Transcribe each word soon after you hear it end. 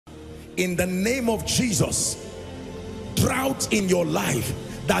in the name of Jesus. Drought in your life,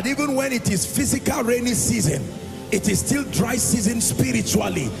 that even when it is physical rainy season, it is still dry season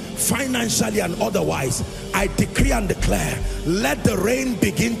spiritually, financially and otherwise. I decree and declare, let the rain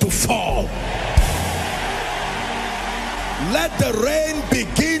begin to fall. Let the rain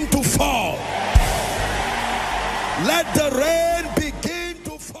begin to fall. Let the rain begin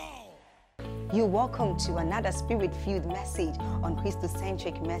to fall. You're welcome to another spirit-filled message on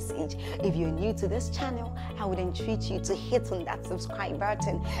Christocentric Message. If you're new to this channel, I would entreat you to hit on that subscribe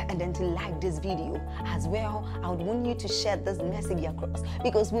button and then to like this video. As well, I would want you to share this message across,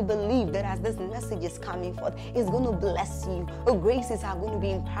 because we believe that as this message is coming forth, it's going to bless you. Graces are going to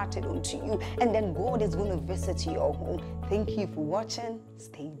be imparted unto you, and then God is going to visit your home. Thank you for watching.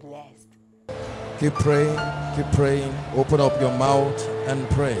 Stay blessed. Keep praying, keep praying. Open up your mouth and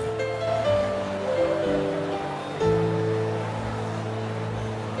pray.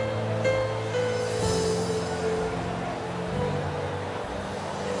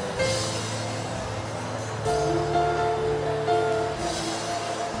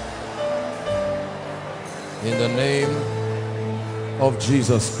 In the name of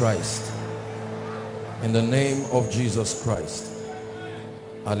Jesus Christ. In the name of Jesus Christ.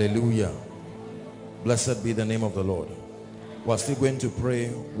 Hallelujah. Blessed be the name of the Lord. We're still going to pray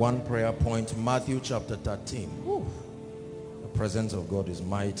one prayer point. Matthew chapter 13. Woo. The presence of God is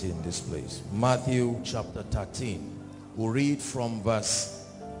mighty in this place. Matthew chapter 13. We'll read from verse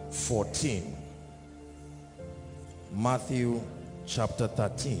 14. Matthew chapter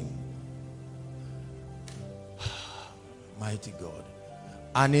 13. Mighty God.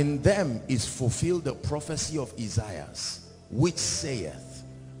 And in them is fulfilled the prophecy of Isaiah, which saith,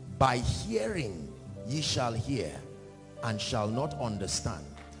 by hearing ye shall hear, and shall not understand,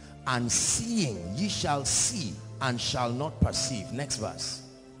 and seeing ye shall see, and shall not perceive. Next verse.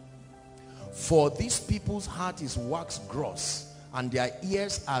 For these people's heart is waxed gross, and their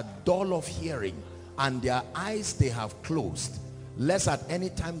ears are dull of hearing, and their eyes they have closed, lest at any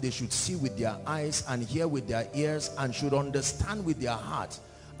time they should see with their eyes, and hear with their ears, and should understand with their heart,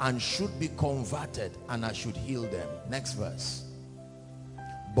 and should be converted, and I should heal them. Next verse.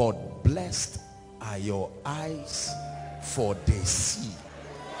 But blessed are your eyes, for they see,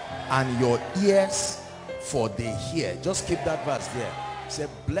 and your ears, for they hear. Just keep that verse there. Say,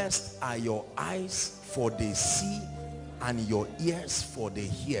 blessed are your eyes, for they see, and your ears, for they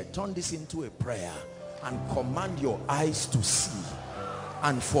hear. Turn this into a prayer and command your eyes to see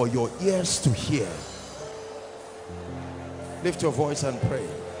and for your ears to hear. Lift your voice and pray.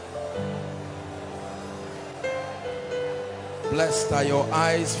 Blessed are your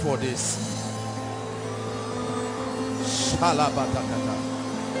eyes, for they see. Shalabatakata.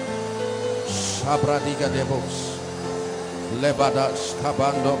 Shabradiga debos. Lebadas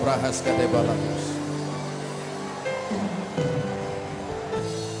kabando brahaska de balados.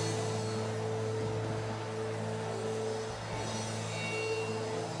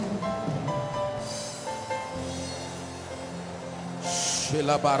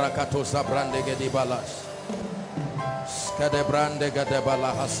 Shila barakato sabrande gedi balas. Skade brande gede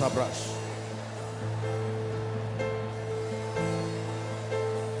balaha sabrash.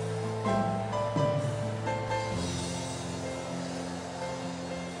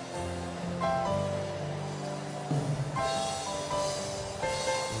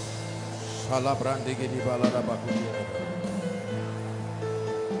 Shala brande gedi balada bakudia.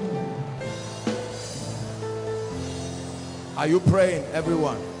 Are you praying,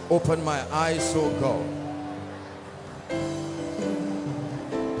 everyone? Open my eyes, O God.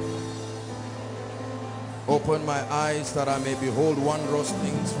 Open my eyes that I may behold wondrous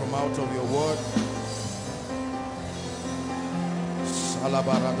things from out of your word.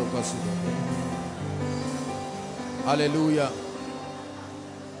 Hallelujah.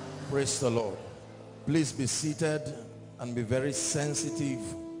 Praise the Lord. Please be seated and be very sensitive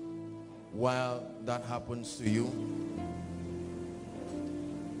while that happens to you.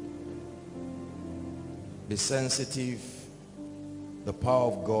 Be sensitive. The power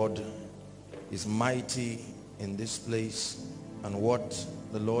of God is mighty in this place, and what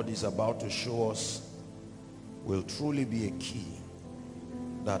the Lord is about to show us will truly be a key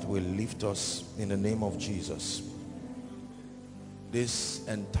that will lift us in the name of Jesus. This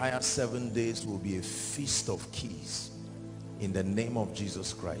entire 7 days will be a feast of keys in the name of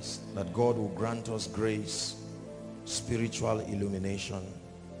Jesus Christ, that God will grant us grace, spiritual illumination.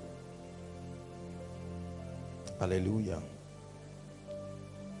 Hallelujah.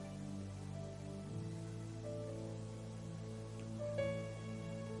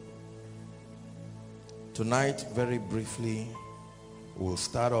 Tonight, very briefly, We'll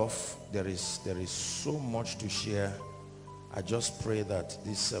start off. There is so much to share. I just pray that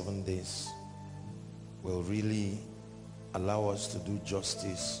these 7 days will really allow us to do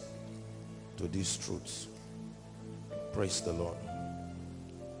justice to these truths. Praise the Lord.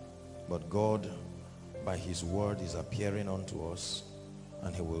 But God, by his word, is appearing unto us,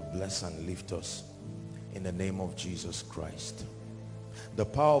 and he will bless and lift us in the name of Jesus Christ. The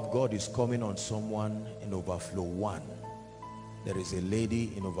power of God is coming on someone in overflow 1. There is a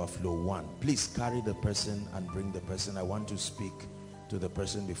lady in overflow 1. Please carry the person and bring the person. I want to speak to the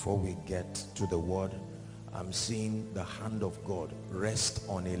person before we get to the word. I'm seeing the hand of God rest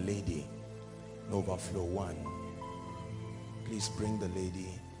on a lady in overflow 1. Please bring the lady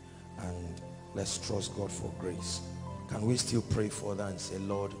and let's trust God for grace. Can we still pray for that and say,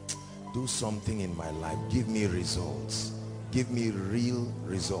 Lord, do something in my life. Give me results. Give me real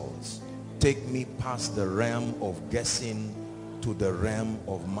results. Take me past the realm of guessing to the realm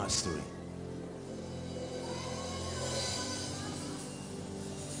of mastery.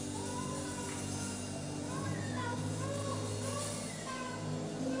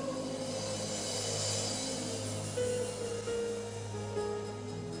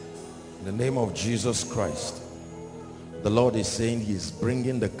 In the name of Jesus Christ, the Lord is saying he is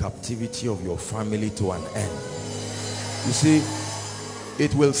bringing the captivity of your family to an end. You see,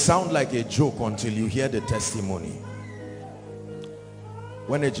 it will sound like a joke until you hear the testimony.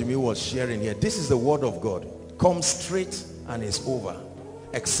 When Ejimi was sharing here, this is the word of God. Come straight and it's over.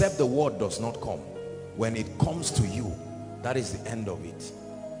 Except the word does not come. When it comes to you, that is the end of it.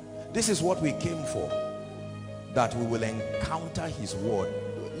 This is what we came for. That we will encounter his word.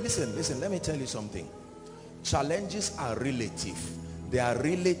 Listen, let me tell you something. Challenges are relative. They are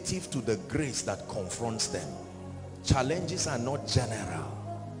relative to the grace that confronts them. Challenges are not general.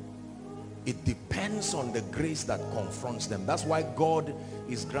 It depends on the grace that confronts them. That's why God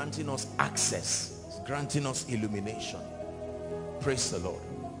is granting us access. He's granting us illumination. Praise the Lord.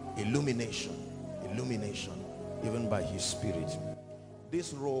 Illumination. Illumination. Even by his spirit.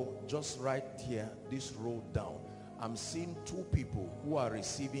 This row, just right here, this row down, I'm seeing 2 people who are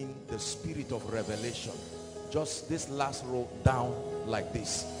receiving the spirit of revelation. Just this last row down like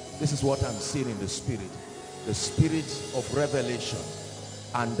this. This is what I'm seeing in the spirit. The spirit of revelation.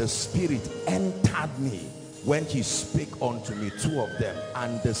 And the spirit entered me when he spake unto me, 2 of them.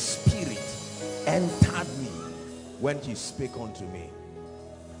 And the spirit entered me when he spake unto me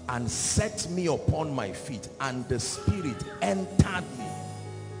and set me upon my feet. And the spirit entered me.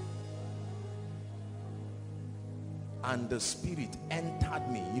 And the spirit entered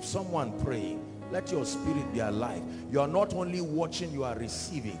me. If someone praying, let your spirit be alive. You are not only watching, you are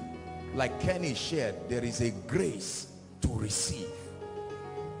receiving. Like Kenny shared, there is a grace to receive.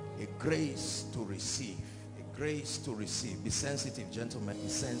 A grace to receive. A grace to receive. Be sensitive, gentlemen. Be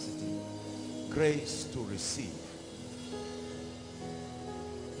sensitive. Grace to receive.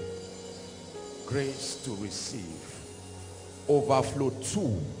 Grace to receive. Overflow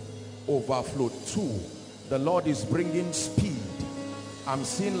 2. Overflow 2. The Lord is bringing speed. I'm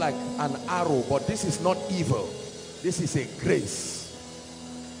seeing like an arrow, but this is not evil. This is a grace.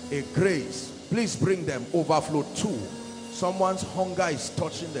 A grace. Please bring them. Overflow 2. Someone's hunger is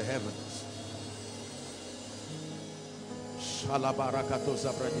touching the heavens.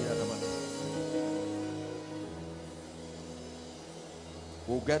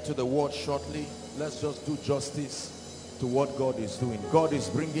 We'll get to the word shortly. Let's just do justice to what God is doing. God is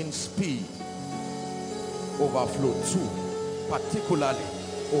bringing speed. Overflow 2. Particularly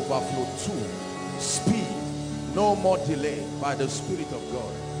overflow 2. Speed. No more delay by the Spirit of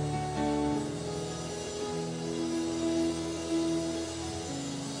God.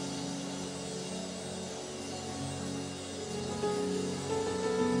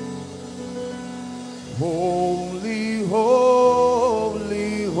 Holy,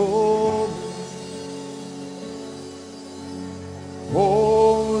 holy, holy,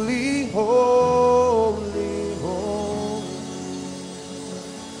 holy, holy,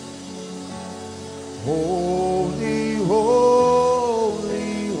 holy, holy,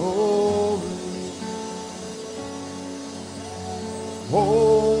 holy,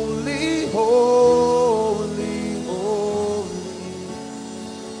 holy, holy, holy.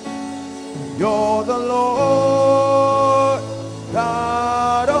 You're the Lord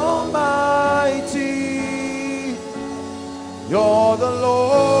God Almighty. You're the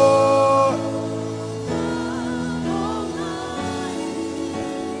Lord God Almighty.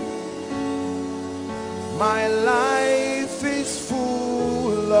 My life is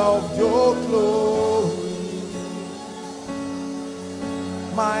full of your glory.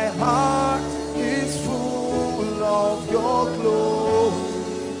 My heart is full of your glory.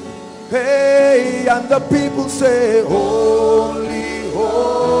 Hey, and the people say, holy,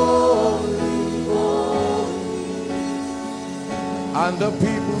 holy, holy. And the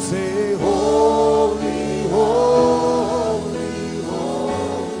people say, holy, holy,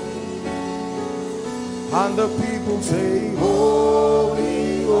 holy. And the people say,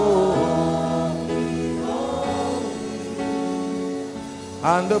 holy, holy, holy.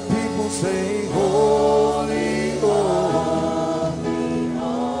 And the people say, holy, holy.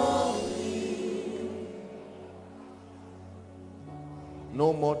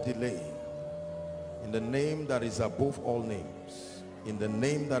 No more delay. In the name that is above all names. In the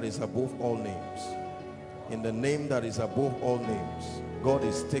name that is above all names. In the name that is above all names. God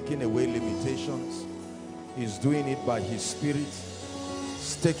is taking away limitations. He's doing it by his spirit.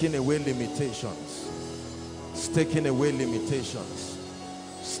 He's taking away limitations. He's taking away limitations.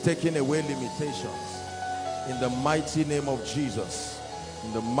 He's taking away limitations. In the mighty name of Jesus.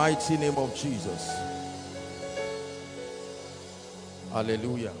 In the mighty name of Jesus.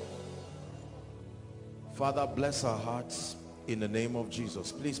 Hallelujah. Father, bless our hearts in the name of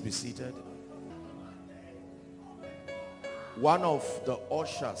Jesus. Please be seated. One of the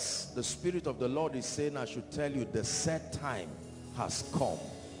ushers, the Spirit of the Lord is saying, I should tell you, the set time has come.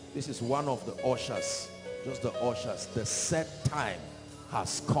 This is one of the ushers, just the ushers. The set time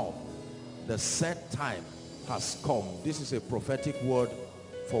has come. The set time has come. This is a prophetic word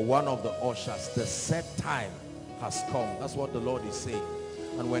for one of the ushers. The set time has come. That's what the Lord is saying.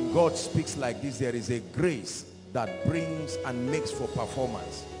 And when God speaks like this, there is a grace that brings and makes for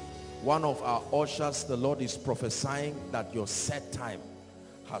performance. One of our ushers, the Lord is prophesying that your set time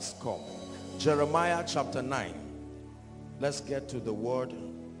has come. Jeremiah chapter 9. Let's get to the word,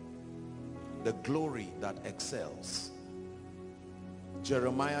 the glory that excels.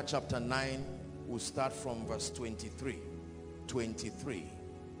 Jeremiah chapter 9, we'll start from verse 23. 23.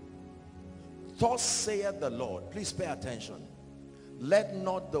 Thus saith the Lord, please pay attention. Let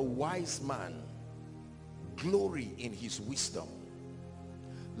not the wise man glory in his wisdom.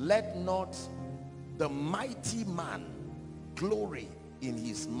 Let not the mighty man glory in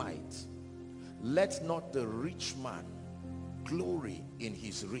his might. Let not the rich man glory in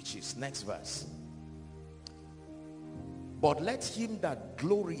his riches. Next verse. But let him that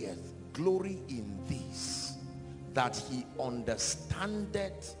glorieth glory in this, that he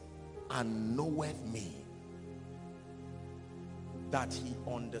understandeth and knoweth me. That he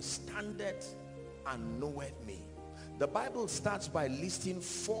understandeth and knoweth me. The Bible starts by listing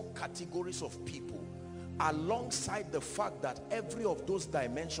 4 categories of people, alongside the fact that every of those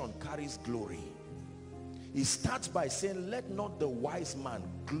dimensions carries glory. He starts by saying, let not the wise man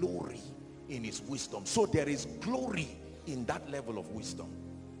glory in his wisdom. So there is glory in that level of wisdom.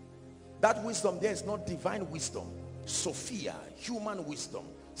 That wisdom there is not divine wisdom, Sophia, human wisdom,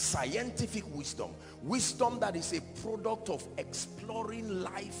 scientific wisdom, wisdom that is a product of exploring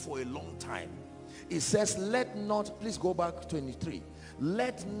life for a long time. It says, let not, please go back 23,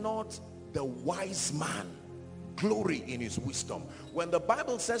 let not the wise man glory in his wisdom. When the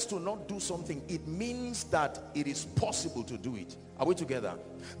Bible says to not do something, it means that it is possible to do it. Are we together?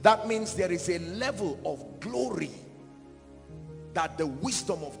 That means there is a level of glory that the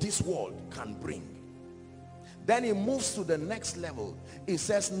wisdom of this world can bring. Then it moves to the next level. It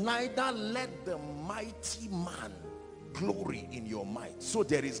says, neither let the mighty man glory in your might. So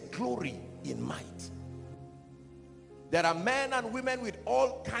there is glory in might. There are men and women with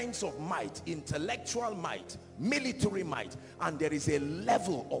all kinds of might, intellectual might, military might, and there is a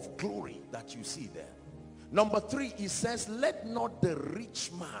level of glory that you see there. Number 3, it says, let not the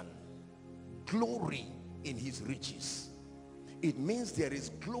rich man glory in his riches. It means there is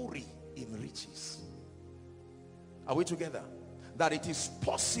glory in riches. Are we together? That it is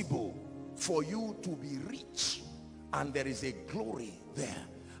possible for you to be rich, and there is a glory there.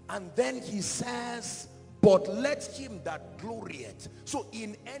 And then he says, but let him that glorieth. So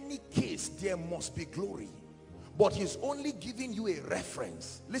in any case, there must be glory. But he's only giving you a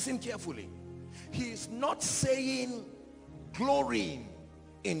reference. Listen carefully. He is not saying glorying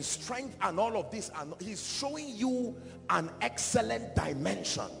in strength and all of this. And he's showing you an excellent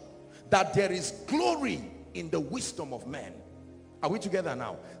dimension. That there is glory in the wisdom of men. Are we together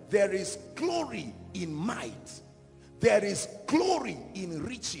now? There is glory in might. There is glory in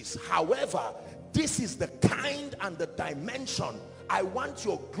riches. However, this is the kind and the dimension. I want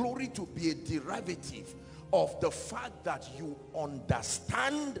your glory to be a derivative of the fact that you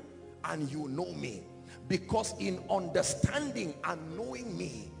understand and you know me. Because in understanding and knowing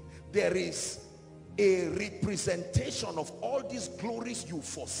me, there is a representation of all these glories you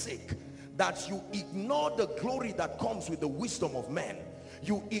forsake. That you ignore the glory that comes with the wisdom of men.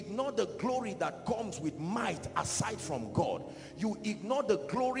 You ignore the glory that comes with might aside from God. You ignore the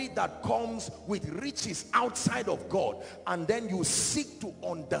glory that comes with riches outside of God. And then you seek to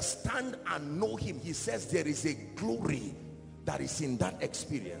understand and know him. He says there is a glory that is in that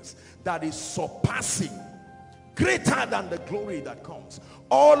experience that is surpassing, greater than the glory that comes.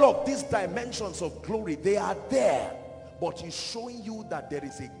 All of these dimensions of glory, they are there. But he's showing you that there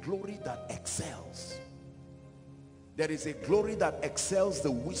is a glory that excels. There is a glory that excels the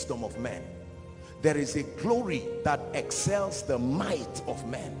wisdom of men. There is a glory that excels the might of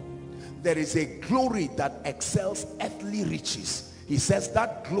men. There is a glory that excels earthly riches. He says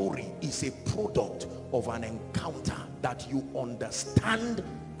that glory is a product of an encounter, that you understand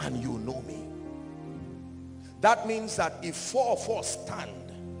and you know me. That means that if four of us stand,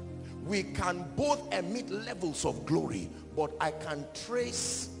 we can both emit levels of glory, but I can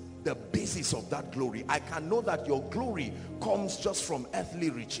trace the basis of that glory. I can know that your glory comes just from earthly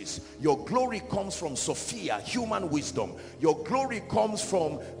riches. Your glory comes from Sophia, human wisdom. Your glory comes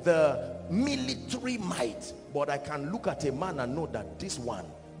from the military might. But I can look at a man and know that this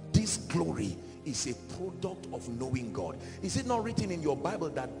glory is a product of knowing God. Is it not written in your Bible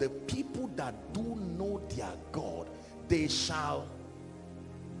that the people that do know their God, they shall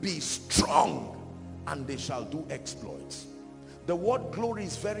be strong and they shall do exploits? The word glory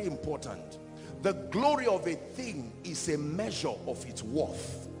is very important. The glory of a thing is a measure of its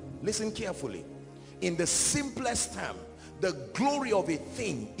worth. Listen carefully. In the simplest term, the glory of a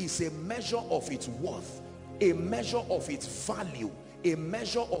thing is a measure of its worth, a measure of its value, a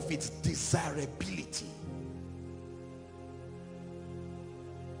measure of its desirability.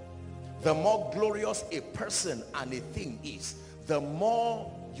 The more glorious a person and a thing is, the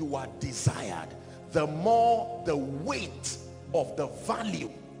more you are desired, the more the weight of the value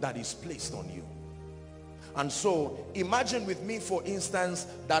that is placed on you. And so imagine with me, for instance,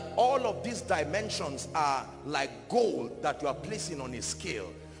 that all of these dimensions are like gold that you are placing on a scale.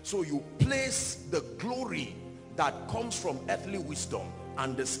 So you place the glory that comes from earthly wisdom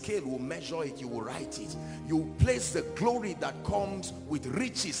and the scale will measure it, you will write it. You place the glory that comes with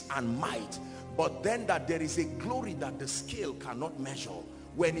riches and might, but then that there is a glory that the scale cannot measure.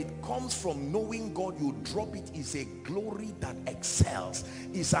 When it comes from knowing God, you drop it, is a glory that excels.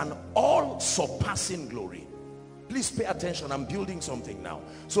 It's an all-surpassing glory. Please pay attention, I'm building something now.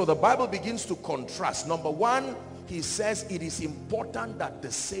 So the Bible begins to contrast. Number one, he says it is important that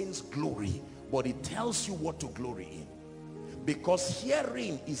the saints glory, but it tells you what to glory in. Because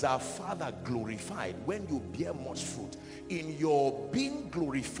herein is our Father glorified when you bear much fruit. In your being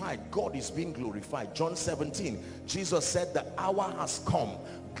glorified, God is being glorified. John 17, Jesus said, the hour has come.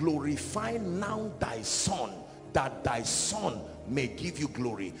 Glorify now thy Son, that thy Son may give you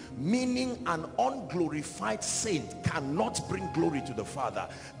glory. Meaning an unglorified saint cannot bring glory to the Father.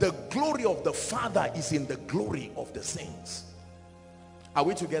 The glory of the Father is in the glory of the saints. Are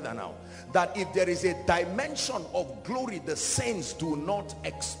we together now? That if there is a dimension of glory the saints do not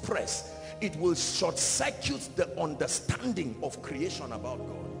express, it will short circuit the understanding of creation about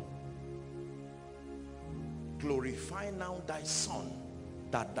God. Glorify now thy Son,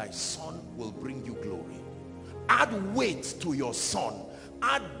 that thy Son will bring you glory. Add weight to your Son,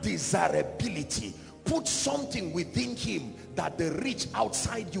 add desirability. Put something within him that the rich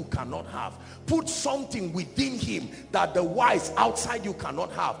outside you cannot have. Put something within him that the wise outside you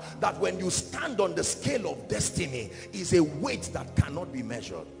cannot have. That when you stand on the scale of destiny, is a weight that cannot be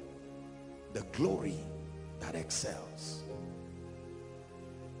measured. The glory that excels.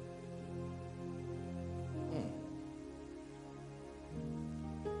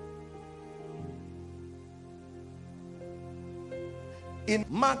 In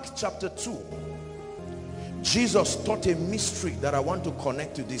Mark chapter 2, Jesus taught a mystery that I want to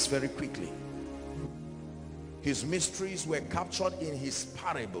connect to this very quickly. His mysteries were captured in his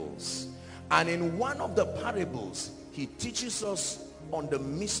parables. And in one of the parables, he teaches us on the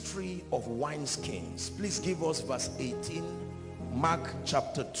mystery of wineskins. Please give us verse 18, Mark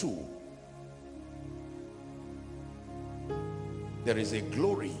chapter 2. There is a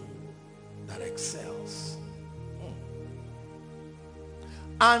glory that excels.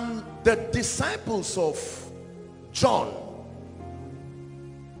 And the disciples of John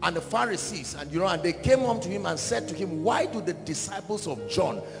and the Pharisees, and and they came up to him and said to him, why do the disciples of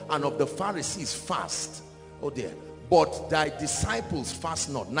John and of the Pharisees fast? Oh dear. But thy disciples fast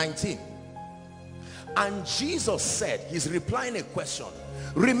not. 19. And Jesus said, he's replying a question.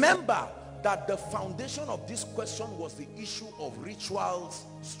 Remember that the foundation of this question was the issue of rituals,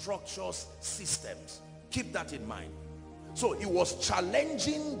 structures, systems. Keep that in mind. So he was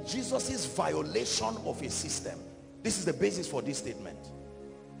challenging Jesus's violation of a system. This is the basis for this statement.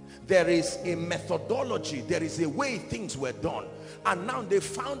 There is a methodology. There is a way things were done. And now they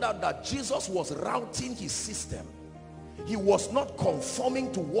found out that Jesus was routing his system. He was not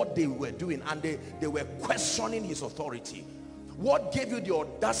conforming to what they were doing, and they were questioning his authority. What gave you the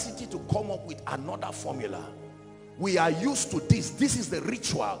audacity to come up with another formula? We are used to this. This is the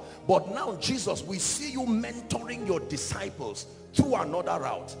ritual. But now, Jesus, we see you mentoring your disciples through another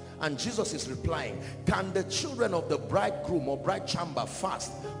route. And Jesus is replying, can the children of the bridegroom or bride chamber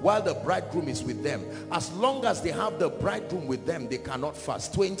fast while the bridegroom is with them? As long as they have the bridegroom with them, they cannot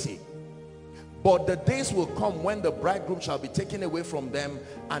fast. 20. But the days will come when the bridegroom shall be taken away from them,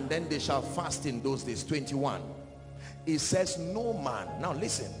 and then they shall fast in those days. 21. It says, no man. Now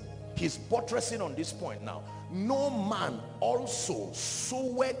listen, he's buttressing on this point now. No man also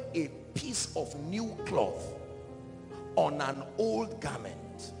seweth a piece of new cloth on an old garment,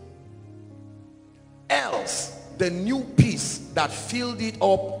 else the new piece that filled it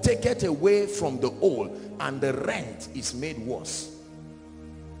up taketh away from the old, and the rent is made worse.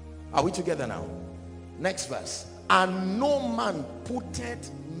 Are we together now? Next verse. And no man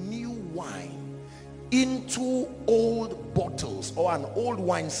putteth new wine into old bottles or an old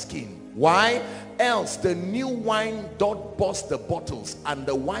wineskin. Why? Else the new wine doth burst the bottles, and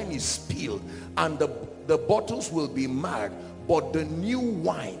the wine is spilled, and the bottles will be marred. But the new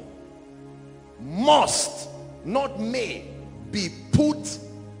wine must, not may, be put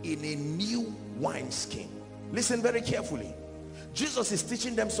in a new wineskin. Listen very carefully. Jesus is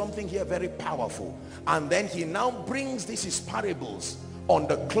teaching them something here very powerful, and then he now brings this, his parables on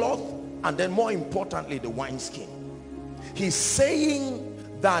the cloth, and then more importantly the wineskin. He's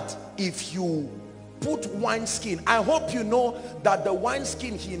saying that if you put wineskin, I hope you know that the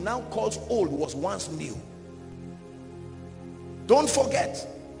wineskin he now calls old was once new. Don't forget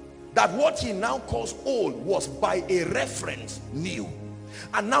that what he now calls old was by a reference new.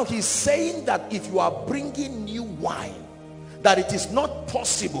 And now he's saying that if you are bringing new wine, that it is not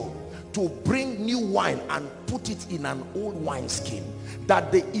possible to bring new wine and put it in an old wineskin.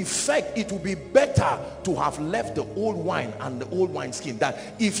 That the effect, it will be better to have left the old wine and the old wineskin. That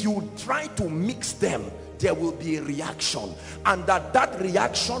if you try to mix them, there will be a reaction, and that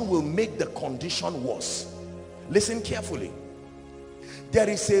reaction will make the condition worse. Listen carefully. There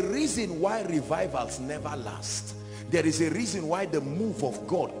is a reason why revivals never last. There is a reason why the move of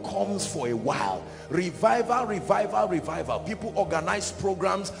God comes for a while. Revival, revival, revival. People organize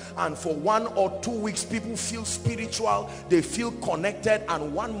programs, and for 1 or 2 weeks people feel spiritual, they feel connected,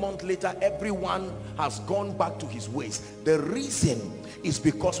 and 1 month later everyone has gone back to his ways. The reason is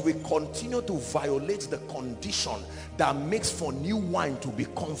because we continue to violate the condition that makes for new wine to be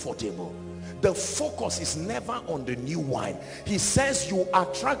comfortable. The focus is never on the new wine. He says you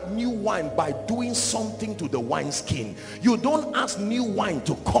attract new wine by doing something to the wineskin. You don't ask new wine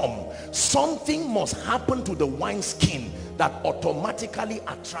to come. Something must happen to the wineskin that automatically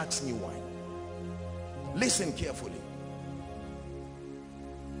attracts new wine. Listen carefully.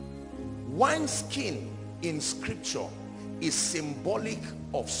 Wineskin in scripture is symbolic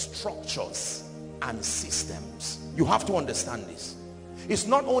of structures and systems. You have to understand this. It's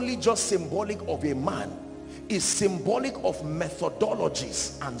not only just symbolic of a man, it's symbolic of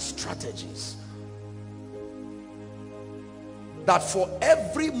methodologies and strategies. That for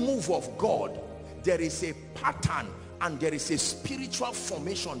every move of God, there is a pattern and there is a spiritual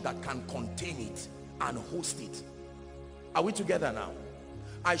formation that can contain it and host it. Are we together now?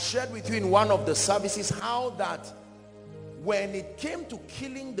 I shared with you in one of the services how that when it came to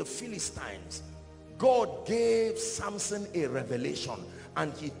killing the Philistines, God gave Samson a revelation,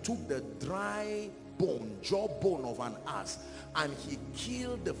 and he took the dry bone, jawbone of an ass, and he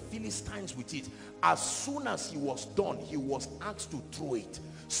killed the Philistines with it. As soon as he was done, he was asked to throw it.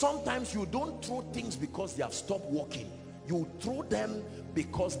 Sometimes you don't throw things because they have stopped working. You throw them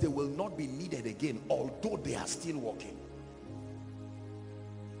because they will not be needed again, although they are still working.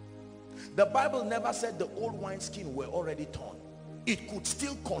 The Bible never said the old wineskin were already torn. It could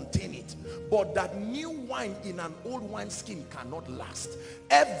still contain it, but that new wine in an old wineskin cannot last.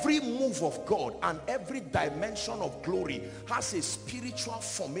 Every move of God and every dimension of glory has a spiritual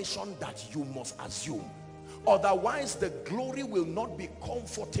formation that you must assume. Otherwise, the glory will not be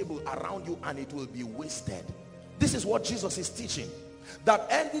comfortable around you and it will be wasted. This is what Jesus is teaching. That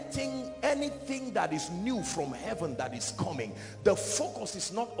anything that is new from heaven that is coming, the focus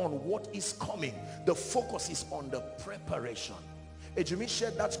is not on what is coming. The focus is on the preparation. Ejimi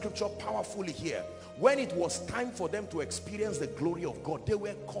shared that scripture powerfully here. When it was time for them to experience the glory of God, there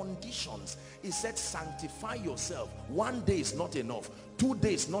were conditions. He said, sanctify yourself. 1 day is not enough. 2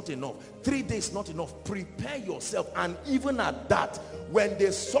 days not enough. 3 days not enough. Prepare yourself. And even at that, when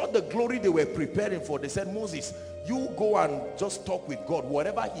they saw the glory they were preparing for, they said, Moses, you go and just talk with God.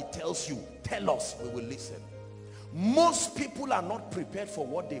 Whatever he tells you, tell us, we will listen. Most people are not prepared for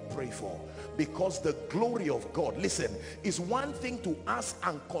what they pray for, because the glory of God, listen, is one thing to ask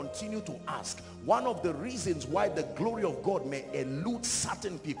and continue to ask. One of the reasons why the glory of God may elude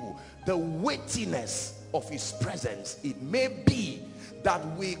certain people, the weightiness of his presence, it may be that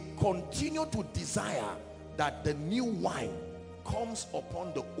we continue to desire that the new wine comes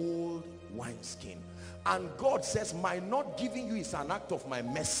upon the old wineskin. And God says, my not giving you is an act of my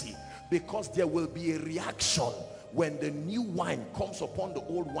mercy, because there will be a reaction when the new wine comes upon the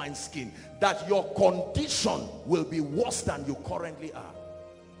old wineskin, that your condition will be worse than you currently are.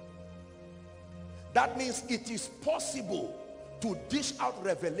 That means it is possible to dish out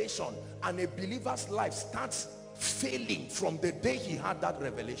revelation and a believer's life starts failing from the day he had that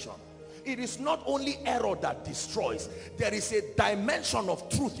revelation. It is not only error that destroys. There is a dimension of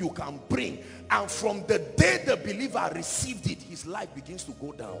truth you can bring, and from the day the believer received it, his life begins to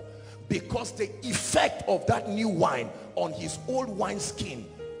go down, because the effect of that new wine on his old wineskin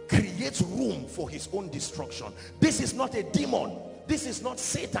creates room for his own destruction. This is not a demon. This is not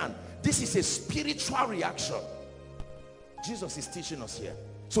Satan. This is a spiritual reaction. Jesus is teaching us here.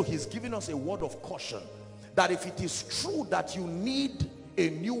 So he's giving us a word of caution, that if it is true that you need a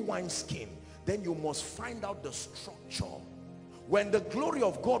new wineskin, then you must find out the structure. When the glory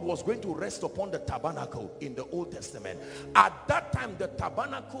of God was going to rest upon the tabernacle in the Old Testament, at that time the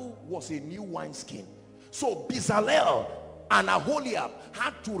tabernacle was a new wineskin. So Bezalel and Aholiab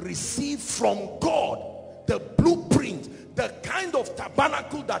had to receive from God the blueprint, the kind of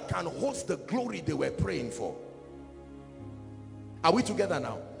tabernacle that can host the glory they were praying for. Are we together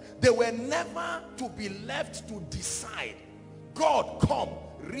now? They were never to be left to decide, God, come,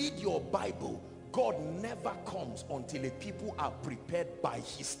 read your Bible. God never comes until a people are prepared by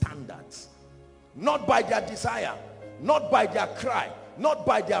his standards. Not by their desire, not by their cry, not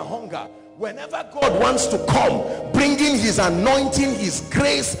by their hunger. Whenever God wants to come, bringing his anointing, his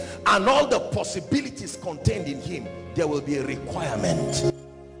grace, and all the possibilities contained in him, there will be a requirement.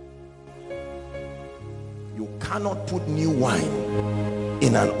 You cannot put new wine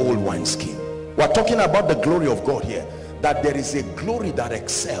in an old wineskin. We're talking about the glory of God here, that there is a glory that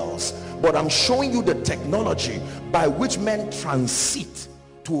excels. But I'm showing you the technology by which men transit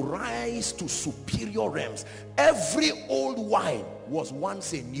to rise to superior realms. Every old wine was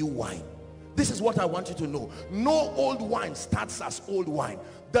once a new wine. This is what I want you to know. No old wine starts as old wine.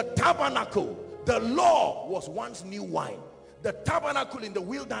 The tabernacle, the law, was once new wine. The tabernacle in the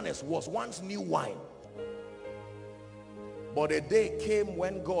wilderness was once new wine. But a day came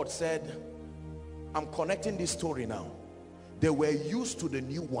when God said, I'm connecting this story now. They were used to the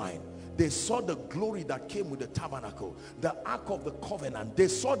new wine. They saw the glory that came with the tabernacle, the Ark of the Covenant. They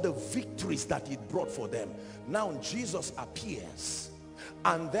saw the victories that it brought for them. Now Jesus appears.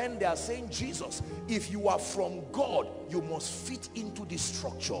 And then they are saying, Jesus, if you are from God, you must fit into this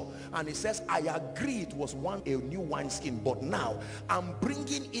structure. And he says, I agree it was a new wineskin, but now I'm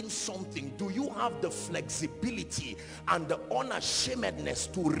bringing in something. Do you have the flexibility and the unashamedness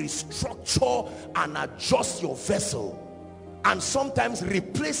to restructure and adjust your vessel? And sometimes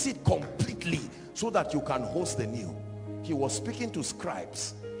replace it completely so that you can host the new. He was speaking to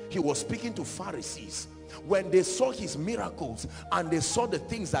scribes. He was speaking to Pharisees. When they saw his miracles and they saw the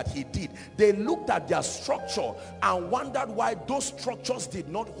things that he did, they looked at their structure and wondered why those structures did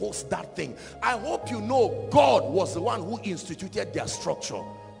not host that thing. I hope you know God was the one who instituted their structure,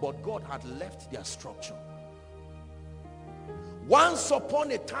 but God had left their structure. Once upon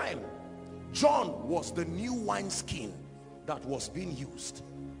a time, John was the new wineskin that was being used.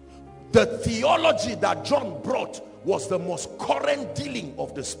 The theology that John brought was the most current dealing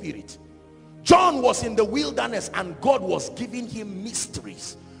of the Spirit. John was in the wilderness and God was giving him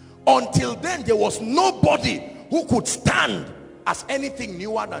mysteries. Until then, there was nobody who could stand as anything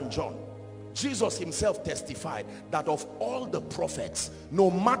newer than John. Jesus himself testified that of all the prophets, no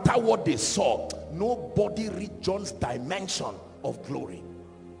matter what they saw, nobody reached John's dimension of glory.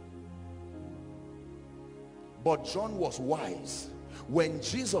 But John was wise. When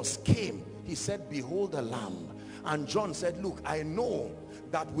Jesus came, he said, behold the Lamb. And John said, look, I know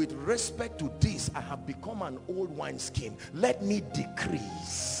that with respect to this, I have become an old wineskin. Let me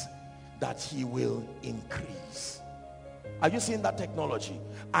decrease that he will increase. Are you seeing that technology?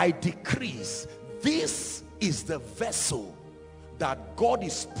 I decrease. This is the vessel that God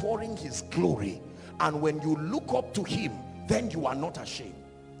is pouring his glory, and when you look up to him, then you are not ashamed.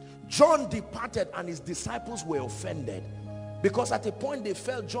 John departed and his disciples were offended, because at a point they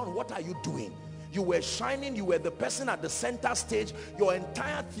felt, John, what are you doing? You were shining, you were the person at the center stage. Your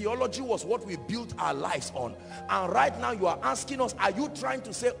entire theology was what we built our lives on. And right now you are asking us, are you trying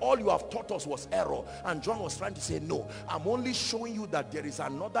to say all you have taught us was error? And John was trying to say, no, I'm only showing you that there is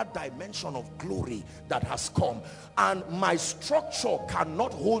another dimension of glory that has come. And my structure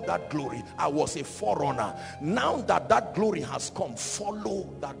cannot hold that glory. I was a forerunner. Now that that glory has come, follow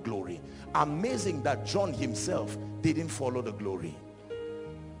that glory. Amazing that John himself didn't follow the glory.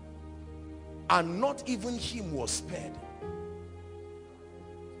 And not even him was spared.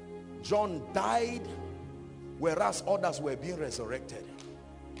 John died, whereas others were being resurrected.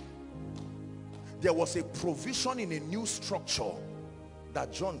 There was a provision in a new structure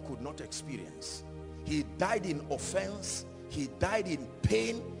that John could not experience. He died in offense. He died in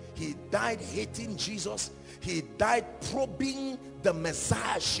pain. He died hating Jesus. He died probing the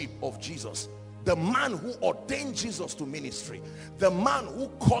messiahship of Jesus. The man who ordained Jesus to ministry, the man who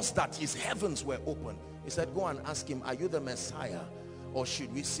caused that his heavens were open. He said, go and ask him, are you the Messiah, or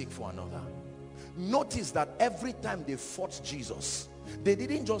should we seek for another? Notice that every time they fought Jesus, they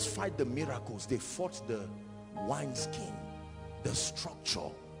didn't just fight the miracles, they fought the wineskin, the structure.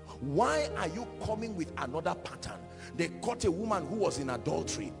 Why are you coming with another pattern? They caught a woman who was in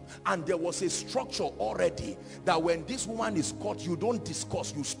adultery, and there was a structure already that when this woman is caught, you don't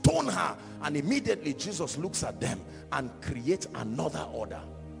discuss, you stone her. And immediately Jesus looks at them and creates another order.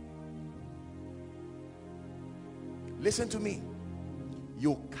 Listen to me.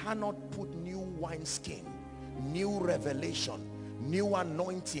 You cannot put new wineskin, new revelation, new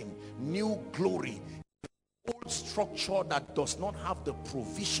anointing, new glory, old structure that does not have the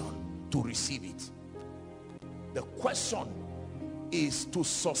provision to receive it. The question is to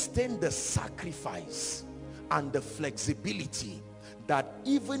sustain the sacrifice and the flexibility, that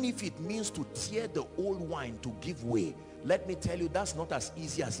even if it means to tear the old wine to give way, let me tell you, that's not as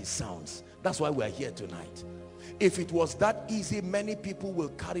easy as it sounds. That's why we're here tonight. If it was that easy, many people will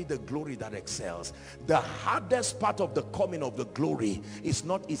carry the glory that excels. The hardest part of the coming of the glory is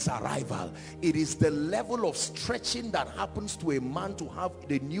not its arrival. It is the level of stretching that happens to a man to have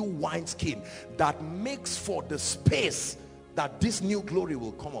the new wineskin that makes for the space that this new glory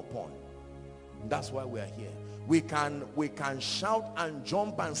will come upon. That's why we are here. We can shout and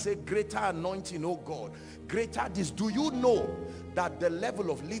jump and say, greater anointing, oh God, greater this. Do you know that the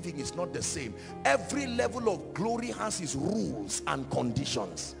level of living is not the same? Every level of glory has its rules and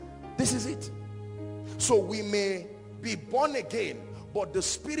conditions. This is it. So we may be born again, but the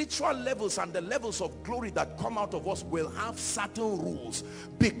spiritual levels and the levels of glory that come out of us will have certain rules.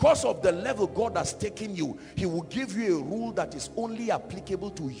 Because of the level God has taken you, he will give you a rule that is only applicable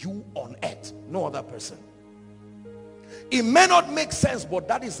to you on earth, no other person. It may not make sense, but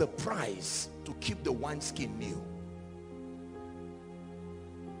that is the price to keep the wineskin new.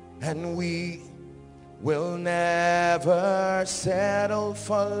 And we will never settle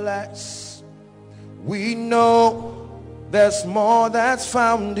for less. We know there's more that's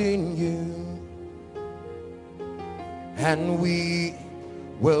found in you. And we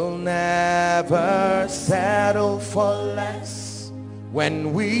will never settle for less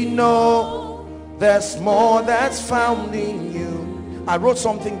when we know there's more that's found in you. I wrote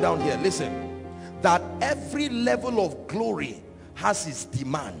something down here. Listen, that every level of glory has its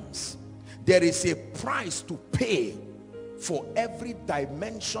demands. There is a price to pay for every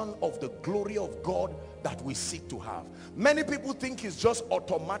dimension of the glory of God that we seek to have. Many people think it's just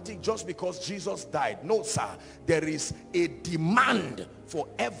automatic just because Jesus died. No, sir. There is a demand for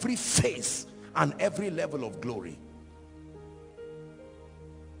every phase and every level of glory.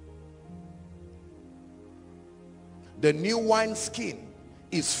 The new wineskin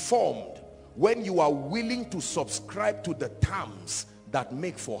is formed when you are willing to subscribe to the terms that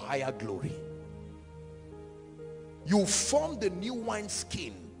make for higher glory. You form the new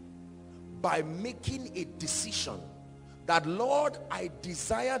wineskin by making a decision that, Lord, I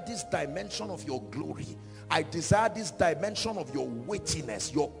desire this dimension of your glory. I desire this dimension of your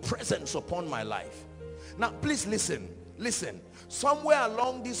weightiness, your presence upon my life. Now, please listen. Somewhere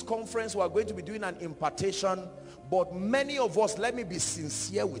along this conference, we are going to be doing an impartation. But many of us, let me be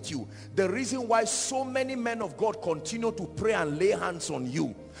sincere with you, the reason why so many men of God continue to pray and lay hands on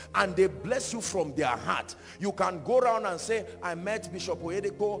you, and they bless you from their heart. You can go around and say, I met Bishop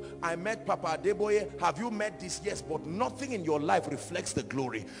Oyedepo, I met Papa Adeboye, have you met this? Yes, but nothing in your life reflects the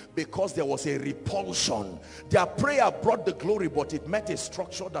glory, because there was a repulsion. Their prayer brought the glory, but it met a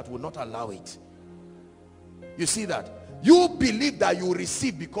structure that would not allow it. You see that? You believe that you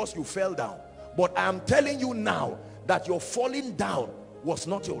receive because you fell down. But I am telling you now that your falling down was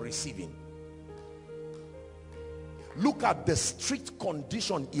not your receiving. Look at the strict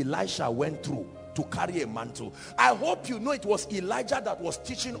condition Elisha went through to carry a mantle. I hope you know it was Elijah that was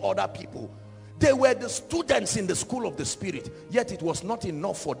teaching other people. They were the students in the school of the Spirit, yet it was not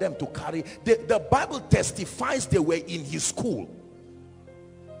enough for them to carry. The Bible testifies they were in his school.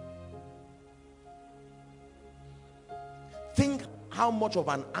 Think how much of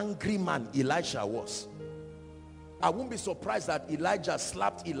an angry man Elisha was. I won't be surprised that Elijah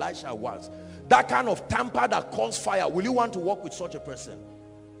slapped Elisha once. That kind of temper that calls fire. Will you want to work with such a person?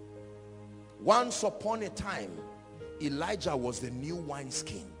 Once upon a time, Elijah was the new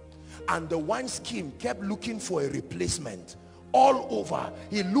wineskin, and the wineskin kept looking for a replacement all over.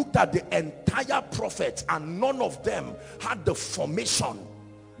 He looked at the entire prophets, and none of them had the formation.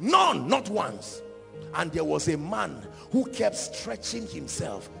 None, not once. And there was a man who kept stretching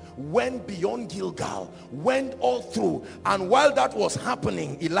himself, went beyond Gilgal, went all through, and while that was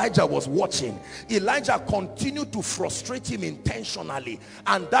happening, Elijah was watching. Elijah continued to frustrate him intentionally,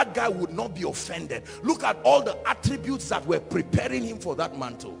 and that guy would not be offended. Look at all the attributes that were preparing him for that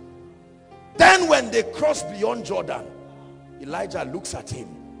mantle. Then when they crossed beyond Jordan, Elijah looks at him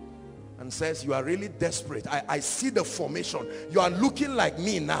and says, you are really desperate. I see the formation. You are looking like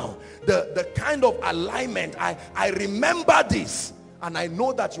me now. The kind of alignment, I remember this, and I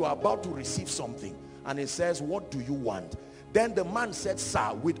know that you are about to receive something. And he says, what do you want? Then the man said,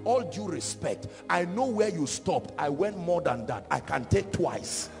 sir, with all due respect, I know where you stopped. I went more than that. I can take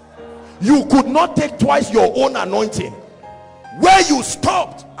twice. You could not take twice your own anointing. Where you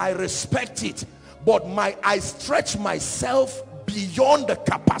stopped, I respect it, but I stretch myself beyond the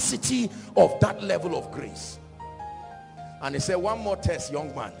capacity of that level of grace. And he said, one more test,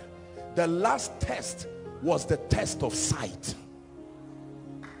 young man. The last test was the test of sight.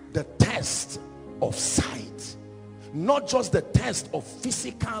 The test of sight, not just the test of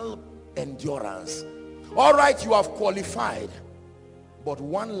physical endurance. All right, you have qualified, but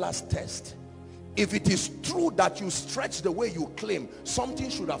one last test. If it is true that you stretch the way you claim, something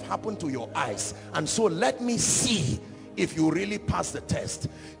should have happened to your eyes, and so let me see if you really pass the test.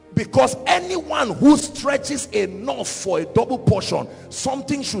 Because anyone who stretches enough for a double portion,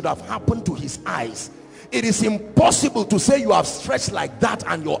 something should have happened to his eyes. It is impossible to say you have stretched like that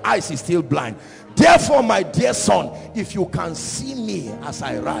and your eyes is still blind. Therefore, my dear son, if you can see me as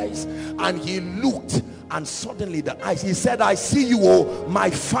I rise. And he looked, and suddenly the eyes, he said, I see you, oh my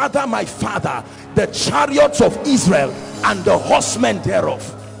father, the chariots of Israel and the horsemen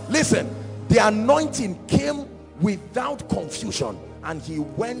thereof. Listen, the anointing came without confusion, and he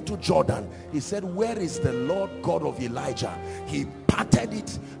went to Jordan. He said, where is the Lord God of Elijah? He parted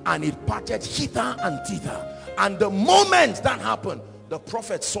it, and it parted hither and thither. And the moment that happened, the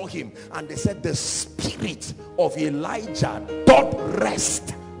prophet saw him, and they said, the spirit of Elijah doth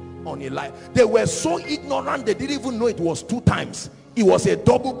rest on Elijah. They were so ignorant, they didn't even know it was 2 times. It was a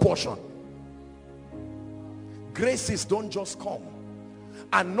double portion. Graces don't just come.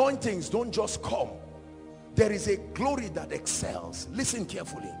 Anointings don't just come. There is a glory that excels. Listen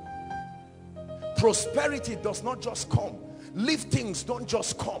carefully. Prosperity does not just come. Liftings don't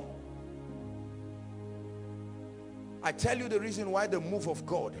just come. I tell you the reason why the move of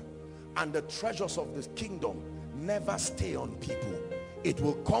God and the treasures of the kingdom never stay on people. It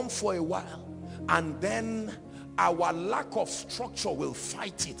will come for a while, and then our lack of structure will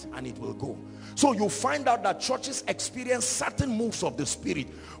fight it, and it will go. So you find out that churches experience certain moves of the Spirit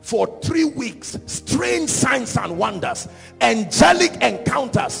for 3 weeks, strange signs and wonders, angelic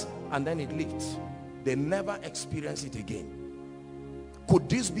encounters, and then it lifts. They never experience it again. Could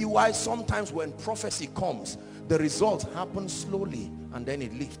this be why sometimes when prophecy comes, the results happen slowly and then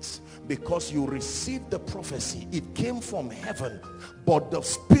it lifts? Because you received the prophecy, it came from heaven, but the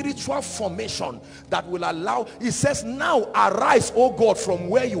spiritual formation that will allow, it says, now arise, O God, from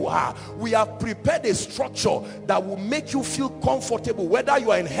where you are. We have prepared a structure that will make you feel comfortable, whether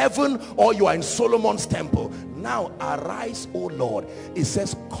you are in heaven or you are in Solomon's temple. Now arise, O Lord. It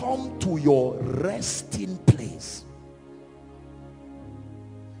says, come to your resting place.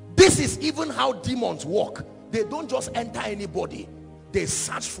 This is even how demons work. They don't just enter anybody. They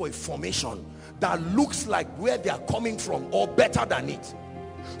search for a formation that looks like where they are coming from or better than it.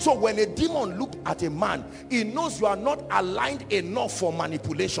 So when a demon looks at a man, it knows you are not aligned enough for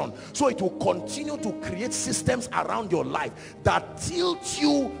manipulation. So it will continue to create systems around your life that tilt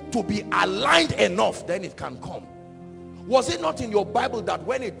you to be aligned enough, then it can come. Was it not in your Bible that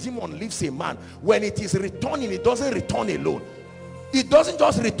when a demon leaves a man, when it is returning, it doesn't return alone? It doesn't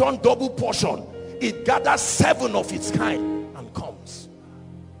just return double portion. it gathers 7 of its kind and comes.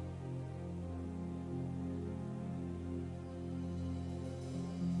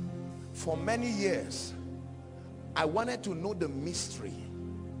 For many years, I wanted to know the mystery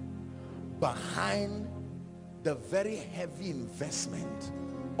behind the very heavy investment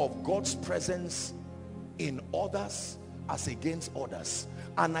of God's presence in others as against others.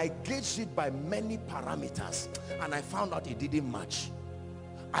 And I gauged it by many parameters, and I found out it didn't match.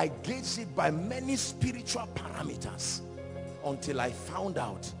 I gauged it by many spiritual parameters until I found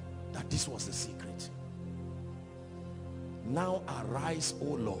out that this was the secret. Now arise, O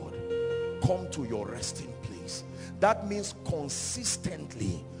Lord, come to your resting place. That means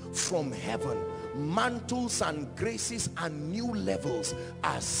consistently from heaven, mantles and graces and new levels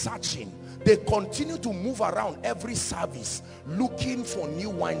are searching. They continue to move around every service looking for new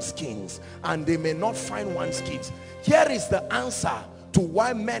wineskins, and they may not find wineskins. Here is the answer to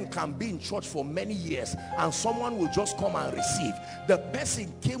why men can be in church for many years and someone will just come and receive. The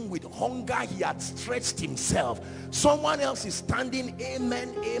person came with hunger, he had stretched himself. Someone else is standing,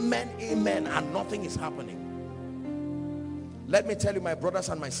 amen, amen, amen, and nothing is happening. Let me tell you, my brothers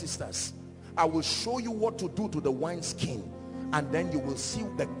and my sisters, I will show you what to do to the wineskin, and then you will see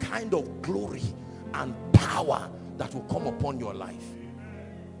the kind of glory and power that will come upon your life.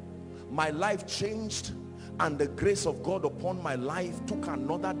 My life changed, and the grace of God upon my life took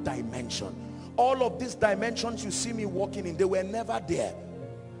another dimension. All of these dimensions you see me walking in, they were never there.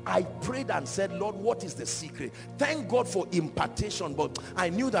 I prayed and said, Lord, what is the secret? Thank God for impartation, but I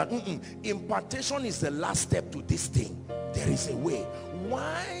knew that impartation is the last step to this thing. There is a way.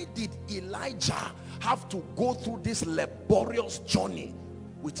 Why did Elijah have to go through this laborious journey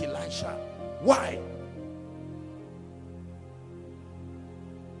with Elisha? Why?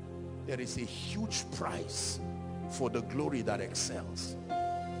 There is a huge price for the glory that excels.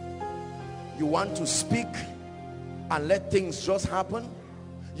 You want to speak and let things just happen?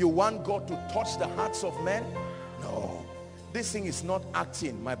 You want God to touch the hearts of men? No. This thing is not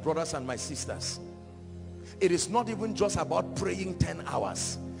acting, my brothers and my sisters. It is not even just about praying 10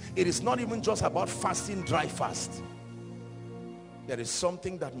 hours. It is not even just about fasting dry fast. There is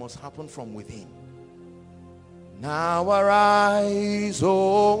something that must happen from within. Now arise,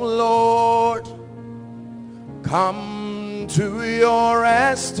 O Lord, come to your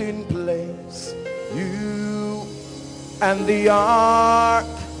resting place, you and the ark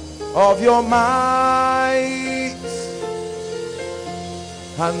of your might,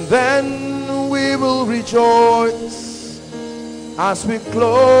 and then we will rejoice as we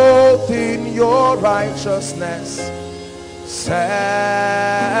clothe in your righteousness, celebrate.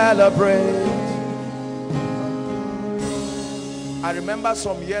 I remember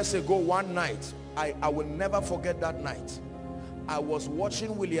some years ago, one night, I will never forget that night. I was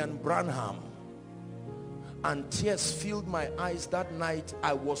watching William Branham, and tears filled my eyes that night.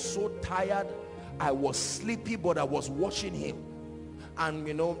 I was so tired, I was sleepy, but I was watching him, and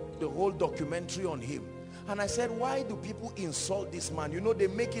you know, the whole documentary on him. And I said, why do people insult this man? You know, they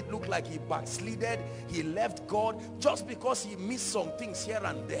make it look like he backslided, he left God just because he missed some things here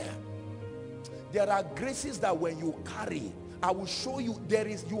and there. There are graces that when you carry, I will show you,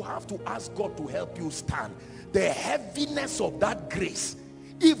 you have to ask God to help you stand. The heaviness of that grace,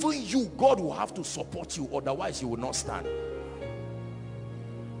 even you, God will have to support you, otherwise you will not stand.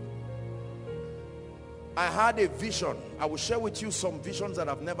 I had a vision. I will share with you some visions that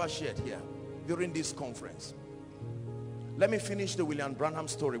I've never shared here during this conference. Let me finish the William Branham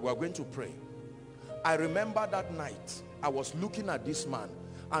story. We're going to pray. I remember that night, I was looking at this man,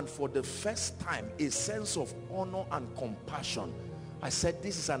 and for the first time, a sense of honor and compassion. I said,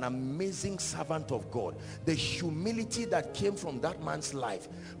 this is an amazing servant of God. The humility that came from that man's life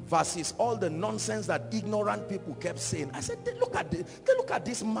versus all the nonsense that ignorant people kept saying. I said, look at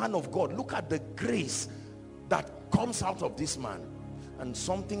this man of God. Look at the grace that comes out of this man. And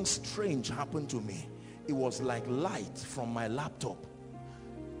something strange happened to me. It was like light from my laptop.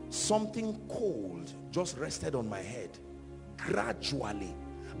 Something cold just rested on my head. Gradually.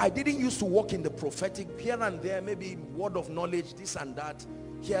 I didn't used to walk in the prophetic, here and there, maybe word of knowledge, this and that,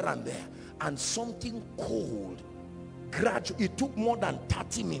 here and there. And something cold, gradually, it took more than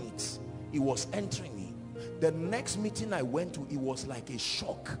 30 minutes. It was entering me. The next meeting I went to, it was like a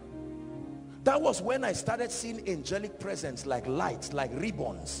shock. That was when I started seeing angelic presence, like lights, like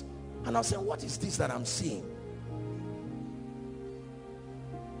ribbons. And I was saying, what is this that I'm seeing?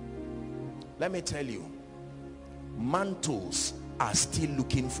 Let me tell you, mantles are still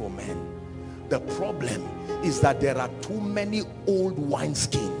looking for men. The problem is that there are too many old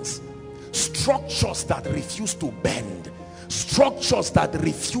wineskins, structures that refuse to bend, structures that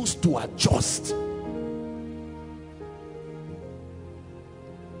refuse to adjust.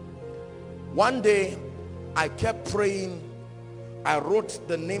 One day I kept praying. I wrote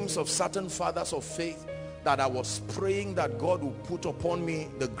the names of certain fathers of faith that I was praying that God would put upon me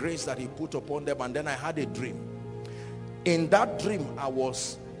the grace that he put upon them. And then I had a dream. In that dream, I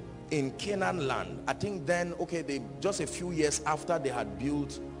was in Canaan land. I think then, okay, just a few years after they had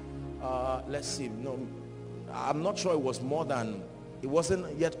built, let's see, no, I'm not sure it was more than, it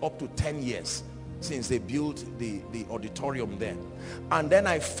wasn't yet up to 10 years since they built the auditorium there. And then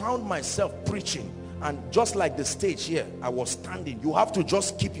I found myself preaching, and just like the stage here, I was standing. You have to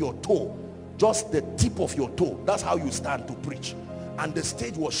just keep your toe, just the tip of your toe. That's how you stand to preach. And the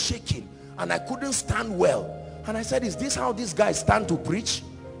stage was shaking, and I couldn't stand well. And I said, is this how these guys stand to preach?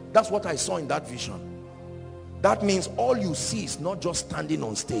 That's what I saw in that vision. That means all you see is not just standing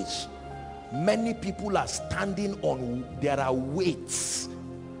on stage. Many people are standing on, there are weights.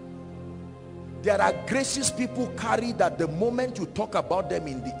 There are graces people carry that the moment you talk about them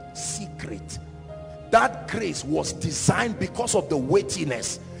in the secret, that grace was designed because of the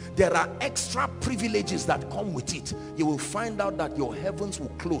weightiness. There are extra privileges that come with it. You will find out that your heavens will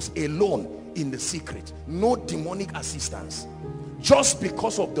close alone in the secret. No demonic assistance. Just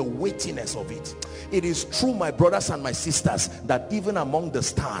because of the weightiness of it. It is true, my brothers and my sisters, that even among the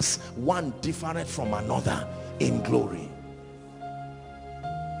stars, one different from another in glory.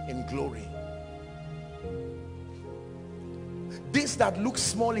 In glory. This that looks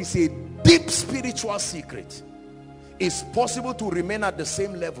small is a deep spiritual secret. It's possible to remain at the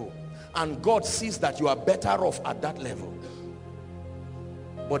same level, and God sees that you are better off at that level.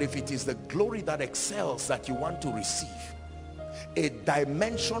 But if it is the glory that excels that you want to receive, a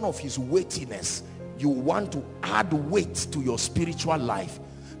dimension of his weightiness, you want to add weight to your spiritual life,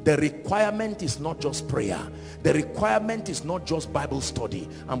 the requirement is not just prayer. The requirement is not just Bible study.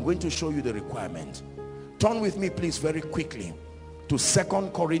 I'm going to show you the requirement. Turn with me, please, very quickly to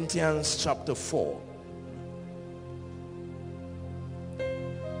 2 Corinthians chapter 4.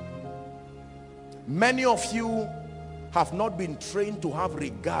 Many of you have not been trained to have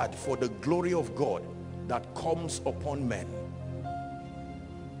regard for the glory of God that comes upon men.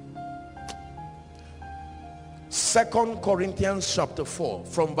 2 Corinthians chapter 4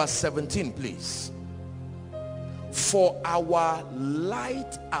 from verse 17, please. For our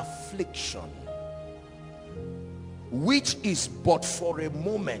light affliction, which is but for a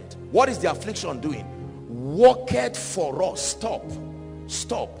moment. What is the affliction doing? Worketh for us.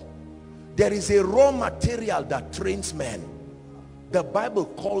 Stop. There is a raw material that trains men. The Bible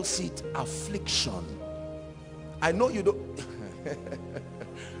calls it affliction. I know you don't.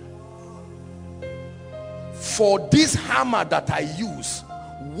 For this hammer that I use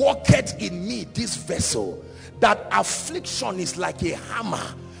worketh in me this vessel. That affliction is like a hammer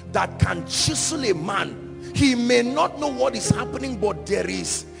that can chisel a man. He may not know what is happening, but there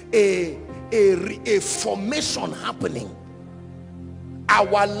is a formation happening.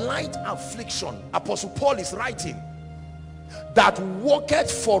 Our light affliction, Apostle Paul is writing, that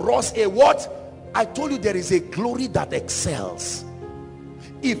worketh for us a what? I told you there is a glory that excels.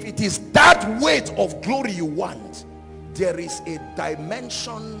 If it is that weight of glory you want, there is a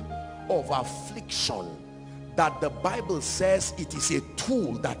dimension of affliction that the Bible says it is a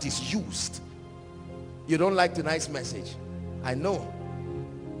tool that is used. You don't like tonight's message, I know.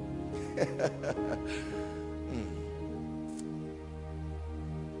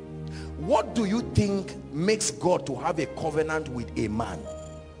 What do you think makes God to have a covenant with a man?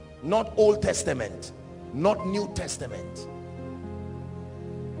 Not Old Testament, not New Testament.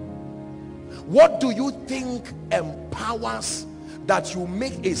 What do you think empowers that you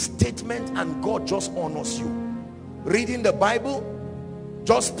make a statement and God just honors you? Reading the Bible?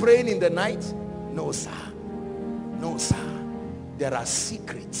 Just praying in the night? No, sir. No, sir. There are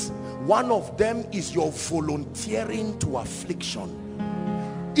secrets. One of them is your volunteering to affliction.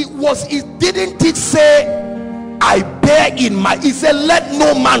 Didn't it say, I bear in my, it said, let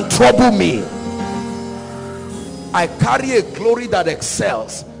no man trouble me. I carry a glory that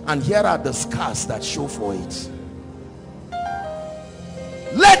excels, and here are the scars that show for it.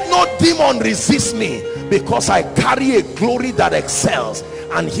 Let no demon resist me, because I carry a glory that excels,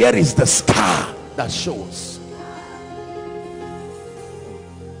 and here is the scar that shows.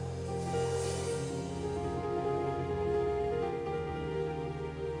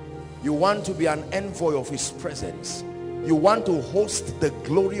 You want to be an envoy of his presence. You want to host the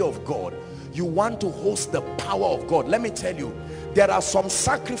glory of God. You want to host the power of God. Let me tell you, there are some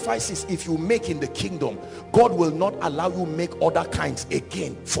sacrifices if you make in the kingdom, God will not allow you make other kinds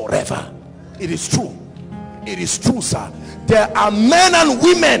again forever. It is true. It is true, sir. There are men and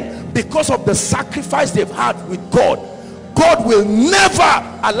women, because of the sacrifice they've had with God, God will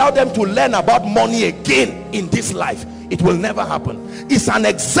never allow them to learn about money again in this life. It will never happen. It's an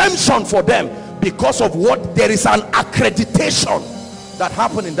exemption for them because of what? There is an accreditation that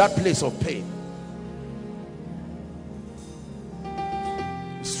happened in that place of pain.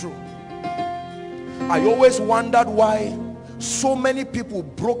 It's true. I always wondered why so many people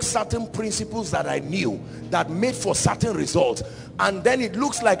broke certain principles that I knew that made for certain results, and then it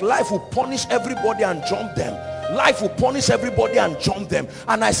looks like life will punish everybody and jump them. Life will punish everybody and jump them.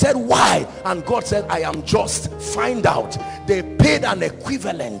 And I said, why? And God said, I am just. Find out. They paid an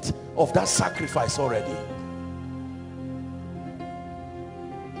equivalent of that sacrifice already.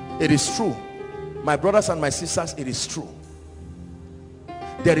 It is true. My brothers and my sisters, it is true.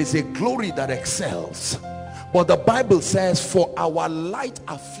 There is a glory that excels. But the Bible says, for our light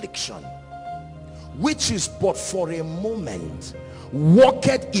affliction, which is but for a moment,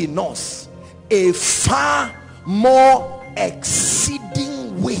 worketh in us a far more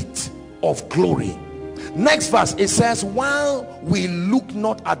exceeding weight of glory. Next verse, it says, while we look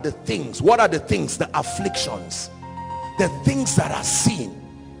not at the things. What are the things? The afflictions, the things that are seen,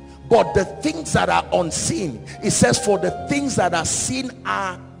 but the things that are unseen. It says, for the things that are seen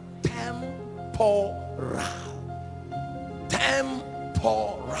are temporal.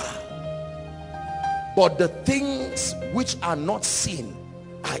 Temporal. But the things which are not seen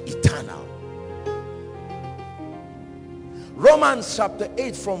are eternal. Romans chapter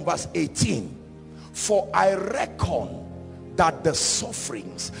 8 from verse 18. For I reckon that the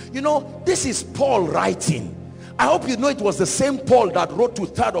sufferings, you know, this is Paul writing. I hope you know it was the same Paul that wrote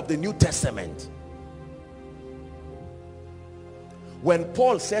 2/3 of the New Testament. When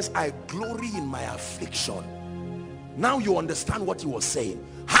Paul says, I glory in my affliction, now you understand what he was saying.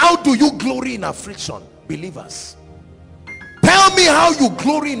 How do you glory in affliction, believers? Tell me how you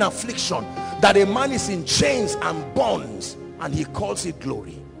glory in affliction, that a man is in chains and bonds and he calls it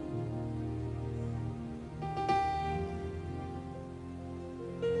glory.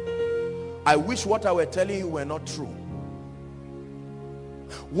 I wish what I were telling you were not true.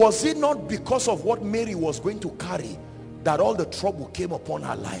 Was it not because of what Mary was going to carry that all the trouble came upon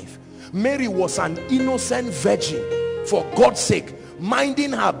her life? Mary was an innocent virgin, for God's sake,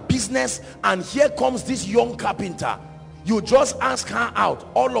 minding her business, and here comes this young carpenter. You just ask her out,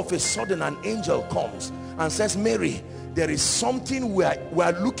 all of a sudden an angel comes and says, Mary, there is something we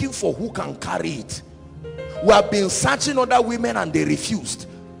are looking for who can carry it. We have been searching other women and they refused.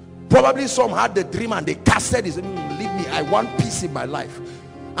 Probably some had the dream and they casted it. Leave me, I want peace in my life.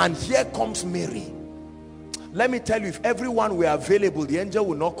 And here comes Mary. Let me tell you, if everyone were available, the angel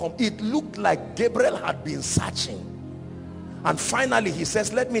would not come. It looked like Gabriel had been searching. And finally he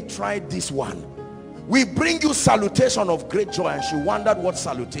says, let me try this one. We bring you salutation of great joy. And she wondered what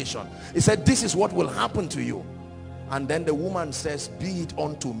salutation. He said, this is what will happen to you. And then the woman says, be it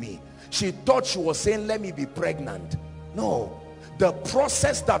unto me. She thought she was saying, let me be pregnant. No. The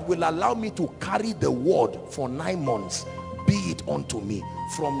process that will allow me to carry the word for 9 months, be it unto me.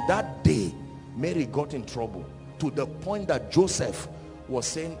 From that day, Mary got in trouble, to the point that Joseph was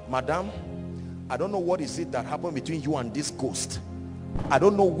saying, Madam, I don't know what is it that happened between you and this ghost. I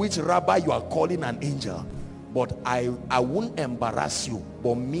don't know which rabbi you are calling an angel, but I won't embarrass you,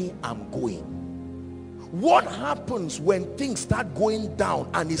 but me, I'm going. What happens when things start going down?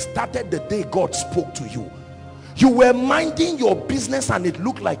 And it started the day God spoke to you. You were minding your business and it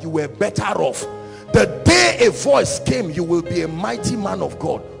looked like you were better off. The day a voice came, you will be a mighty man of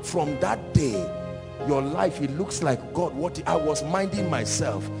God. From that day, your life, it looks like, God, what I was minding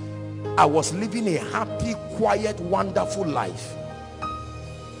myself. I was living a happy, quiet, wonderful life.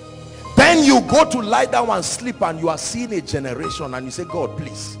 Then you go to lie down and sleep and you are seeing a generation and you say, God,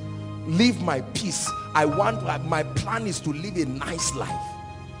 please, leave my peace. My plan is to live a nice life.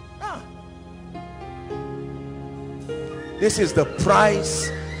 This is the price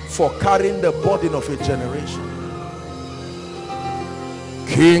for carrying the burden of a generation.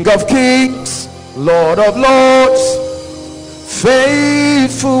 King of kings, Lord of lords,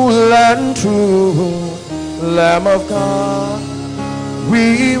 faithful and true, Lamb of God,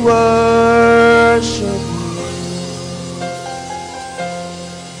 we worship you.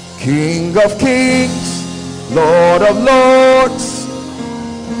 King of kings, Lord of lords,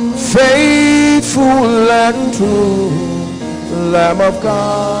 faithful and true, Lamb of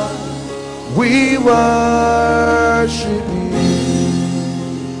God, we worship you.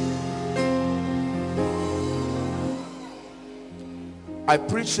 I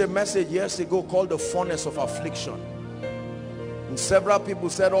preached a message years ago called the furnace of affliction, and several people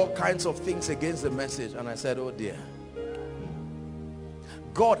said all kinds of things against the message, and I said, oh dear.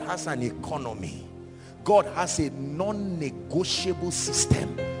 God has an economy. God has a non-negotiable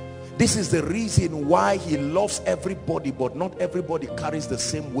system. This is the reason why he loves everybody, but not everybody carries the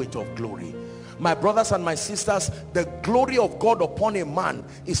same weight of glory. My brothers and my sisters, the glory of God upon a man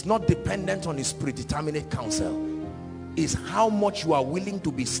is not dependent on his predeterminate counsel. Is how much you are willing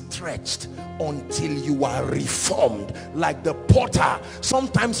to be stretched until you are reformed. Like the potter,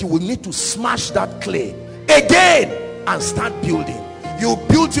 sometimes you will need to smash that clay again and start building. You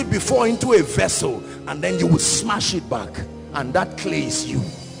built it before into a vessel, and then you will smash it back, and that clay is you.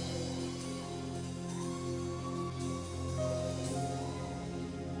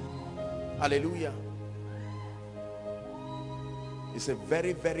 Hallelujah. It's a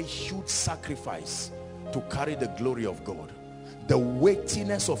very, very huge sacrifice to carry the glory of God, the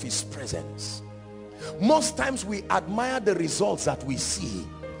weightiness of his presence. Most times we admire the results that we see,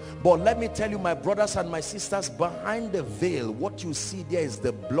 but let me tell you, my brothers and my sisters, behind the veil, what you see there is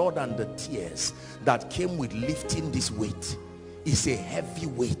the blood and the tears that came with lifting this weight. It's a heavy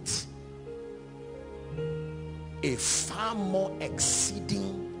weight, a far more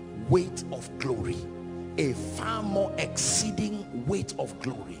exceeding weight of glory, a far more exceeding weight of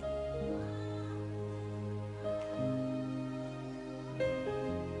glory.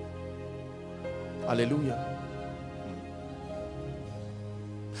 Hallelujah.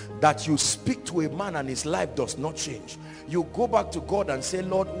 That you speak to a man and his life does not change. You go back to God and say,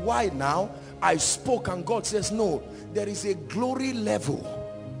 Lord, why now? I spoke, and God says, no, there is a glory level.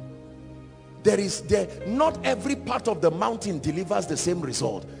 Not every part of the mountain delivers the same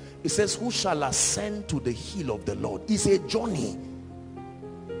result. It says, who shall ascend to the hill of the Lord? It's a journey.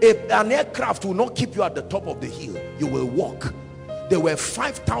 An aircraft will not keep you at the top of the hill. You will walk. There were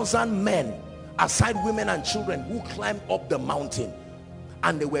 5,000 men, aside women and children, who climbed up the mountain,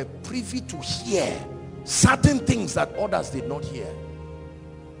 and they were privy to hear certain things that others did not hear.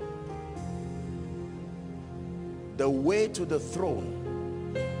 The way to the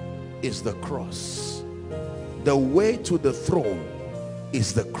throne is the cross. The way to the throne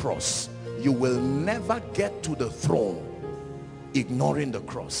is the cross. You will never get to the throne ignoring the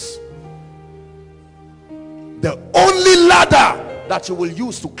cross. The only ladder that you will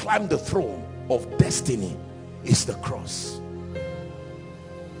use to climb the throne of destiny is the cross,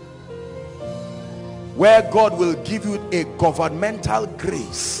 where God will give you a governmental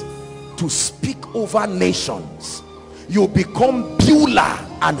grace to speak over nations. You become Beulah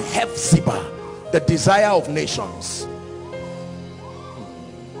and Hephzibah, the desire of nations.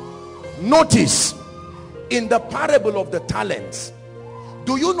 Notice in the parable of the talents,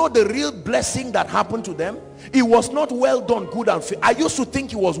 do you know the real blessing that happened to them? It was not well done, good and faithful. I used to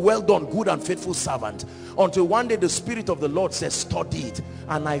think it was well done, good and faithful servant, until one day the Spirit of the Lord says, study it.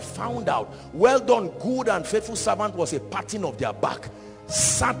 And I found out, well done, good and faithful servant was a patting of their back.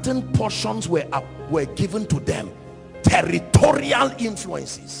 Certain portions were given to them, territorial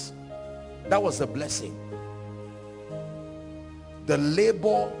influences. That was the blessing. The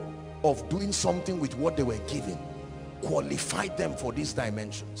labor of doing something with what they were given qualified them for these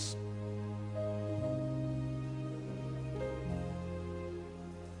dimensions.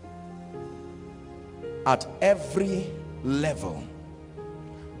 At every level,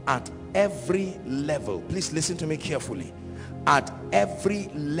 please listen to me carefully. At every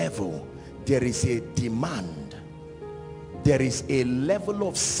level, there is a demand. There is a level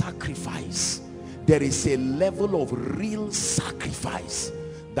of sacrifice. There is a level of real sacrifice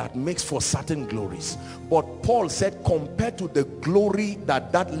that makes for certain glories. But Paul said, compared to the glory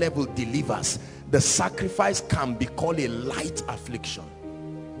that that level delivers, the sacrifice can be called a light affliction.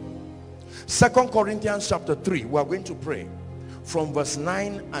 2 Corinthians chapter 3, we are going to pray from verse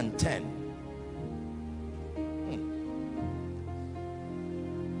 9 and 10.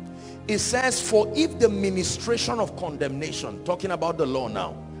 It says, for if the ministration of condemnation, talking about the law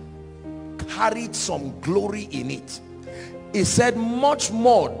now, carried some glory in it, he said, much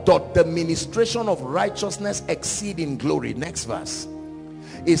more doth the ministration of righteousness exceed in glory. Next verse.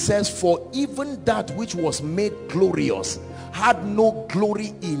 It says, for even that which was made glorious had no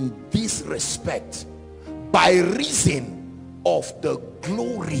glory in this respect, by reason of the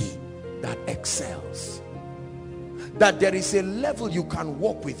glory that excels. That there is a level you can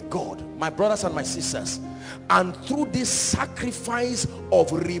walk with God, my brothers and my sisters, and through this sacrifice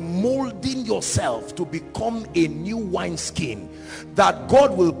of remolding yourself to become a new wineskin, that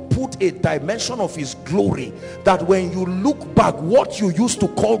God will put a dimension of his glory, that when you look back, what you used to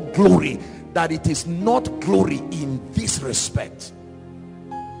call glory, that it is not glory in this respect.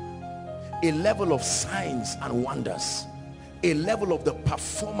 A level of signs and wonders, a level of the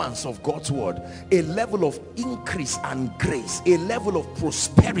performance of God's word, a level of increase and grace, a level of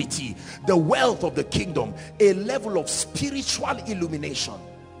prosperity, the wealth of the kingdom, a level of spiritual illumination.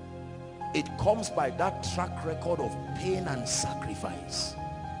 It comes by that track record of pain and sacrifice.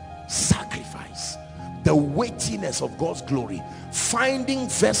 Sacrifice. The weightiness of God's glory. Finding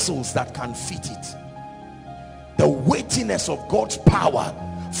vessels that can fit it. The weightiness of God's power.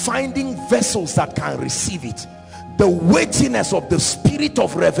 Finding vessels that can receive it. The weightiness of the spirit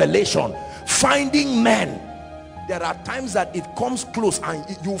of revelation. Finding men. There are times that it comes close and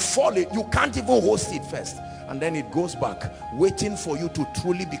you fall it. You can't even host it first. And then it goes back, waiting for you to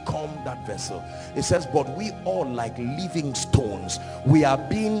truly become that vessel. It says, but we all like living stones, we are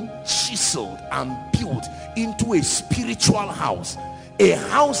being chiseled and built into a spiritual house, a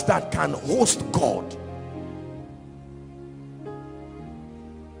house that can host God.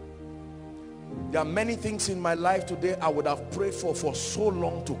 There are many things in my life today I would have prayed for so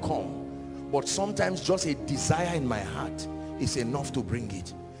long to come, but sometimes just a desire in my heart is enough to bring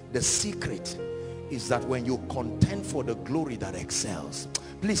it. The secret is that when you contend for the glory that excels,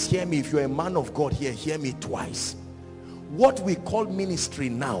 please hear me. If you're a man of God here, hear me twice. What we call ministry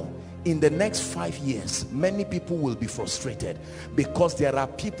now, in the next 5 years, many people will be frustrated because there are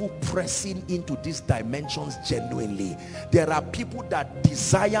people pressing into these dimensions genuinely. There are people that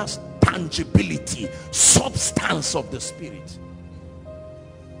desire tangibility, substance of the spirit.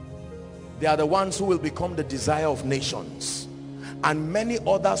 They are the ones who will become the desire of nations, and many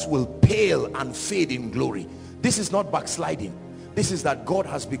others will pale and fade in glory. This is not backsliding. This is that God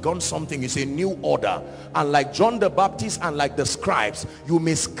has begun something. It's a new order, and like John the Baptist and like the scribes, you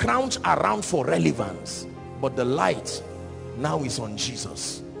may scrounge around for relevance, but the light now is on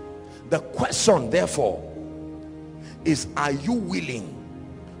Jesus. The question therefore is, are you willing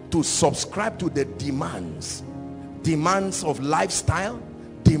to subscribe to the demands of lifestyle,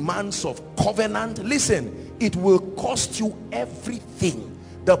 demands of covenant? Listen, it will cost you everything.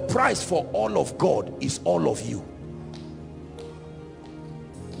 The price for all of God is all of you.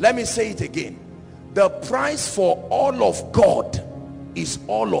 Let me say it again. The price for all of God is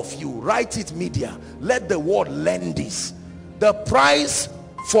all of you. Write it, media. Let the world learn this. The price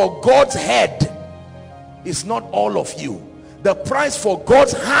for God's head is not all of you. The price for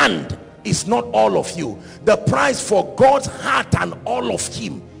God's hand is not all of you. The price for God's heart and all of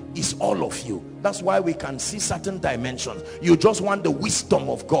him is all of you. That's why we can see certain dimensions. You just want the wisdom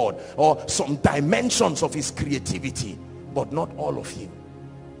of God or some dimensions of his creativity, but not all of him.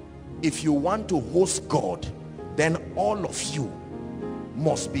 If you want to host God, then all of you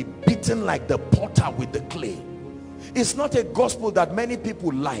must be beaten like the potter with the clay. It's not a gospel that many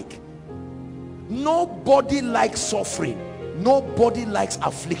people like. Nobody likes suffering. Nobody likes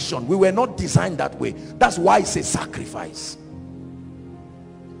affliction. We were not designed that way. That's why it's a sacrifice.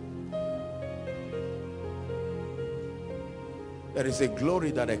 There is a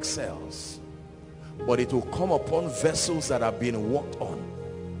glory that excels, but it will come upon vessels that have been worked on,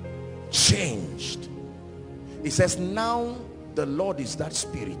 changed. It says, now the Lord is that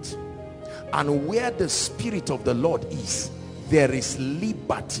spirit, and where the spirit of the Lord is, there is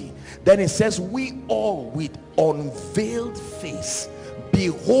liberty. Then it says, we all with unveiled face,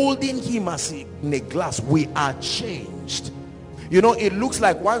 beholding him as in a glass, we are changed. You know, it looks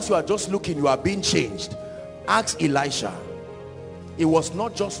like once you are just looking, you are being changed. Ask Elisha. It was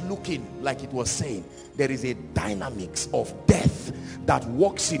not just looking like it was saying. There is a dynamics of death that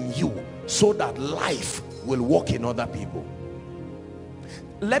works in you so that life will work in other people.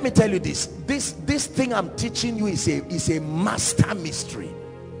 Let me tell you this thing I'm teaching you is a master mystery.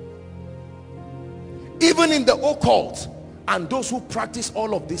 Even in the occult and those who practice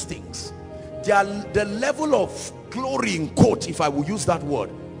all of these things, the level of glory, in quote, if I will use that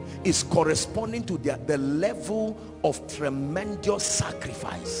word, is corresponding to the level of tremendous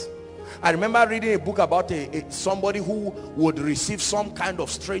sacrifice. I remember reading a book about somebody who would receive some kind of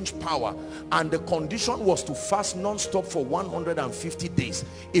strange power, and the condition was to fast non-stop for 150 days.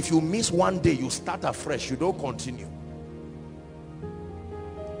 If you miss one day, you start afresh, you don't continue.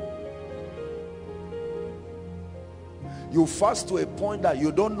 You fast to a point that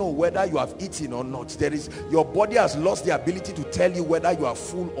you don't know whether you have eaten or not. Your body has lost the ability to tell you whether you are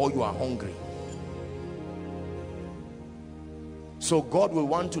full or you are hungry. So God will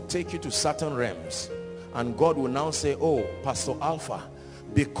want to take you to certain realms, and God will now say, oh, Pastor Alpha,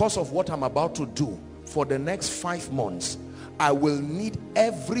 because of what I'm about to do for the next 5 months, I will need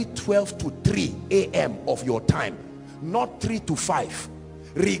every 12 to 3 a.m. of your time, not 3 to 5.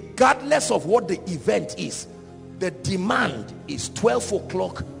 Regardless of what the event is, the demand is 12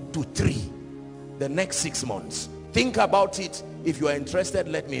 o'clock to 3 the next 6 months. Think about it. If you are interested,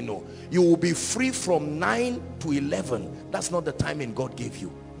 let me know. You will be free from 9 to 11. That's not the timing God gave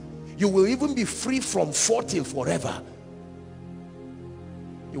you. You will even be free from 4 till forever.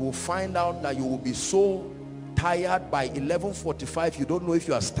 You will find out that you will be so tired by 11:45 you don't know if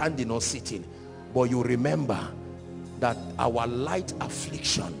you are standing or sitting. But you remember that our light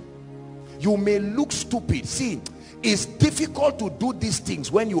affliction, you may look stupid. See, it's difficult to do these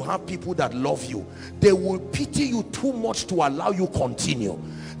things when you have people that love you. They will pity you too much to allow you continue.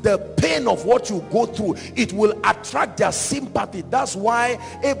 The pain of what you go through, it will attract their sympathy. That's why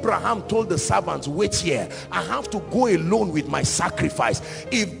Abraham told the servants, wait here, I have to go alone with my sacrifice.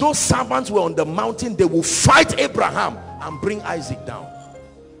 If those servants were on the mountain, they will fight Abraham and bring Isaac down.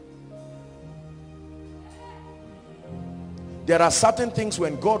 There are certain things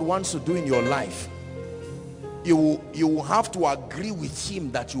when God wants to do in your life, you will have to agree with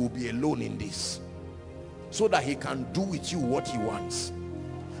him that you will be alone in this, so that he can do with you what he wants.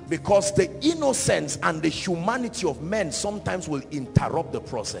 Because the innocence and the humanity of men sometimes will interrupt the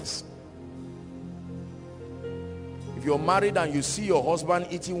process. If you're married and you see your husband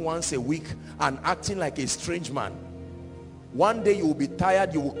eating once a week and acting like a strange man, one day you will be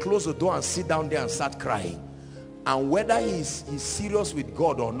tired, you will close the door and sit down there and start crying. And whether he's serious with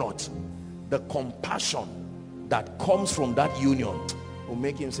God or not, the compassion that comes from that union will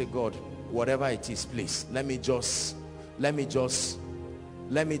make him say, God, whatever it is, please, let me just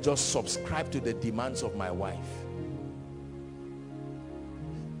subscribe to the demands of my wife.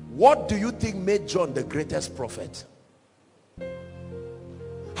 What do you think made John the greatest prophet?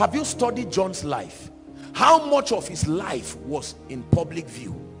 Have you studied John's life? How much of his life was in public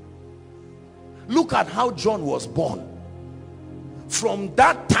view? Look at how John was born. From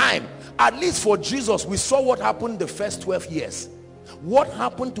that time, at least for Jesus, we saw what happened the first 12 years. What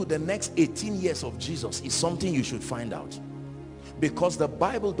happened to the next 18 years of Jesus is something you should find out. Because the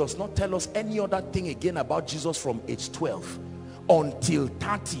Bible does not tell us any other thing again about Jesus from age 12. Until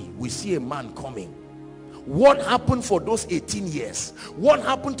 30, we see a man coming. What happened for those 18 years? What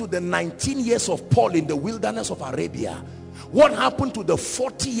happened to the 19 years of Paul in the wilderness of Arabia? What happened to the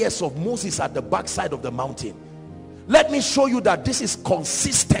 40 years of Moses at the backside of the mountain? Let me show you that this is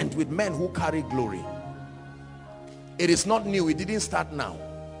consistent with men who carry glory. It is not new. It didn't start now.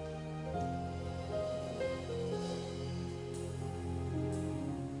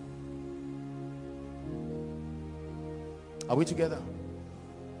 Are we together?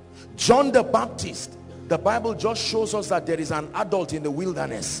 John the Baptist, the Bible just shows us that there is an adult in the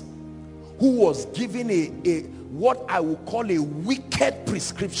wilderness who was given what I would call a wicked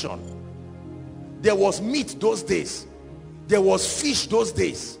prescription. There was meat those days. There was fish those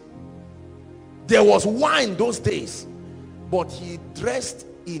days. There was wine those days. But he dressed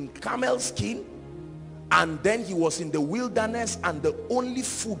in camel skin, and then he was in the wilderness, and the only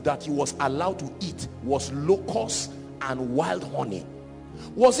food that he was allowed to eat was locusts and wild honey.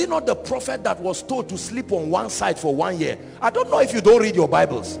 Was he not the prophet that was told to sleep on one side for 1 year? I don't know if you don't read your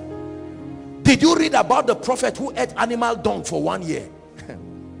Bibles. Did you read about the prophet who ate animal dung for 1 year?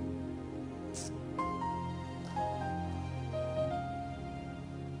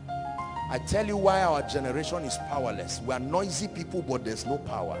 I tell you why our generation is powerless. We are noisy people, but there's no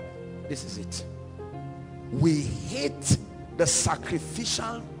power. This is it. We hate the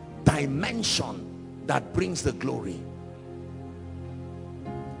sacrificial dimension that brings the glory.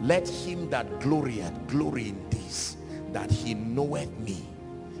 Let him that glorieth glory in this, that he knoweth me.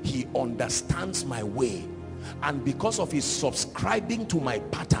 He understands my way, and because of his subscribing to my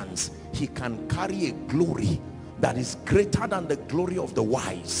patterns, he can carry a glory that is greater than the glory of the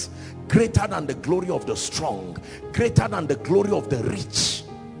wise, greater than the glory of the strong, greater than the glory of the rich.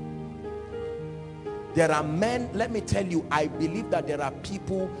 There are men, let me tell you, I believe that there are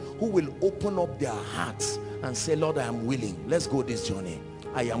people who will open up their hearts and say, Lord, I am willing. Let's go this journey.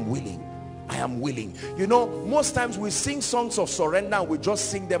 I am willing. I am willing. You know, most times we sing songs of surrender and we just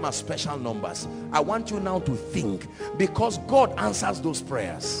sing them as special numbers. I want you now to think, because God answers those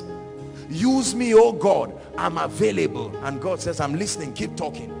prayers. Use me, oh God, I'm available. And God says, I'm listening, keep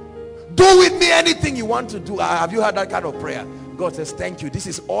talking. Do with me anything you want to do. Have you heard that kind of prayer? God says, thank you. This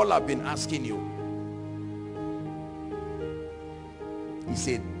is all I've been asking you. It's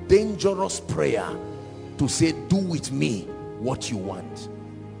a dangerous prayer to say, do with me what you want.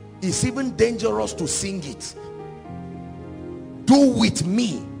 It's even dangerous to sing it. Do with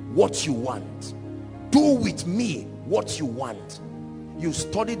me what you want. Do with me what you want. You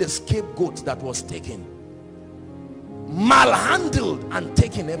study the scapegoat that was taken, malhandled and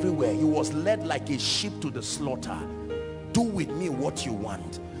taken everywhere. He was led like a sheep to the slaughter. Do with me what you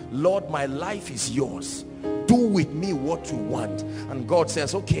want. Lord, my life is yours. do with me what you want. And God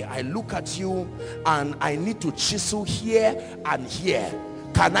says, okay, I look at you and I need to chisel here and here.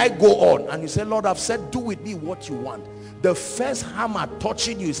 Can I go on? And you say, Lord, I've said do with me what you want. The first hammer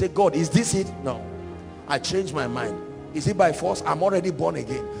touching you, you say, God, is this it? No, I changed my mind. Is it by force? I'm already born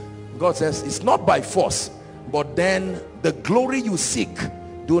again. God says, it's not by force, but then the glory you seek,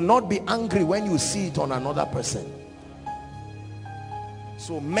 do not be angry when you see it on another person.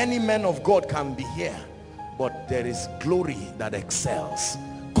 So many men of God can be here, but there is glory that excels,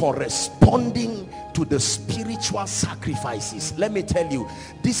 corresponding to the spiritual sacrifices. Let me tell you,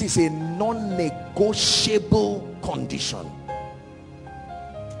 this is a non-negotiable condition.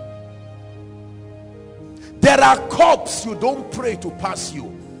 There are cups you don't pray to pass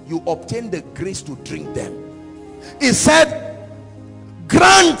you. You obtain the grace to drink them. He said,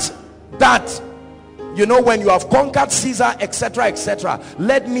 grant that, you know, when you have conquered Caesar, etc., etc.,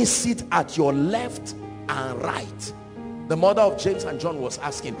 let me sit at your left and right. The mother of James and John was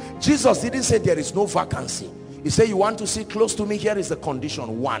asking. Jesus didn't say there is no vacancy. He said, you want to sit close to me? Here is the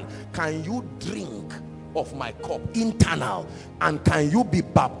condition. One, can you drink of my cup, internal, and can you be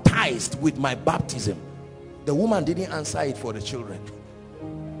baptized with my baptism? The woman didn't answer it for the children.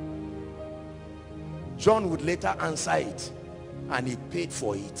 John would later answer it, and he paid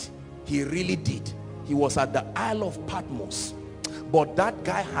for it. He really did. He was at the Isle of Patmos, but that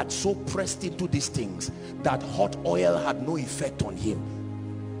guy had so pressed into these things that hot oil had no effect on him.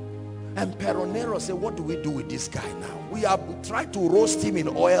 Emperor Nero said, what do we do with this guy now? We have tried to roast him in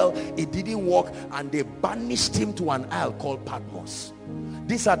oil, it didn't work, and they banished him to an isle called Patmos.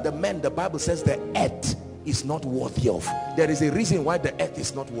 These are the men the Bible says the earth is not worthy of. There is a reason why the earth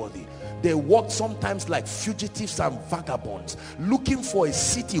is not worthy. They walked sometimes like fugitives and vagabonds, looking for a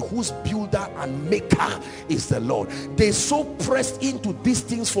city whose builder and maker is the Lord. They so pressed into these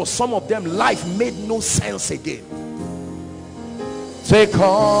things, for some of them life made no sense again. Take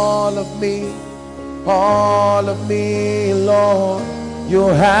all of me, Lord. You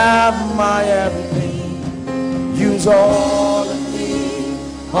have my everything. Use all of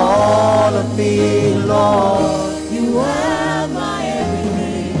me, Lord. You have my everything.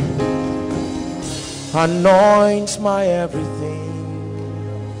 Anoint my everything.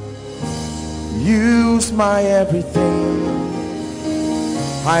 Use my everything.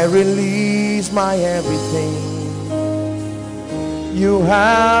 I release my everything. You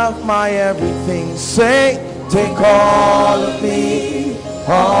have my everything. Say, take all of me,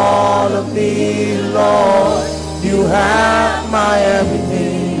 Lord. You have my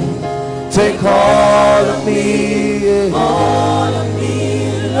everything. Take all of me, Lord.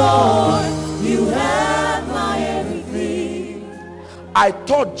 You have my everything. I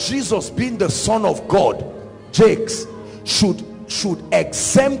thought Jesus, being the Son of God, Jakes, should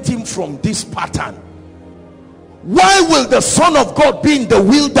exempt him from this pattern. Why will the Son of God be in the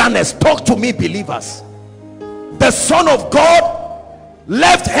wilderness? Talk to me, believers. The Son of God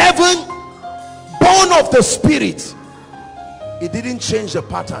left heaven, born of the Spirit. It didn't change the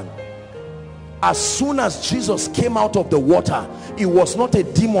pattern. As soon as Jesus came out of the water, it was not a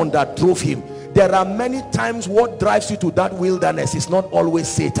demon that drove him. There are many times what drives you to that wilderness is not always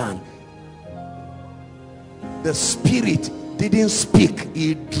Satan. The Spirit didn't speak,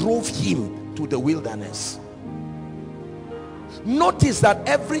 it drove him to the wilderness. Notice that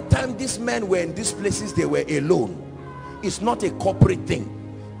every time these men were in these places, they were alone. It's not a corporate thing.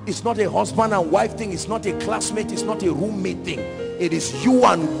 It's not a husband and wife thing. It's not a classmate. It's not a roommate thing. It is you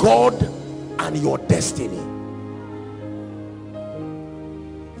and God and your destiny.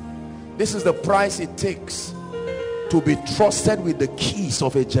 This is the price it takes to be trusted with the keys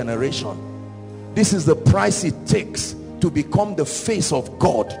of a generation. This is the price it takes to become the face of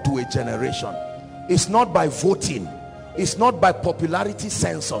God to a generation. It's not by voting. It's not by popularity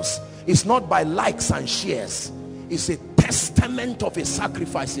census. It's not by likes and shares. It's a testament of a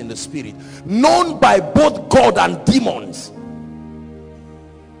sacrifice in the Spirit, known by both God and demons.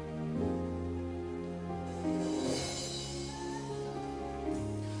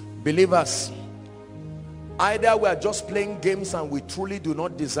 Believers, either we are just playing games and we truly do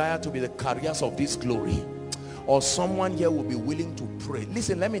not desire to be the carriers of this glory, or someone here will be willing to pray.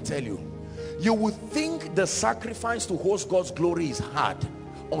 Listen, let me tell you, you would think the sacrifice to host God's glory is hard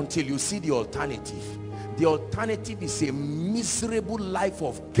until you see the alternative. The alternative is a miserable life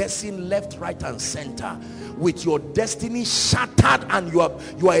of guessing left, right, and center, with your destiny shattered, and you are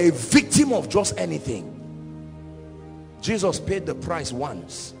a victim of just anything. Jesus paid the price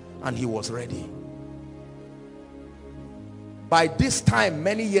once and he was ready. By this time,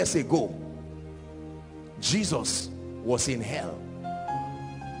 many years ago, Jesus was in hell,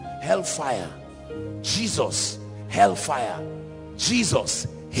 hellfire, Jesus, hellfire. Jesus,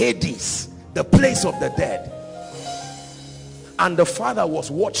 Hades, the place of the dead. And the Father was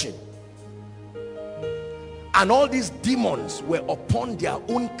watching. And all these demons were upon their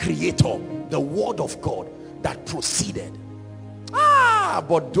own creator, the word of God that proceeded.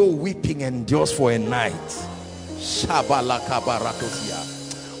 But though weeping endures for a night.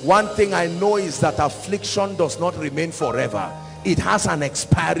 One thing I know is that affliction does not remain forever. It has an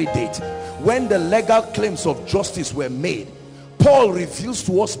expiry date. When the legal claims of justice were made, Paul reveals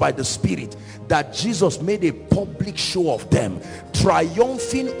to us by the Spirit that Jesus made a public show of them,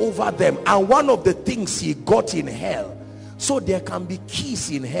 triumphing over them. And one of the things he got in hell, so there can be keys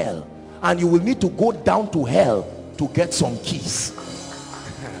in hell, and you will need to go down to hell to get some keys.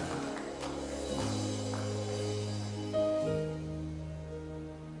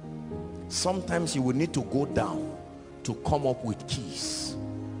 Sometimes you will need to go down to come up with keys.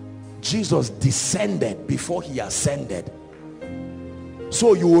 Jesus descended before he ascended.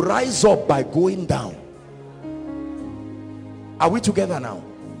 So you rise up by going down. Are we together now?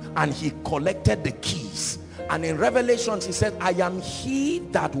 And he collected the keys. And in Revelations he said, I am he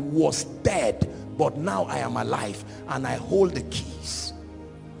that was dead, but now I am alive, and I hold the keys.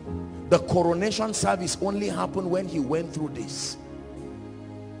 The coronation service only happened when he went through this.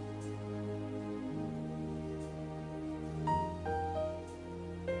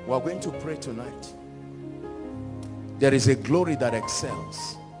 We're going to pray tonight. There is a glory that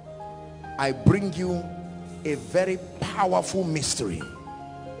excels. I bring you a very powerful mystery.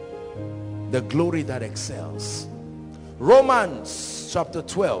 The glory that excels. Romans chapter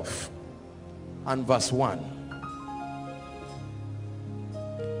 12 and verse 1.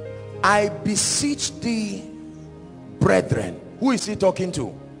 I beseech thee, brethren. Who is he talking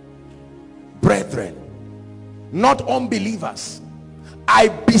to? Brethren, not unbelievers. I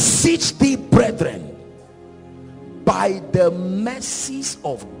beseech thee, brethren, by the mercies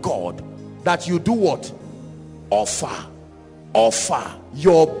of God, that you do what? Offer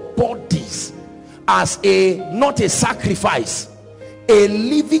your bodies as a, not a sacrifice, a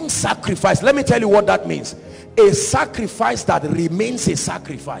living sacrifice. Let me tell you what that means. A sacrifice that remains a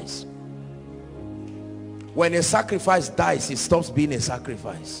sacrifice. When a sacrifice dies, it stops being a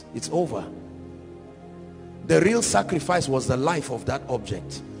sacrifice. It's over. The real sacrifice was the life of that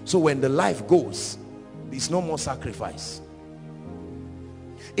object. So when the life goes, there's no more sacrifice.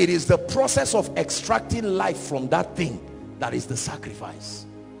 It is the process of extracting life from that thing that is the sacrifice.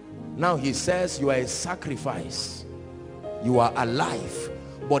 Now he says you are a sacrifice. You are alive,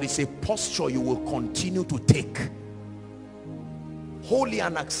 but it's a posture you will continue to take. Holy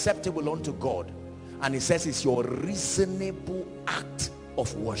and acceptable unto God. And he says it's your reasonable act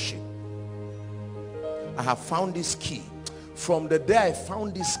of worship. I have found this key. From the day I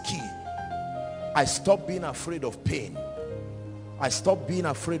found this key, I stopped being afraid of pain. I stopped being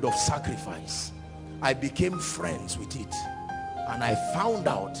afraid of sacrifice. I became friends with it. And I found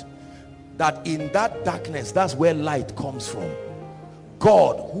out that in that darkness, that's where light comes from.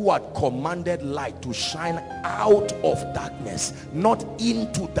 God, who had commanded light to shine out of darkness, not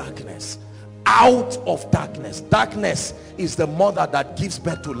into darkness, out of darkness. Darkness is the mother that gives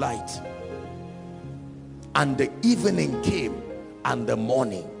birth to light. And the evening came and the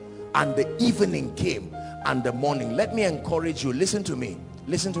morning, and the evening came and the morning. Let me encourage you, listen to me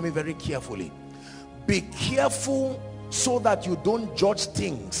very carefully. Be careful so that you don't judge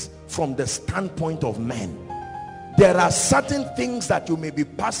things from the standpoint of men. There are certain things that you may be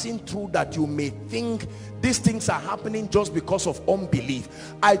passing through that you may think these things are happening just because of unbelief.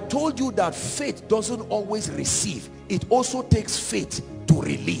 I told you that faith doesn't always receive. It also takes faith to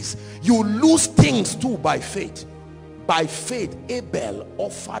release. You lose things too by faith. By faith, Abel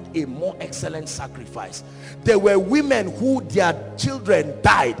offered a more excellent sacrifice. There were women who their children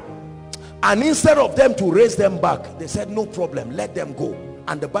died, and instead of them to raise them back, they said no problem, let them go.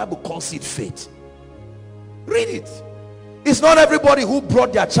 And the Bible calls it faith. Read it. It's not everybody who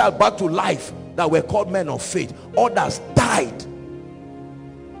brought their child back to life that were called men of faith. Others died.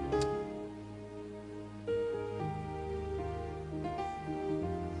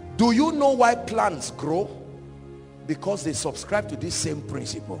 Do you know why plants grow? Because they subscribe to this same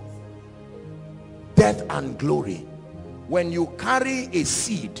principle. Death and glory. When you carry a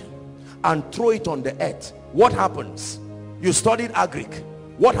seed and throw it on the earth, what happens? You studied agric.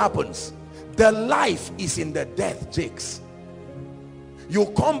 What happens? The life is in the death, Jakes. You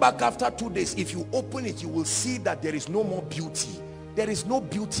come back after 2 days. If you open it, you will see that there is no more beauty. There is no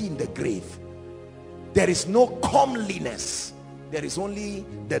beauty in the grave. There is no comeliness. There is only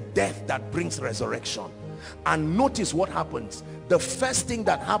the death that brings resurrection. And notice what happens. The first thing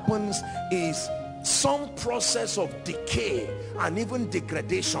that happens is some process of decay and even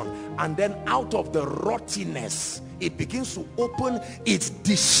degradation, and then out of the rottiness it begins to open. It's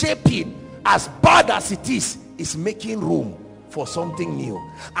deshaping. As bad as it is making room for something new.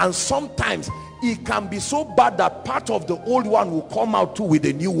 And sometimes it can be so bad that part of the old one will come out too with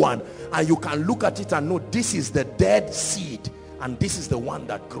a new one, and you can look at it and know this is the dead seed and this is the one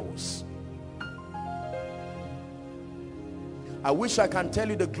that grows. I wish I can tell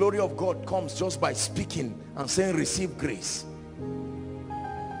you the glory of God comes just by speaking and saying receive grace.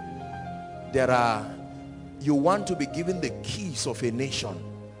 You want to be given the keys of a nation.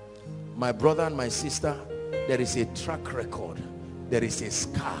 My brother and my sister, there is a track record, there is a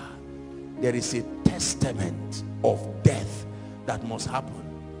scar, there is a testament of death that must happen.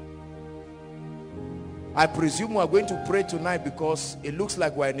 I presume we are going to pray tonight because it looks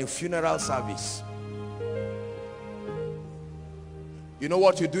like we're in a funeral service. You know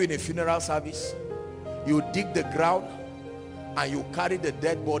what you do in a funeral service? You dig the ground and you carry the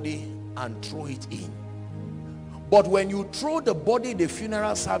dead body and throw it in. But when you throw the body in the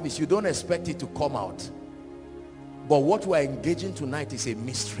funeral service, you don't expect it to come out. But what we're engaging tonight is a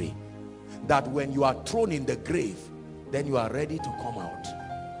mystery. That when you are thrown in the grave, then you are ready to come out.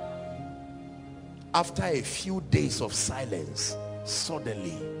 After a few days of silence,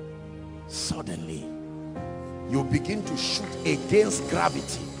 suddenly, you begin to shoot against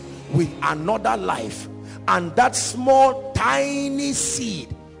gravity with another life. And that small, tiny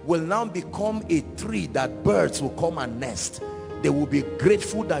seed will now become a tree that birds will come and nest. They will be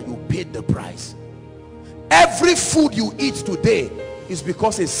grateful that you paid the price. Every food you eat today is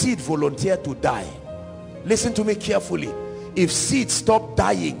because a seed volunteered to die. Listen to me carefully. If seeds stop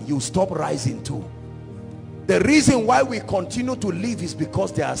dying, you stop rising too. The reason why we continue to live is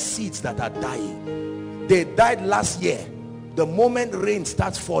because there are seeds that are dying. They died last year. The moment rain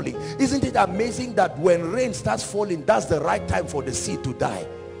starts falling. Isn't it amazing that when rain starts falling, that's the right time for the seed to die?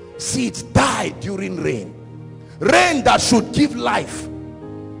 Seeds die during rain. Rain that should give life,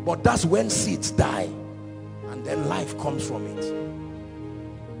 but that's when seeds die, and then life comes from it.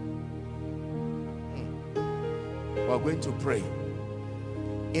 We're going to pray.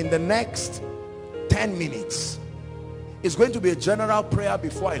 In the next 10 minutes, it's going to be a general prayer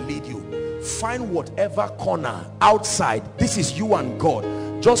before I lead you. Find whatever corner outside. This is you and God.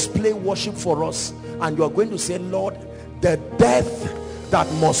 Just play worship for us, and you are going to say, Lord, the death that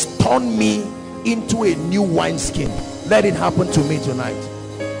must turn me into a new wineskin, let it happen to me tonight.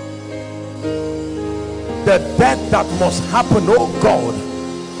 The death that must happen, oh God,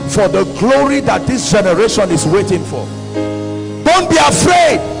 for the glory that this generation is waiting for. Don't be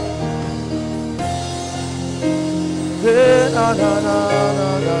afraid.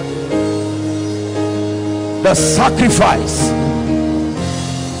 The sacrifice.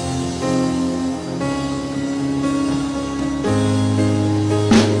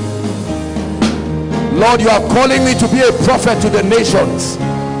 Lord, you are calling me to be a prophet to the nations,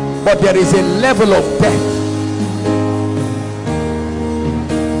 but there is a level of death.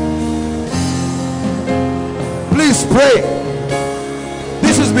 Please pray.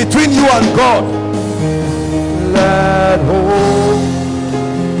 This is between you and God. Let hope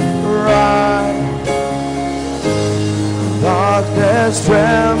rise. Darkness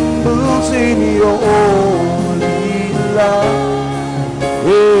trembles in your holy love.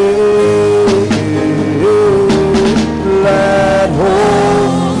 Let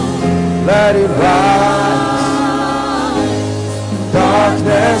hope, let it rise.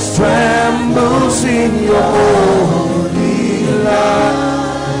 Darkness trembles in your holy light.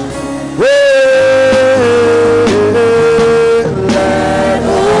 Let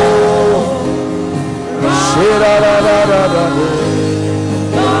hope,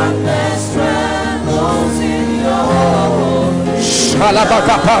 darkness trembles in your holy light.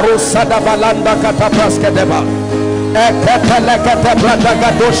 Shalabaka parusa da balanda katapraskedeba. Ekepelekete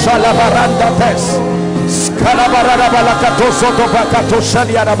bradagado shalabaranda tes. Skalabarada balakato soto bakato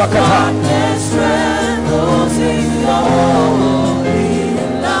shaliara bakata.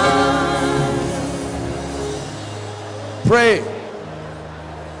 Pray.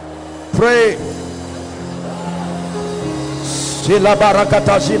 Pray. Sila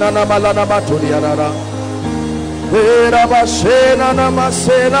barakata jina na malana maturiara. Era bashena na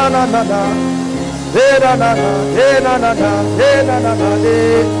masena na na na.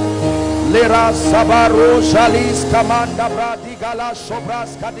 Lera sabaro shalis kamanda bradigala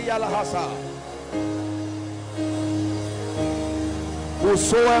sobras kadiala hasa.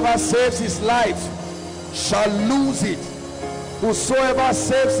 Whosoever saves his life shall lose it. Whosoever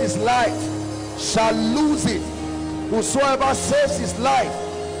saves his life shall lose it. Whosoever saves his life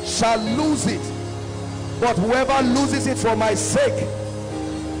shall lose it. but whoever loses it for my sake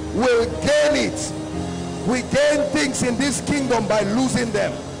will gain it. We gain things in this kingdom by losing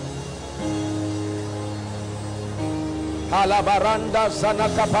them. Halabaranda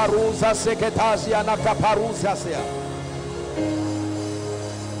zanakaparuza seketazia nakaparuza sea.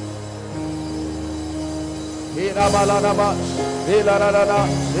 Hira balanama, hira rarara,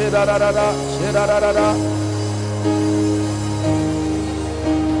 hira rarara, hira rarara.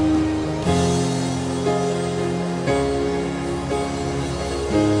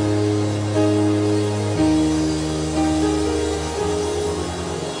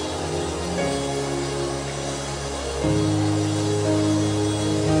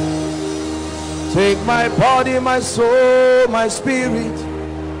 Take my body, my soul, my spirit,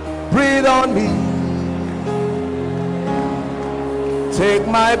 breathe on me. Take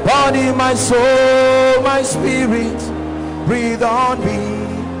my body, my soul, my spirit, breathe on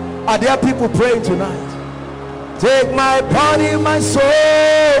me. Are there people praying tonight? Take my body, my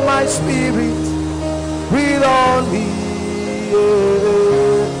soul, my spirit, breathe on me.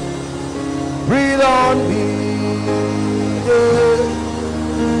 Breathe on me.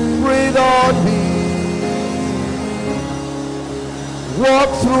 Breathe on me. Walk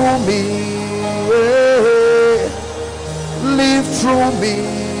through me, live through me.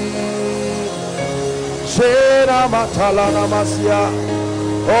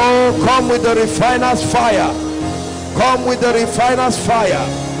 Oh, come with the refiner's fire. Come with the refiner's fire.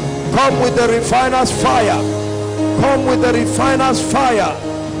 Come with the refiner's fire. Come with the refiner's fire.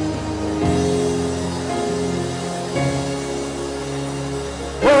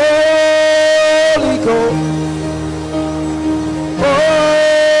 Holy Ghost.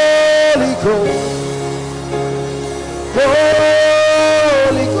 Holy Ghost,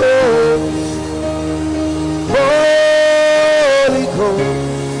 Holy Ghost, Holy Ghost,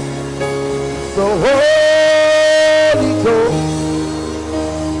 the Holy Ghost,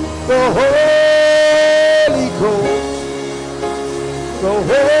 the Holy Ghost, the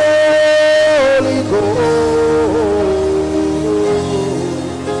Holy Ghost.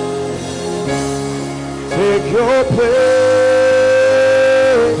 Take your place.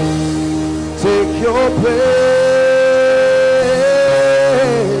 Take your place.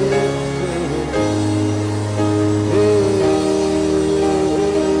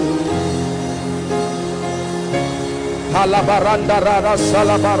 Halabaranda rara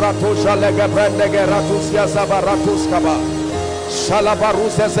salabarato jalega brandege ratusia zabaratus kaba.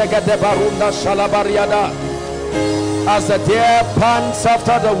 Shalabaruze zegede barunda shalabariada. As the deer pants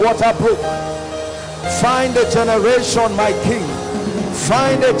after the water brook, find a generation, my king.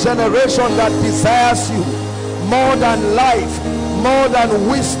 Find a generation that desires you more than life, more than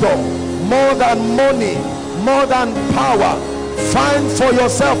wisdom, more than money, more than power. Find for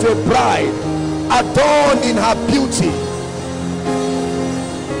yourself a bride adorned in her beauty.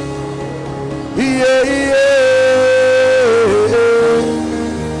 Yeah, yeah, yeah,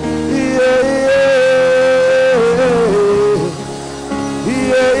 yeah, yeah,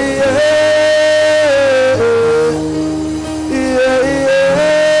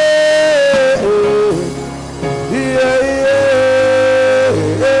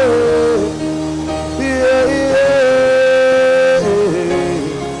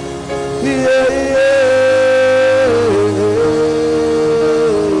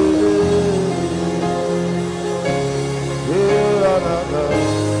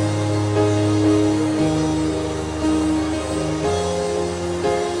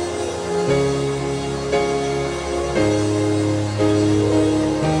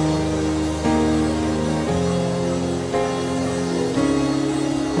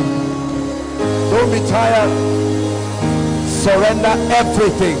 tired. Surrender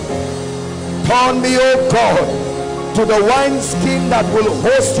everything. Turn me, oh God, to the wineskin that will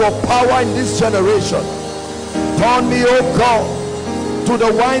host your power in this generation. Turn me, oh God, to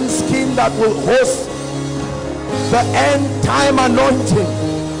the wineskin that will host the end time anointing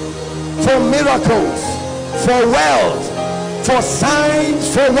for miracles, for wealth, for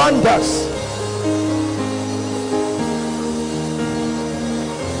signs, for wonders.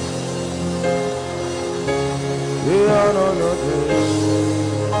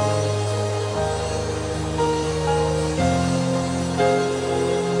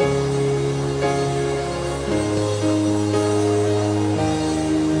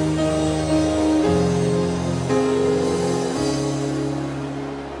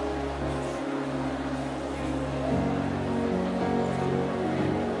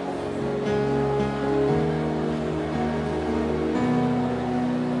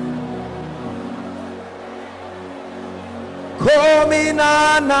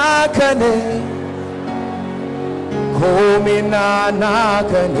 Komina nakane komina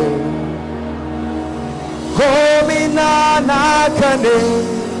nakane, komina nakane,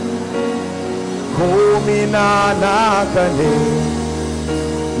 komina nakane,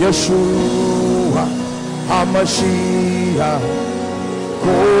 Yeshua HaMashiach,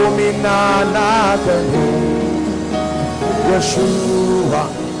 komina nakane, Yeshua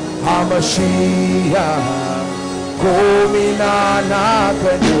HaMashiach, komina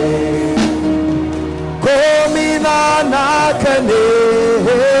nakane, komina nakane,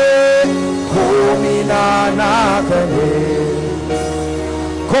 komina nakane,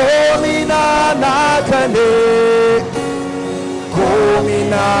 komina nakane,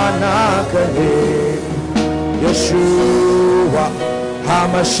 komina nakane, Yeshua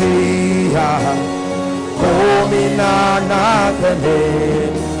HaMashiach, komina nakane,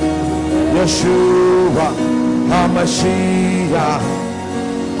 Yeshua HaMashiach,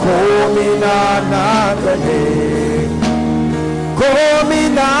 komina nakane,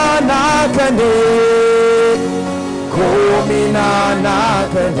 komina nakane, komina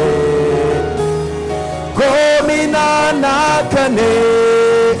nakane, komina nakane,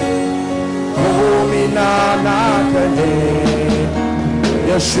 komina nakane,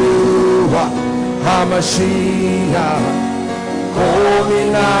 Yeshua HaMashiach,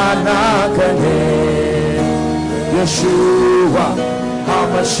 komina nakane, Yeshua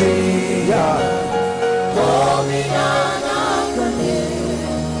HaMashiach, komina nakane,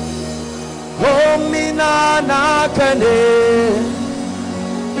 komina nakane,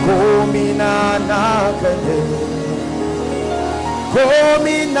 komina nakane,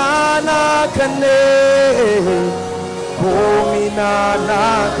 komina nakane, komina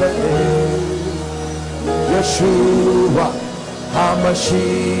nakane, Yeshua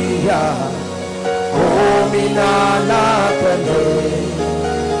HaMashiach, komina nakane,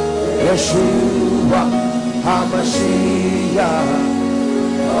 Yeshua HaMashiach,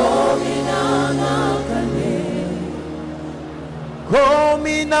 komina nakane,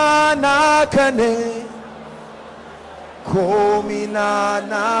 komina nakane, komina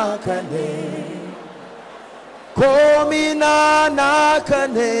nakane, komina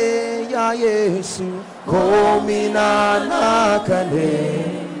nakane, ya Yesu, komina nakane,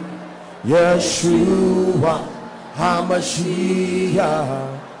 Yeshua HaMashiach,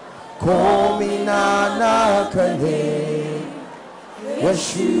 komina nakane,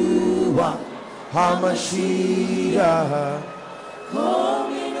 Yeshua HaMashiach,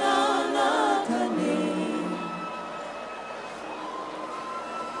 komina nakane.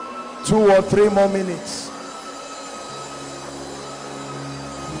 2 or 3 more minutes.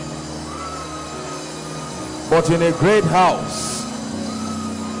 But in a great house,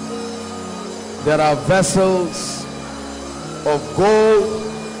 there are vessels of gold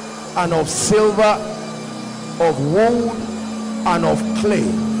and of silver, of wood and of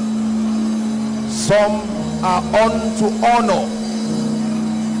clay. Some are unto honor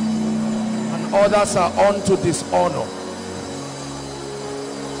and others are unto dishonor.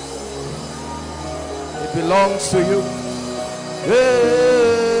 It belongs to you.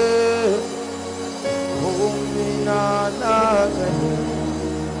 Hey, komina nakane,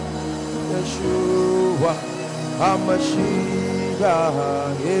 Yeshua HaMashiach,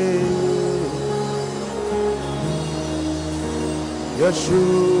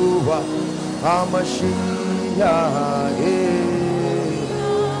 Yeshua HaMashiach,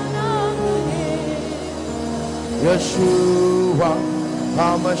 Yeshua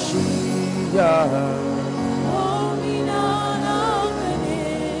HaMashiach,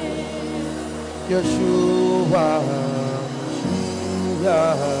 Yeshua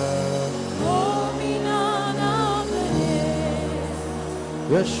HaMashiach,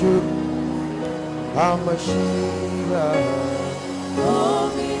 Yeshua HaMashiach,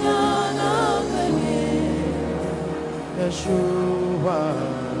 Yeshua.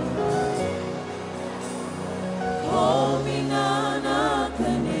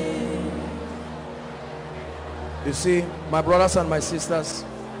 You see, my brothers and my sisters,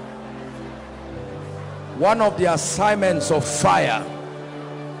 one of the assignments of fire,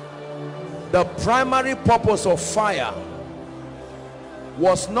 the primary purpose of fire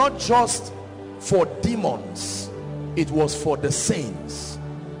was not just for demons, it was for the saints.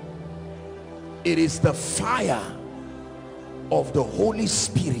 It is the fire of the Holy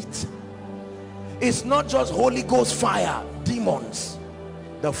Spirit. It's not just Holy Ghost fire, demons.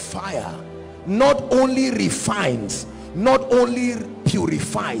 The fire not only refines, not only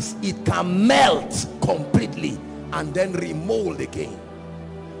purifies, it can melt completely and then remold again.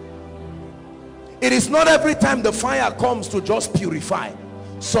 It is not every time the fire comes to just purify.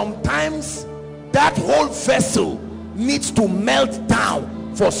 Sometimes that whole vessel needs to melt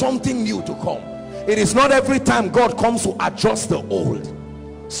down for something new to come. It is not every time God comes to adjust the old.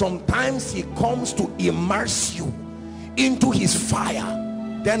 Sometimes he comes to immerse you into his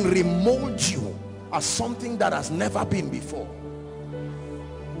fire, then remold you as something that has never been before.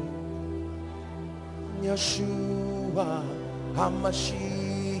 Yeshua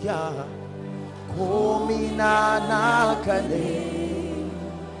HaMashiach Komina Nakane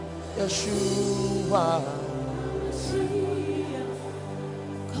Yeshua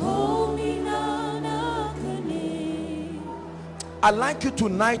I'd like you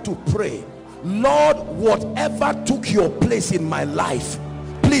tonight to pray, Lord, whatever took your place in my life,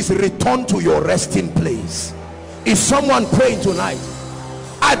 please return to your resting place. Is someone praying tonight?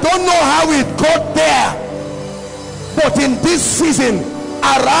 I don't know how it got there, but in this season,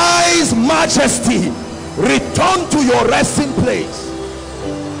 arise, majesty, return to your resting place.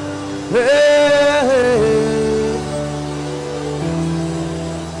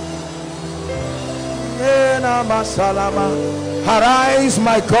 Arise,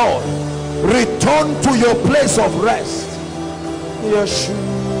 my God, return to your place of rest.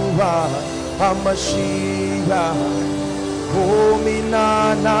 Yeshua HaMashiach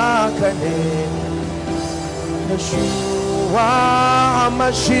Komina Nakane Yeshua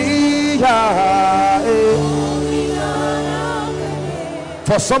HaMashiach.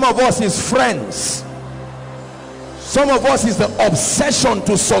 For some of us is friends, some of us is the obsession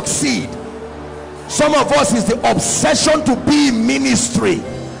to succeed, some of us is the obsession to be in ministry.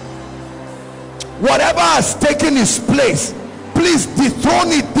 Whatever has taken its place, please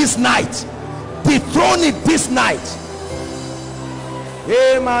dethrone it this night. Dethrone it this night.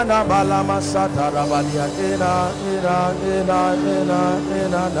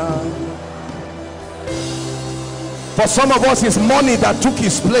 For some of us, it's money that took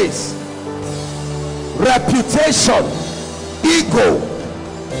his place, reputation, ego,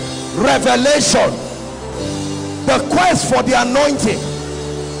 revelation, the quest for the anointing.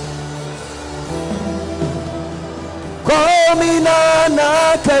 Komina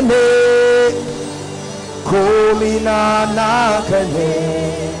nakane, komina nakane,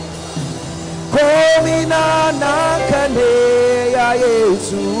 komina nakane ya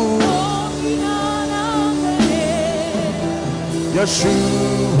Yesu.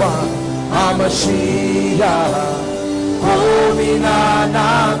 Yeshua HaMashiach komina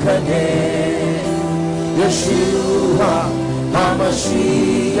nakane, Yeshua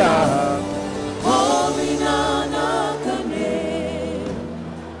HaMashiach komina nakane.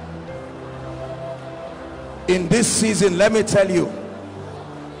 In this season, let me tell you,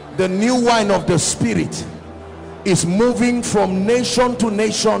 the new wine of the Spirit is moving from nation to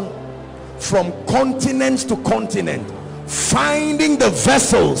nation, from continent to continent, finding the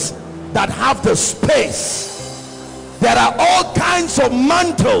vessels that have the space. There are all kinds of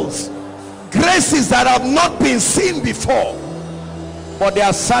mantles, graces that have not been seen before, but they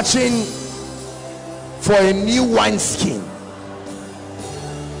are searching for a new wineskin.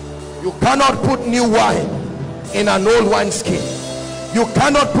 You cannot put new wine in an old wineskin. You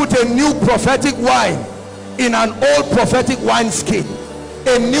cannot put a new prophetic wine in an old prophetic wineskin.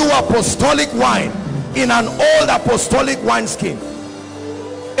 A new apostolic wine in an old apostolic wineskin.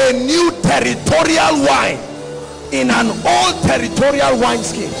 A new territorial wine in an old territorial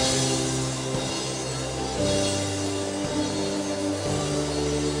wineskin.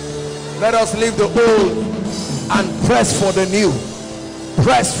 Let us leave the old and press for the new.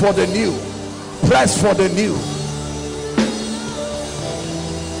 Press for the new. Press for the new.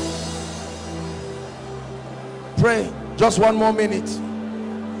 Pray just one more minute,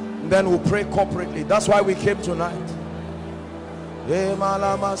 then we'll pray corporately. That's why we came tonight.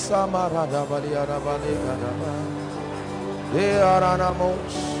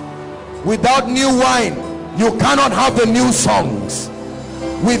 Without new wine, you cannot have the new songs.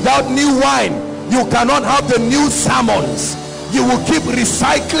 Without new wine, you cannot have the new sermons. You will keep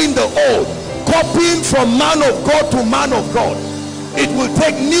recycling the old, copying from man of God to man of God. It will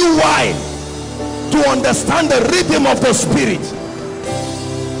take new wine to understand the rhythm of the Spirit.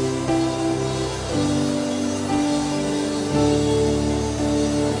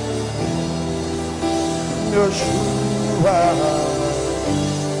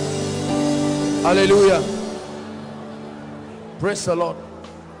 Hallelujah. Praise the Lord.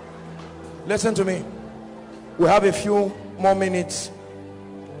 Listen to me. We have a few more minutes,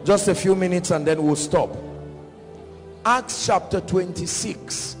 just a few minutes, and then we'll stop. Acts chapter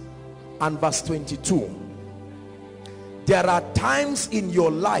 26 and verse 22. There are times in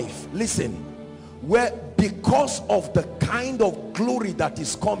your life, listen, where because of the kind of glory that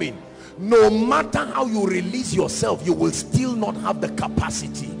is coming, no matter how you release yourself, you will still not have the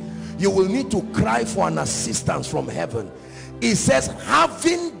capacity. You will need to cry for an assistance from heaven. It says,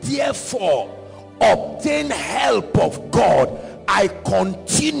 having therefore obtained help of God, I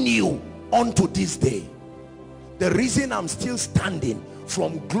continue unto this day. The reason I'm still standing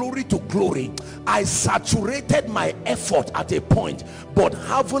from glory to glory, I saturated my effort at a point, but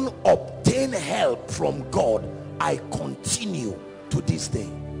having obtained help from God, I continue to this day.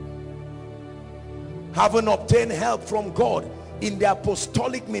 Having obtained help from God in the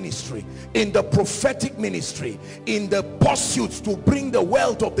apostolic ministry, in the prophetic ministry, in the pursuit to bring the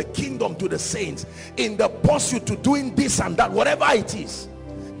wealth of the kingdom to the saints, in the pursuit to doing this and that, whatever it is.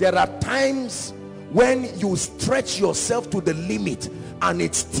 There are times when you stretch yourself to the limit and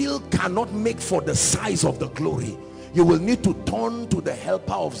it still cannot make for the size of the glory. You will need to turn to the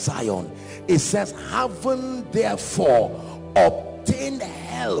helper of Zion. It says, having therefore obtained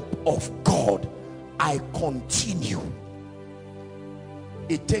help of God, I continue.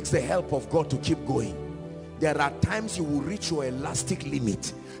 It takes the help of God to keep going. There are times you will reach your elastic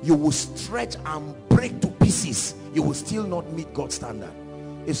limit. You will stretch and break to pieces. You will still not meet God's standard.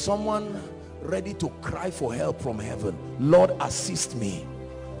 Is someone ready to cry for help from heaven? Lord, assist me.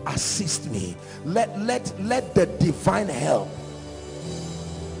 Assist me. Let the divine help,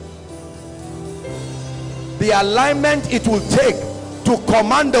 the alignment it will take to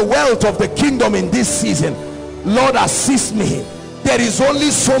command the wealth of the kingdom in this season, Lord, assist me. There is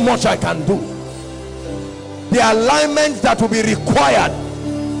only so much I can do. The alignment that will be required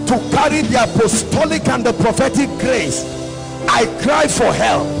to carry the apostolic and the prophetic grace, I cry for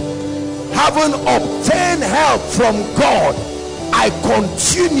help. Having obtained help from God, I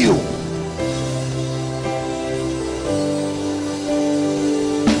continue.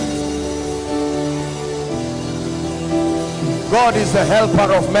 God is the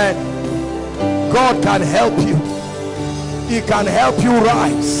helper of men. God can help you. He can help you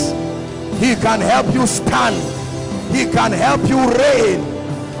rise. He can help you stand. He can help you reign.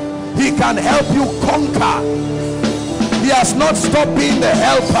 He can help you conquer. He has not stopped being the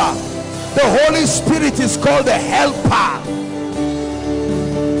helper. The Holy Spirit is called the helper.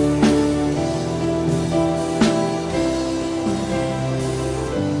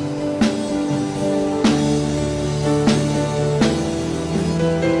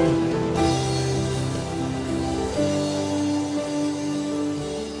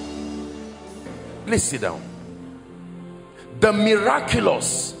 Please sit down. The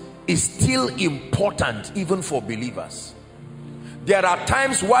miraculous is still important even for believers. There are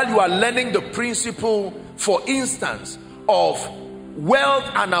times while you are learning the principle, for instance, of wealth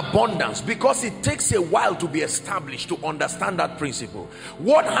and abundance, because it takes a while to be established to understand that principle.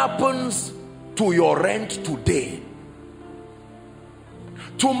 What happens to your rent today?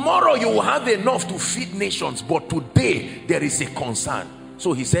 Tomorrow you will have enough to feed nations, but today there is a concern.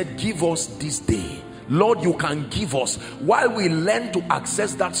 So he said, give us this day. Lord, you can give us. While we learn to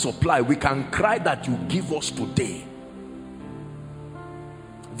access that supply, we can cry that you give us today.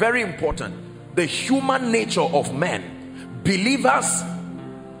 Very important. The human nature of men, believers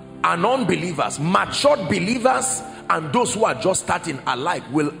and unbelievers, matured believers and those who are just starting alike,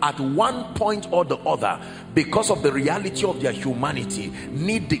 will at one point or the other, because of the reality of their humanity,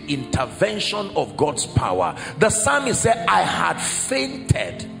 need the intervention of God's power. The psalmist said, I had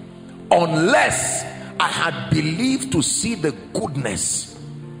fainted unless I had believed to see the goodness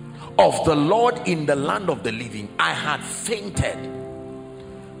of the Lord in the land of the living. I had fainted.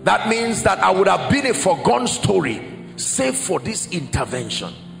 That means that I would have been a forgone story save for this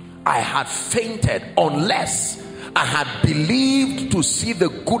intervention. I had fainted unless I had believed to see the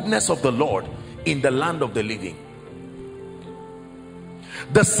goodness of the Lord in the land of the living.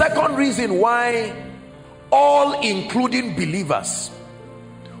 The second reason why all, including believers,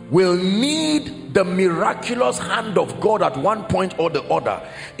 will need the miraculous hand of God at one point or the other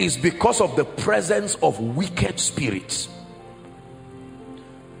is because of the presence of wicked spirits.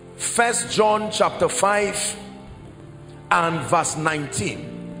 1 John chapter 5 and verse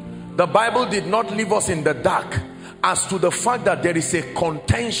 19. The Bible did not leave us in the dark as to the fact that there is a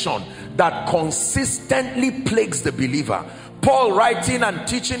contention that consistently plagues the believer. Paul, writing and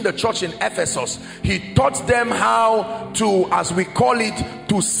teaching the church in Ephesus, he taught them how to, as we call it,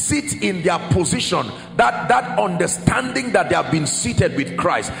 to sit in their position, that understanding that they have been seated with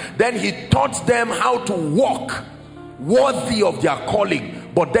Christ. Then he taught them how to walk worthy of their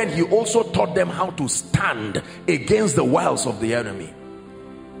calling, but then he also taught them how to stand against the wiles of the enemy.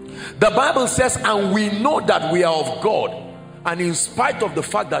 The Bible says, and we know that we are of God, and in spite of the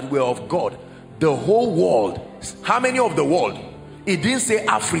fact that we are of God, The whole world. How many of the world? It didn't say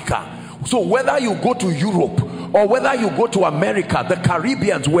Africa. So whether you go to Europe or whether you go to America, the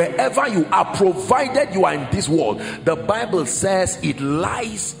Caribbeans, wherever you are, provided you are in this world, the Bible says it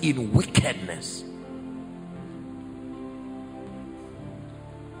lies in wickedness.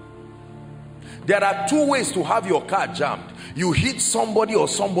 There are two ways to have your car jammed. You hit somebody or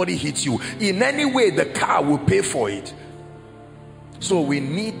somebody hits you. In any way, the car will pay for it. So we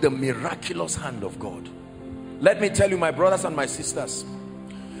need the miraculous hand of God. Let me tell you, my brothers and my sisters,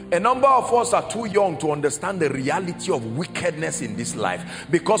 a number of us are too young to understand the reality of wickedness in this life,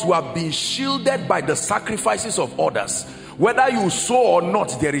 because we have been shielded by the sacrifices of others. Whether you sow or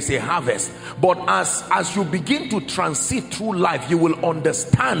not, there is a harvest. But as you begin to transit through life, you will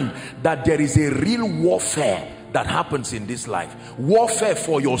understand that there is a real warfare that happens in this life. Warfare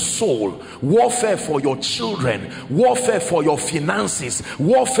for your soul, warfare for your children, warfare for your finances,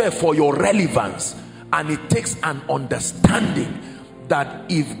 warfare for your relevance. And it takes an understanding that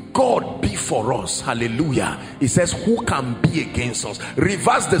if God be for us, hallelujah, it says, who can be against us?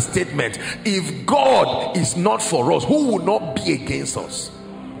 Reverse the statement. If God is not for us, who will not be against us?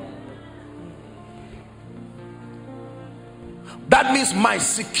 That means my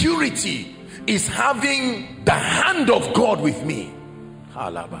security is having the hand of God with me.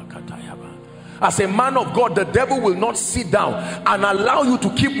 As a man of God, the devil will not sit down and allow you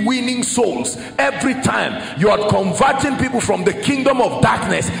to keep winning souls. Every time you are converting people from the kingdom of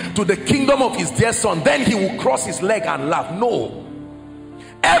darkness to the kingdom of his dear son, then he will cross his leg and laugh. No.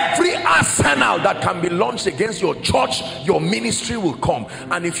 Every arsenal that can be launched against your church, your ministry will come.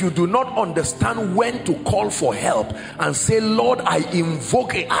 And if you do not understand when to call for help and say, Lord, I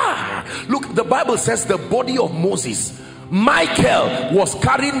invoke it. Look, the Bible says the body of Moses, Michael was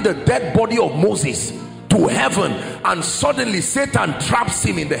carrying the dead body of Moses to heaven, and suddenly Satan traps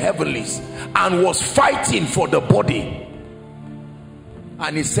him in the heavenlies and was fighting for the body.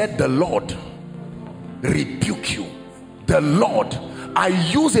 And he said, the Lord rebuke you. The Lord, I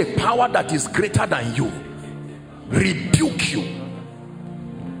use a power that is greater than you, rebuke you.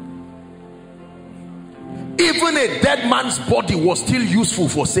 Even a dead man's body was still useful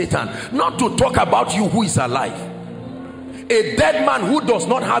for Satan, not to talk about you who is alive. A dead man who does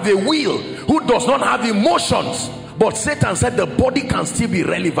not have a will, who does not have emotions, but Satan said the body can still be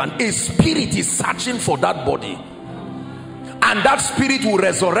relevant. A spirit is searching for that body, and that spirit will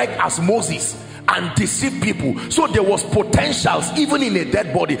resurrect as Moses and deceive people. So there was potentials even in a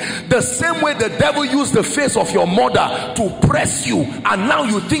dead body. The same way the devil used the face of your mother to press you, and now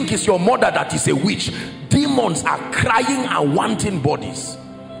you think it's your mother that is a witch. Demons are crying and wanting bodies.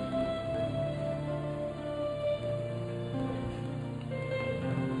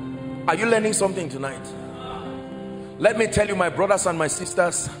 Are you learning something tonight? Let me tell you, my brothers and my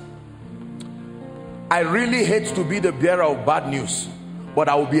sisters, I really hate to be the bearer of bad news, but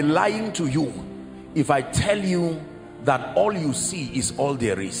I will be lying to you if I tell you that all you see is all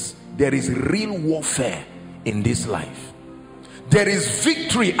there is. There is real warfare in this life. There is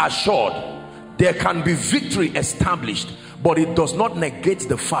victory assured. There can be victory established, but it does not negate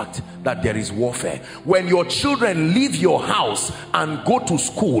the fact that there is warfare. When your children leave your house and go to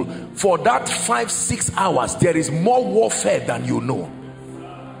school, for that 5-6 hours, there is more warfare than you know.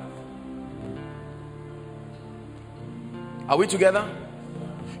 Are we together?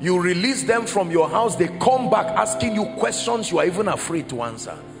 You release them from your house, they come back asking you questions you are even afraid to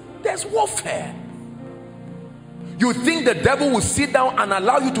answer. There's warfare. You think the devil will sit down and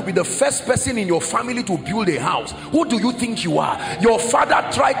allow you to be the first person in your family to build a house? Who do you think you are? Your father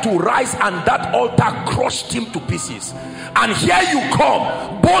tried to rise and that altar crushed him to pieces. And here you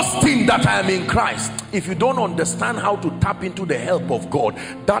come boasting that I am in Christ. If you don't understand how to tap into the help of God,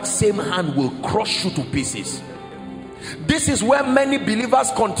 that same hand will crush you to pieces. This is where many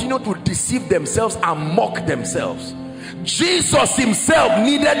believers continue to deceive themselves and mock themselves. Jesus himself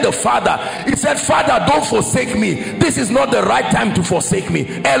needed the Father. He said, Father, don't forsake me. This is not the right time to forsake me.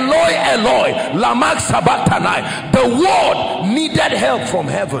 Eloi, Eloi, lama sabachthani. The word needed help from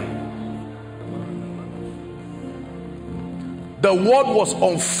heaven. The word was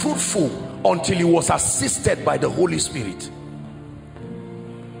unfruitful until it was assisted by the Holy Spirit.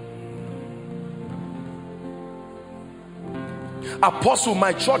 Apostle,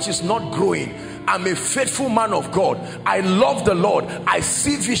 my church is not growing. I'm a faithful man of God. I love the Lord. I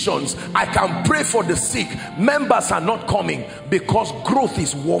see visions. I can pray for the sick. Members are not coming because growth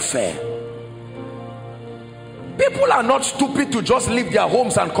is warfare. People are not stupid to just leave their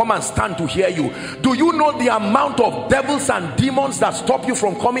homes and come and stand to hear you. Do you know the amount of devils and demons that stop you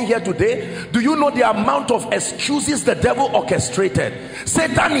from coming here today? Do you know the amount of excuses the devil orchestrated?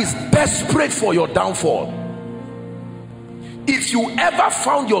 Satan is desperate for your downfall. If you ever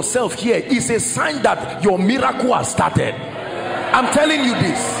found yourself here, it's a sign that your miracle has started. I'm telling you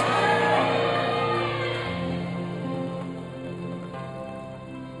this.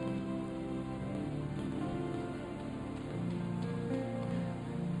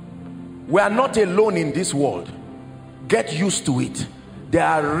 We are not alone in this world. Get used to it. There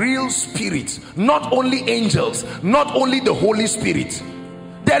are real spirits, not only angels, not only the Holy Spirit.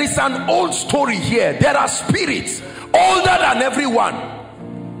 There is an old story here. There are spirits older than everyone,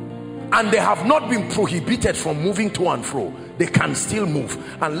 and they have not been prohibited from moving to and fro. They can still move.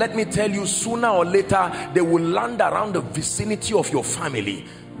 And let me tell you, sooner or later they will land around the vicinity of your family.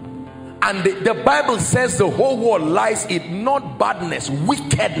 And the Bible says the whole world lies in not badness,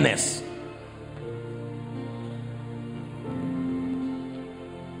 wickedness.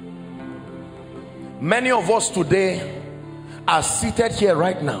 Many of us today are seated here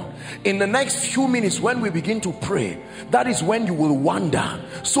right now. In the next few minutes, when we begin to pray, that is when you will wonder,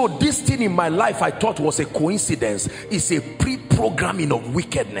 so this thing in my life I thought was a coincidence is a pre-programming of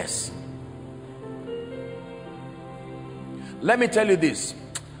wickedness. Let me tell you this,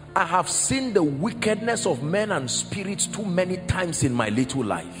 I have seen the wickedness of men and spirits too many times in my little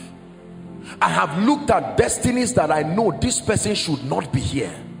life. I have looked at destinies that I know this person should not be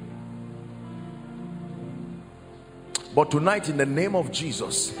here. But tonight, in the name of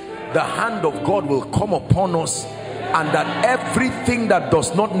Jesus, the hand of God will come upon us, and that everything that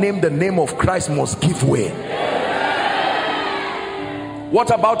does not name the name of Christ must give way.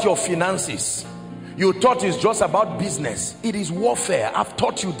 What about your finances? You thought it's just about business. It is warfare. I've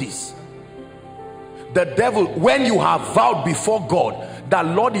taught you this. The devil, when you have vowed before God that,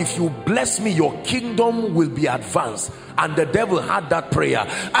 Lord, if you bless me, your kingdom will be advanced, and the devil had that prayer.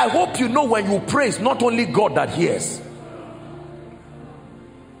 I hope you know, when you pray, it's not only God that hears.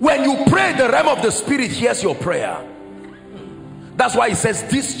 When you pray, the realm of the spirit hears your prayer. That's why he says,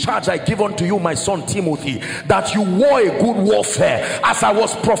 this charge I give unto you, my son Timothy, that you war a good warfare. As I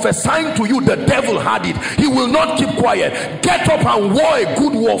was prophesying to you, the devil had it. He will not keep quiet. Get up and war a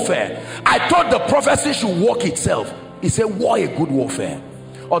good warfare. I thought the prophecy should work itself. He said, war a good warfare.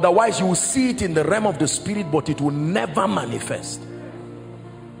 Otherwise, you will see it in the realm of the spirit, but it will never manifest.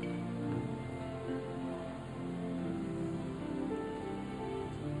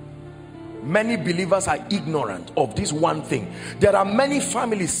 Many believers are ignorant of this one thing. There are many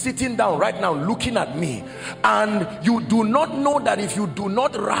families sitting down right now looking at me, and you do not know that if you do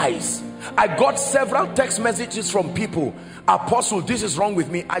not rise. I got several text messages from people, Apostle, this is wrong with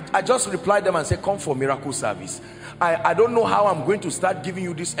me. I just replied them and said, come for miracle service. I don't know how I'm going to start giving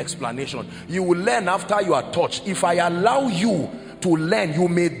you this explanation. You will learn after you are touched. If I allow you to learn, you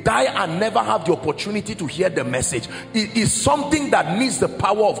may die and never have the opportunity to hear the message. It is something that needs the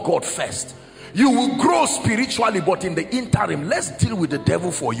power of God first. You will grow spiritually, but in the interim, let's deal with the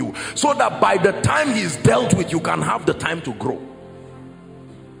devil for you, so that by the time he's dealt with, you can have the time to grow.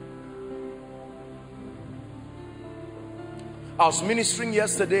 I was ministering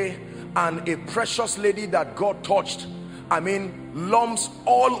yesterday, and a precious lady that God touched, I mean, lumps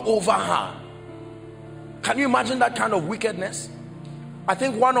all over her. Can you imagine that kind of wickedness? I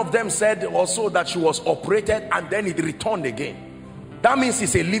think one of them said also that she was operated and then it returned again. That means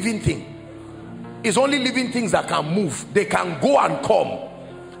it's a living thing. It's only living things that can move. They can go and come.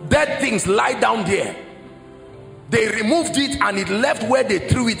 Dead things lie down there. They removed it and it left where they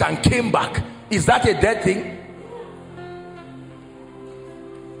threw it and came back. Is that a dead thing?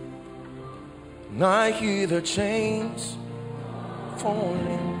 Now I hear the chains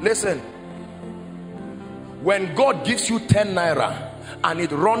falling. Listen, when God gives you 10 naira and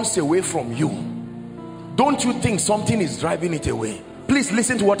it runs away from you, don't you think something is driving it away? Please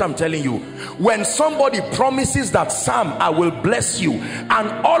listen to what I'm telling you. When somebody promises that, Sam, I will bless you,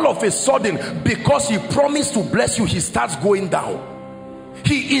 and all of a sudden, because he promised to bless you, he starts going down.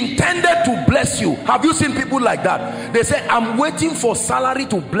 He intended to bless you. Have you seen people like that? They say, I'm waiting for salary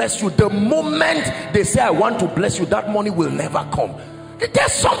to bless you. The moment they say, I want to bless you, that money will never come.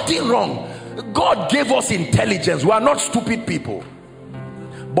 There's something wrong. God gave us intelligence. We are not stupid people.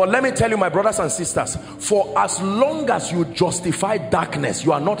 But let me tell you, my brothers and sisters, for as long as you justify darkness,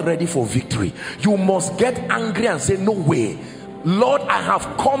 you are not ready for victory. You must get angry and say, no way. Lord, I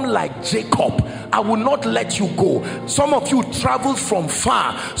have come like Jacob. I will not let you go. Some of you traveled from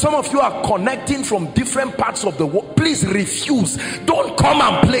far. Some of you are connecting from different parts of the world. Please refuse. Don't come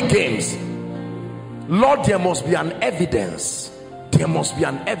and play games. Lord, there must be an evidence. There must be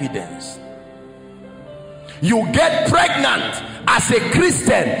an evidence. You get pregnant as a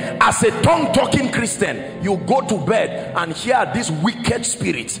Christian, as a tongue-talking Christian, you go to bed and hear these wicked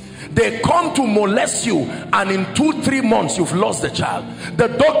spirits. They come to molest you, and in 2-3 months you've lost the child. The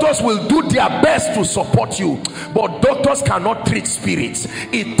doctors will do their best to support you, but doctors cannot treat spirits.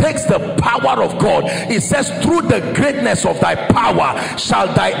 It takes the power of God. It says, through the greatness of thy power shall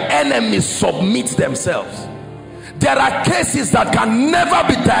thy enemies submit themselves. There are cases that can never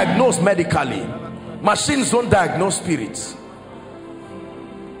be diagnosed medically. Machines don't diagnose spirits.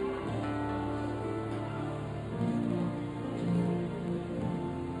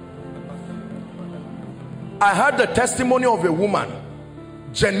 I heard the testimony of a woman,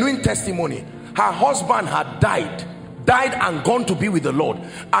 genuine testimony. Her husband had died and gone to be with the Lord,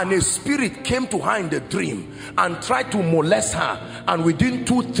 and a spirit came to her in the dream and tried to molest her, and within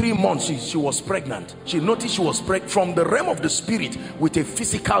 2-3 months she was pregnant. She noticed she was pregnant from the realm of the spirit with a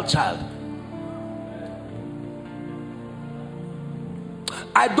physical child.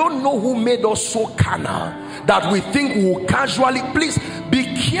 I don't know who made us so carnal that we think we will casually. Please be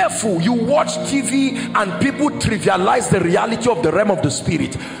careful. You watch TV and people trivialize the reality of the realm of the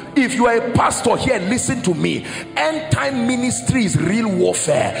spirit. If you are a pastor here, listen to me. End time ministry is real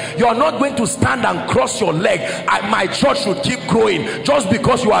warfare. You are not going to stand and cross your leg. My church should keep growing just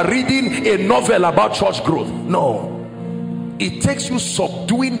because you are reading a novel about church growth. No, it takes you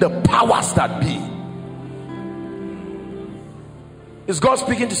subduing the powers that be. Is God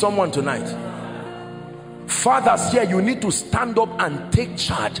speaking to someone tonight? Fathers here, you need to stand up and take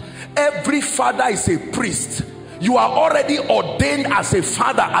charge. Every father is a priest. You are already ordained as a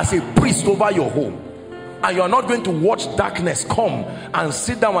father, as a priest over your home, and you are not going to watch darkness come and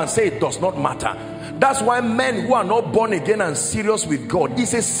sit down and say it does not matter. That's why men who are not born again and serious with God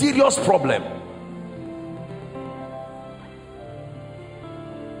is a serious problem.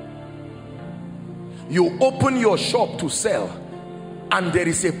 You open your shop to sell, and there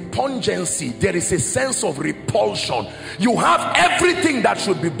is a pungency, there is a sense of repulsion. You have everything that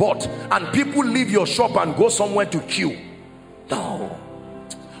should be bought, and people leave your shop and go somewhere to queue. No,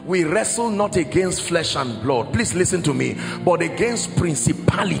 we wrestle not against flesh and blood, please listen to me, but against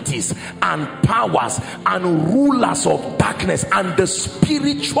principalities and powers and rulers of darkness and the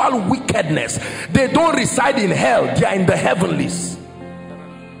spiritual wickedness. They don't reside in hell, they are in the heavenlies.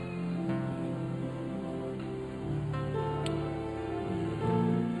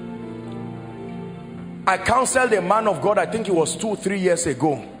 I counseled a man of God, I think it was 2-3 years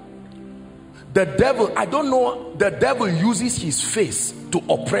ago. The devil, I don't know, the devil uses his face to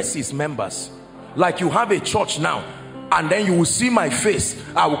oppress his members. Like you have a church now, and then you will see my face.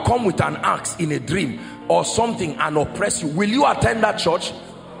 I will come with an axe in a dream or something and oppress you. Will you attend that church?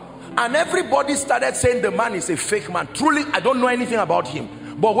 And everybody started saying the man is a fake man. Truly, I don't know anything about him.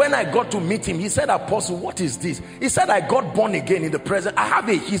 But when I got to meet him, he said, Apostle, what is this? He said, I got born again in the present. I have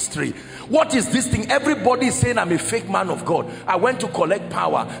a history. What is this thing? Everybody is saying I'm a fake man of God. I went to collect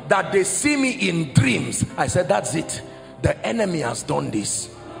power, that they see me in dreams. I said, that's it. The enemy has done this.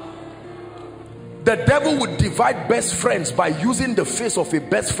 The devil would divide best friends by using the face of a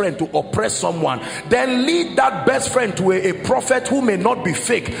best friend to oppress someone, then lead that best friend to a prophet who may not be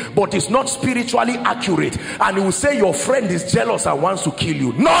fake but is not spiritually accurate, and he will say your friend is jealous and wants to kill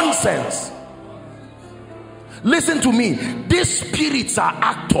you. Nonsense. Listen to me, these spirits are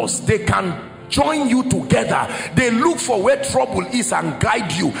actors. They can join you together. They look for where trouble is and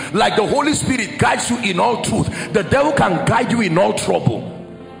guide you, like the Holy Spirit guides you in all truth. The devil can guide you in all trouble.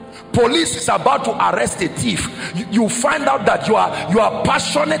 Police is about to arrest a thief. You find out that you are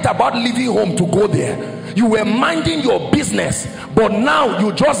passionate about leaving home to go there. You were minding your business, but now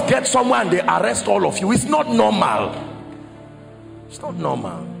you just get somewhere and they arrest all of you. It's not normal. It's not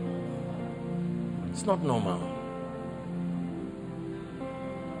normal. It's not normal.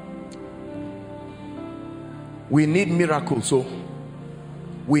 We need miracles, so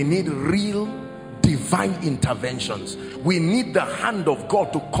we need real divine interventions. We need the hand of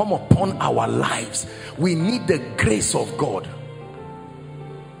God to come upon our lives. We need the grace of God.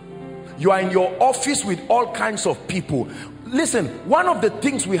 You are in your office with all kinds of people. Listen, one of the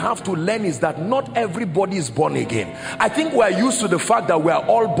things we have to learn is that not everybody is born again. I think we are used to the fact that we are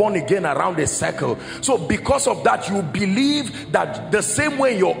all born again around a circle. So because of that, you believe that the same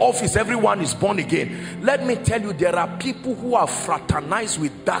way in your office everyone is born again. Let me tell you, there are people who are fraternized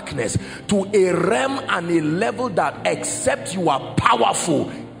with darkness to a realm and a level that except you are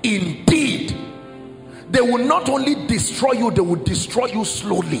powerful indeed, they will not only destroy you, they will destroy you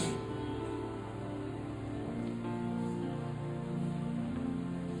slowly.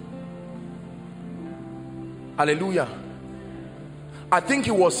 Hallelujah. I think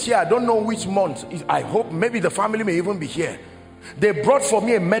he was here, I don't know which month. I hope maybe the family may even be here. They brought for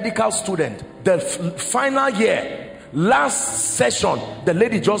me a medical student. The final year, last session, the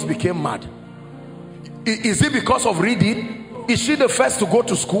lady just became mad. Is it because of reading? Is she the first to go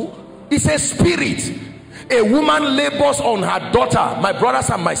to school? It's a spirit. A woman labors on her daughter, my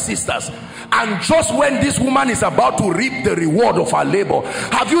brothers and my sisters, and just when this woman is about to reap the reward of her labor,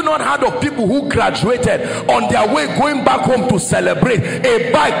 have you not heard of people who graduated, on their way going back home to celebrate,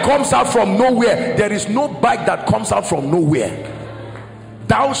 a bike comes out from nowhere? There is no bike that comes out from nowhere.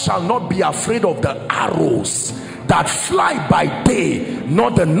 Thou shalt not be afraid of the arrows that fly by day,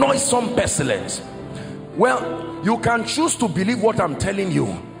 nor the noisome pestilence. Well, you can choose to believe what I'm telling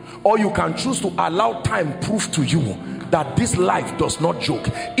you, or you can choose to allow time prove to you that this life does not joke.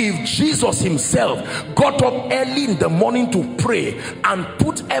 If Jesus himself got up early in the morning to pray and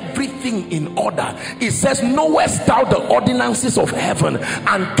put everything in order, it says, knowest thou the ordinances of heaven,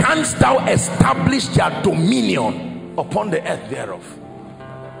 and canst thou establish their dominion upon the earth thereof?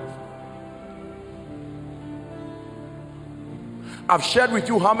 I've shared with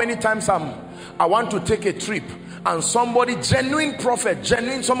you how many times I want to take a trip, and somebody, genuine prophet,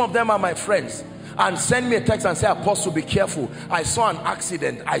 genuine, some of them are my friends, and send me a text and say, Apostle, be careful, I saw an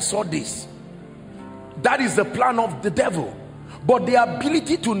accident, I saw this. That is the plan of the devil. But the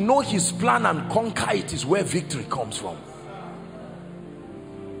ability to know his plan and conquer it is where victory comes from.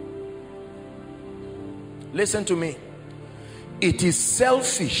 Listen to me. It is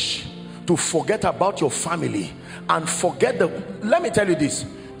selfish to forget about your family and forget let me tell you this.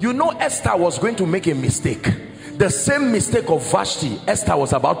 You know, Esther was going to make a mistake. The same mistake of Vashti, Esther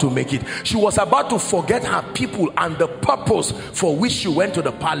was about to make it. She was about to forget her people and the purpose for which she went to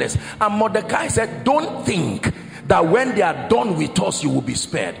the palace. And Mordecai said, don't think that when they are done with us, you will be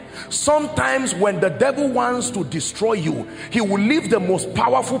spared. Sometimes when the devil wants to destroy you, he will leave the most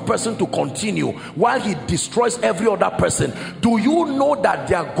powerful person to continue while he destroys every other person. Do you know that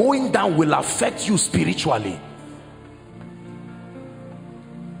their going down will affect you spiritually?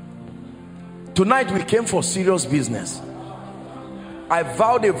 Tonight we came for serious business. I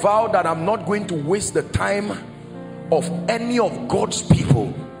vowed a vow that I'm not going to waste the time of any of God's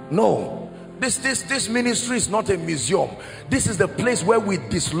people. No, this ministry is not a museum. This is the place where we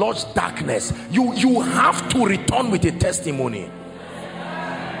dislodge darkness. You have to return with a testimony.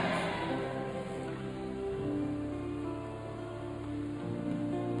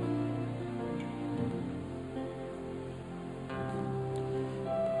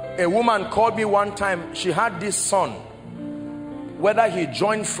 A woman called me one time. She had this son, whether he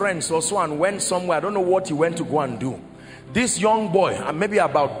joined friends or so and went somewhere, I don't know what he went to go and do. This young boy, maybe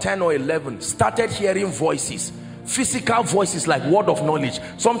about 10 or 11, started hearing voices, physical voices like word of knowledge.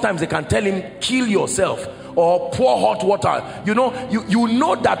 Sometimes they can tell him, kill yourself or pour hot water. You know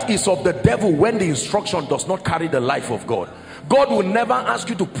that is of the devil when the instruction does not carry the life of God. God will never ask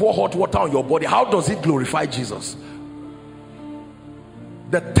you to pour hot water on your body. How does it glorify Jesus?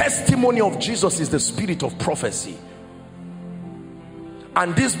 The testimony of Jesus is the spirit of prophecy.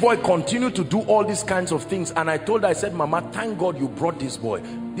 And this boy continued to do all these kinds of things. And I told her, I said, Mama, thank God you brought this boy.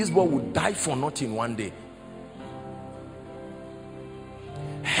 This boy would die for nothing one day.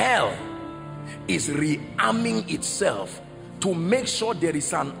 Hell is rearming itself to make sure there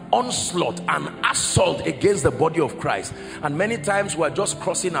is an onslaught, an assault against the body of Christ. And many times we're just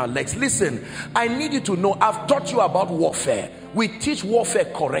crossing our legs. Listen, I need you to know, I've taught you about warfare. We teach warfare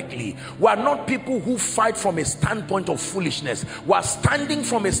correctly. We are not people who fight from a standpoint of foolishness. We are standing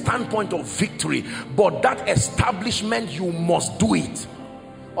from a standpoint of victory. But that establishment, you must do it.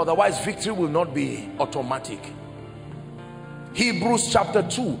 Otherwise, victory will not be automatic. Hebrews chapter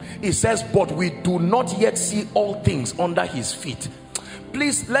 2, it says, but we do not yet see all things under his feet.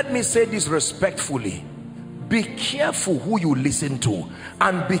 Please let me say this respectfully. Be careful who you listen to,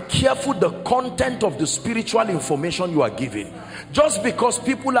 and be careful the content of the spiritual information you are giving. Just because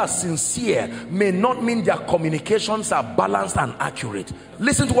people are sincere may not mean their communications are balanced and accurate.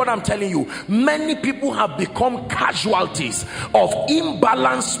 Listen to what I'm telling you. Many people have become casualties of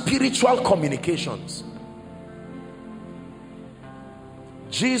imbalanced spiritual communications.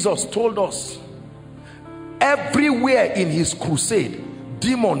 Jesus told us everywhere in his crusade,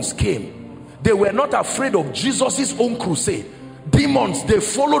 demons came. They were not afraid of Jesus's own crusade. Demons, they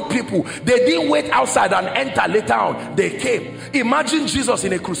followed people. They didn't wait outside and enter later on. They came. Imagine Jesus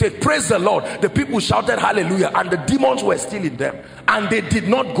in a crusade. Praise the Lord. The people shouted hallelujah, and the demons were still in them, and they did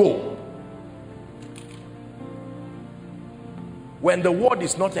not go. When the word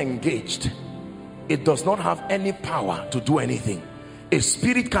is not engaged, it does not have any power to do anything. a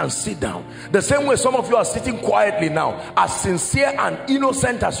spirit can sit down. The same way some of you are sitting quietly now, as sincere and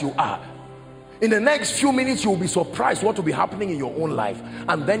innocent as you are. In the next few minutes, you will be surprised what will be happening in your own life.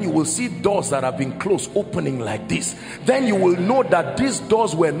 And then you will see doors that have been closed opening like this. Then you will know that these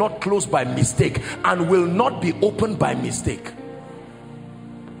doors were not closed by mistake and will not be opened by mistake.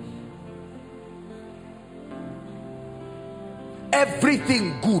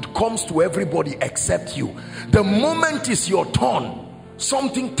 Everything good comes to everybody except you. The moment it's your turn,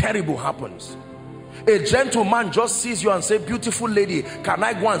 something terrible happens. A gentleman just sees you and says, beautiful lady, can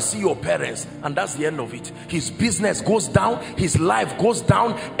I go and see your parents? And that's the end of it. His business goes down, his life goes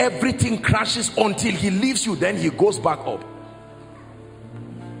down, everything crashes until he leaves you, then he goes back up.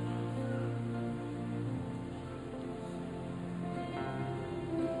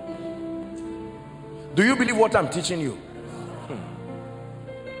 Do you believe what I'm teaching you?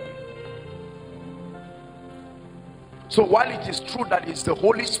 So while it is true that it's the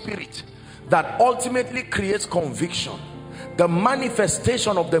Holy Spirit that ultimately creates conviction, the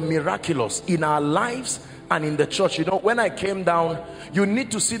manifestation of the miraculous in our lives and in the church. You know, when I came down, you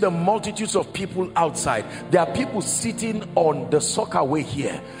need to see the multitudes of people outside. There are people sitting on the soccer way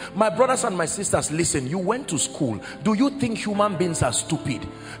here. My brothers and my sisters, listen, you went to school. Do you think human beings are stupid?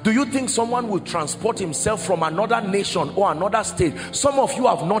 Do you think someone will transport himself from another nation or another state? Some of you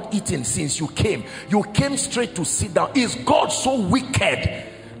have not eaten since you came. You came straight to sit down. Is God so wicked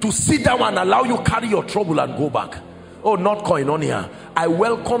to sit down and allow you carry your trouble and go back? Oh, not koinonia. I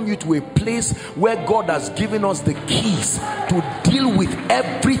welcome you to a place where God has given us the keys to deal with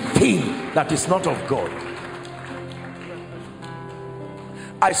everything that is not of God.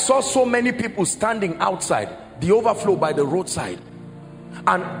 I saw so many people standing outside the overflow by the roadside,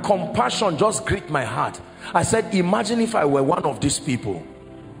 and compassion just gripped my heart. I said, imagine if I were one of these people.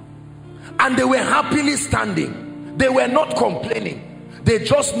 And they were happily standing. They were not complaining. They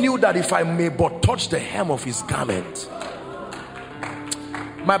just knew that if I may but touch the hem of his garment.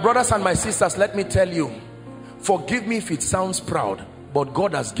 My brothers and my sisters, let me tell you, forgive me if it sounds proud, but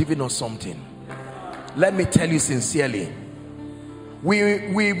God has given us something. Let me tell you sincerely,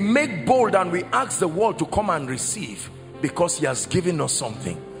 we make bold and we ask the world to come and receive because he has given us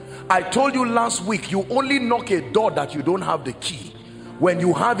something. I told you last week, you only knock a door that you don't have the key. When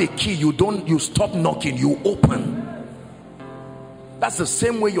you have a key, you stop knocking, you open. That's the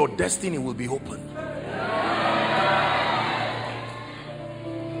same way your destiny will be opened.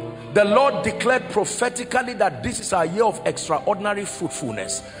 The Lord declared prophetically that this is a year of extraordinary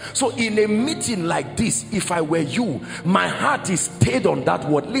fruitfulness. So in a meeting like this, if I were you, my heart is stayed on that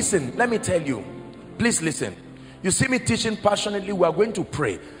word. Listen, let me tell you, please listen. You see me teaching passionately, we are going to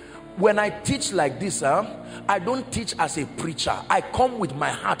pray. When I teach like this, I don't teach as a preacher. I come with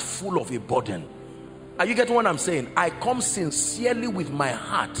my heart full of a burden. Are you getting what I'm saying? I come sincerely with my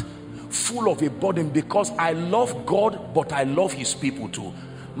heart full of a burden because I love God, but I love his people too.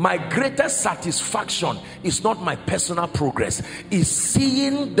 My greatest satisfaction is not my personal progress, is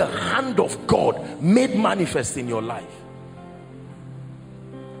seeing the hand of God made manifest in your life.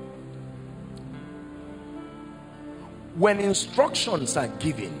 When instructions are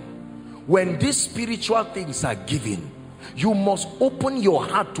given, when these spiritual things are given, you must open your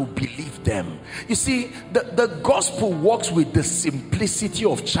heart to believe them. You see, the gospel works with the simplicity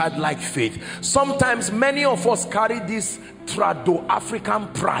of childlike faith. Sometimes many of us carry this trado-African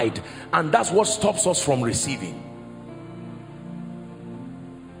pride, and that's what stops us from receiving.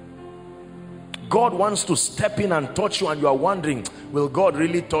 God wants to step in and touch you, and you are wondering, will God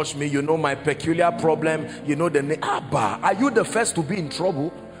really touch me? You know my peculiar problem, you know the name. Abba, are you the first to be in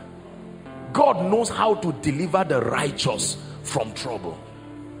trouble? God knows how to deliver the righteous from trouble.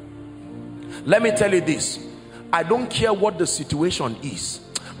 Let me tell you this, I don't care what the situation is,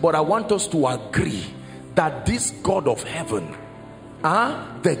 but I want us to agree that this God of heaven,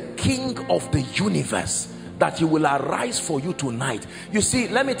 the King of the universe, that he will arise for you tonight. You see,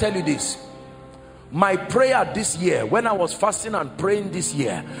 let me tell you this, my prayer this year, when I was fasting and praying this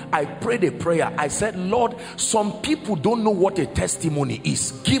year, I prayed a prayer. I said, Lord, some people don't know what a testimony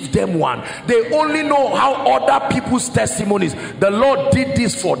is. Give them one. They only know how other people's testimonies. The Lord did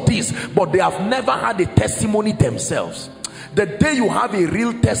this for this, but they have never had a testimony themselves. The day you have a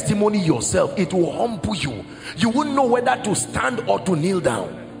real testimony yourself, it will humble you. You won't know whether to stand or to kneel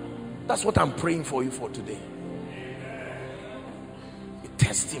down. That's what I'm praying for you for today. A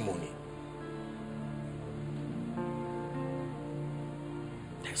testimony.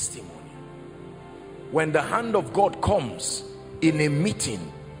 Testimony. When the hand of God comes in a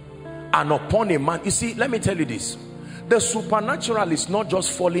meeting and upon a man, you see, let me tell you this, The supernatural is not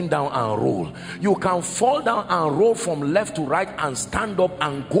just falling down and roll. You can fall down and roll from left to right and stand up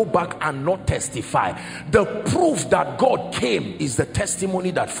and go back and not testify. The proof that God came is the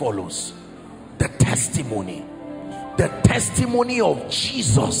testimony that follows. The testimony. The testimony of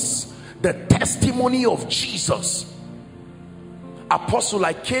Jesus. The testimony of Jesus. Apostle,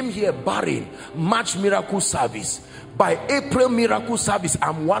 I came here barren. March miracle service. By April miracle service,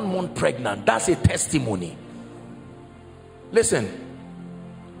 I'm 1 month pregnant. That's a testimony. Listen.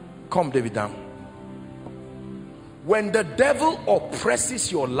 Come, David, down. When the devil oppresses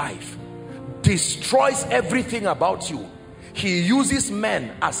your life, destroys everything about you, he uses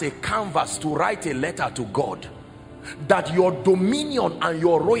men as a canvas to write a letter to God that your dominion and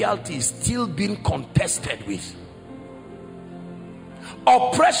your royalty is still being contested with.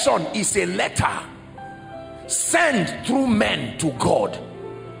 Oppression is a letter sent through men to God,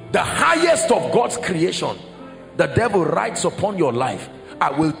 the highest of God's creation. The devil writes upon your life,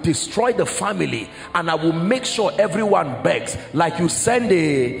 I will destroy the family and I will make sure everyone begs. Like you send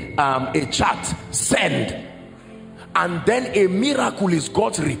a chat, send, and then a miracle is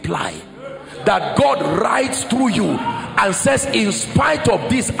God's reply, that God writes through you and says, in spite of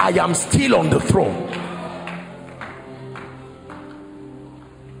this, I am still on the throne.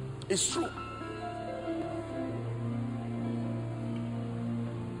 It's true.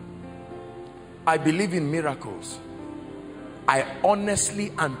 I believe in miracles. I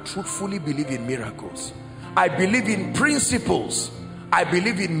honestly and truthfully believe in miracles. I believe in principles. I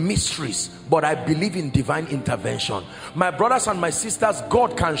believe in mysteries, but I believe in divine intervention. My brothers and my sisters,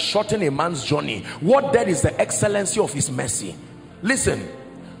 God can shorten a man's journey. What then is the excellency of his mercy? Listen,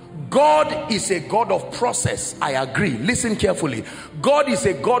 God is a God of process. I agree. Listen carefully. God is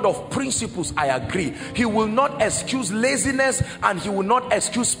a God of principles. I agree. He will not excuse laziness and he will not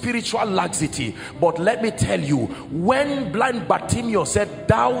excuse spiritual laxity. But let me tell you, when blind Bartimaeus said,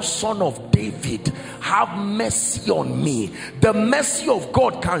 thou son of David, have mercy on me, the mercy of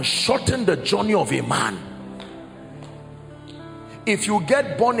God can shorten the journey of a man. If you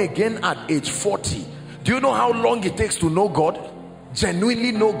get born again at age 40, do you know how long it takes to know God?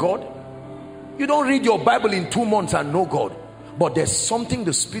 Genuinely know God? You don't read your Bible in 2 months and know God, but there's something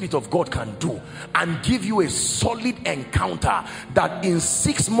the Spirit of God can do and give you a solid encounter that in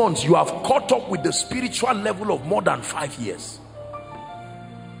 6 months you have caught up with the spiritual level of more than 5 years.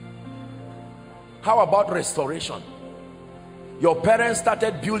 How about restoration? Your parents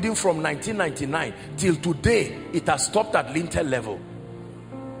started building from 1999 till today. It has stopped at lintel level.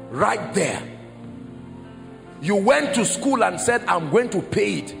 Right there. You went to school and said, I'm going to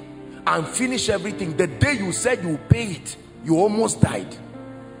pay it and finish everything. The day you said you pay it, you almost died.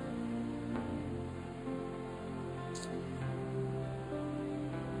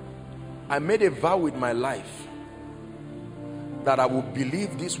 I made a vow with my life that I will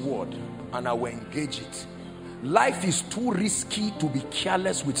believe this word and I will engage it. Life is too risky to be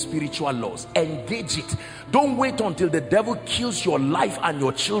careless with spiritual laws. Engage it. Don't wait until the devil kills your life and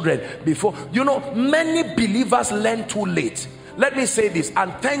your children before. You know, many believers learn too late. Let me say this,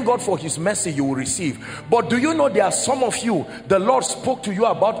 and thank God for his mercy you will receive. But do you know there are some of you, the Lord spoke to you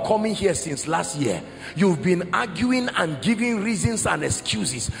about coming here since last year. You've been arguing and giving reasons and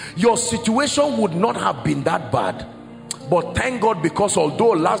excuses. Your situation would not have been that bad. But thank God, because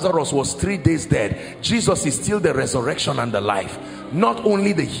although Lazarus was 3 days dead, Jesus is still the resurrection and the life, not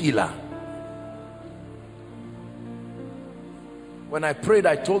only the healer. When I prayed,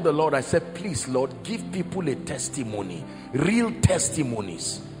 I told the Lord, I said, please Lord, give people a testimony, real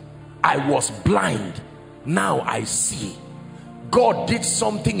testimonies. I was blind, now I see. God did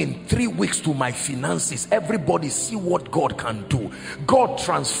something in 3 weeks to my finances. Everybody see what God can do. God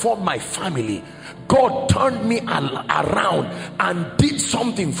transformed my family. God turned me around and did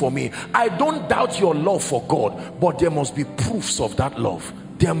something for me. I don't doubt your love for God, but there must be proofs of that love.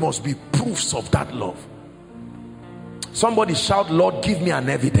 There must be proofs of that love. Somebody shout, Lord, give me an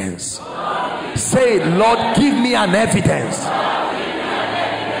evidence. Say, Lord, give me an evidence.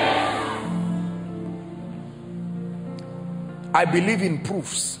 I believe in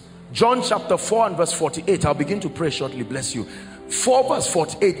proofs. John chapter 4 and verse 48. I'll begin to pray shortly. Bless you. 4 verse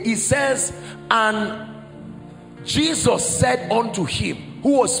 48. It says, and Jesus said unto him,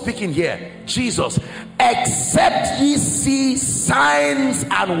 who was speaking here? Jesus. Except ye see signs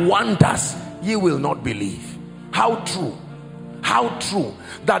and wonders, ye will not believe. How true. How true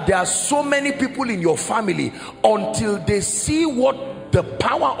that there are so many people in your family, until they see what the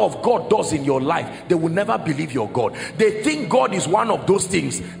power of God does in your life, they will never believe your God. They think God is one of those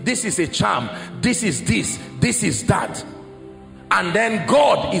things. This is a charm, this is this, this is that, and then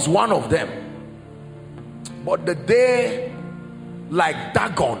God is one of them. But the day, like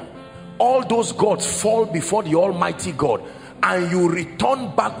Dagon, all those gods fall before the Almighty God, and you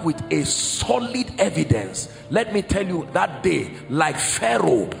return back with a solid evidence, let me tell you, that day, like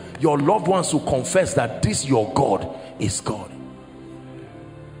Pharaoh, your loved ones will confess that this your God is God.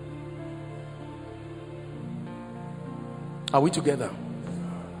 Are we together?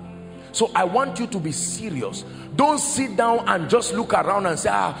 So I want you to be serious. Don't sit down and just look around and say,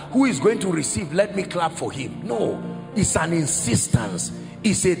 who is going to receive? Let me clap for him. No, it's an insistence.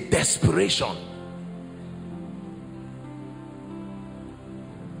 It's a desperation.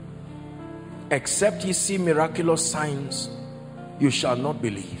 Except ye see miraculous signs, you shall not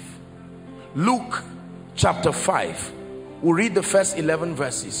believe. Luke chapter 5, we'll read the first 11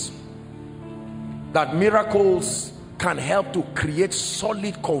 verses. That miracles can help to create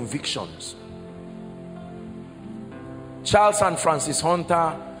solid convictions. Charles and Francis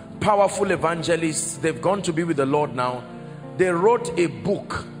Hunter, powerful evangelists, they've gone to be with the Lord now. They wrote a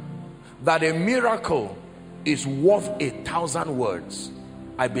book that a miracle is worth 1,000 words.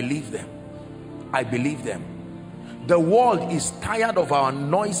 I believe them. I believe them. The world is tired of our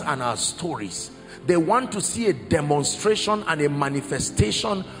noise and our stories. They want to see a demonstration and a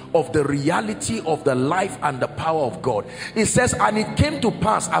manifestation of the reality of the life and the power of God. It says, and it came to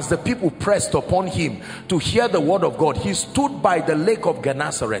pass, as the people pressed upon him to hear the word of God, he stood by the lake of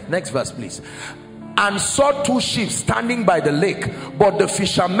Gennesaret. Next verse, please. And saw 2 ships standing by the lake, but the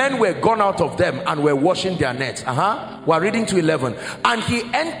fishermen were gone out of them and were washing their nets. We're reading to 11. And he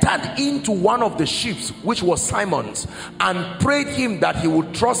entered into one of the ships, which was Simon's, and prayed him that he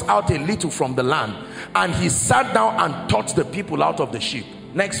would thrust out a little from the land. And he sat down and taught the people out of the ship.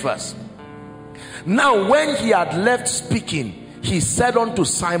 Next verse. Now when he had left speaking, he said unto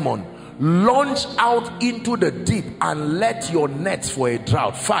Simon, launch out into the deep and let your nets for a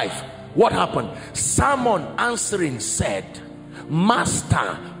drought. 5. What happened? Simon answering said,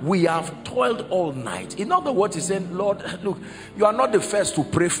 Master, we have toiled all night. In other words, he said, Lord, look, you are not the first to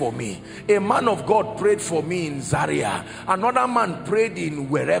pray for me. A man of God prayed for me in Zaria. Another man prayed in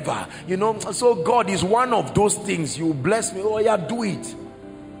wherever. You know, so God is one of those things. You bless me. Oh yeah, do it.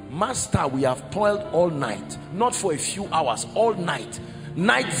 Master, we have toiled all night. Not for a few hours, all night.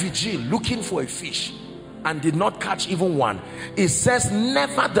 Night vigil, looking for a fish, and did not catch even one. It says,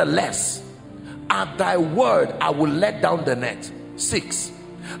 nevertheless, at thy word I will let down the net. 6.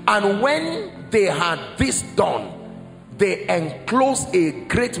 And when they had this done, they enclosed a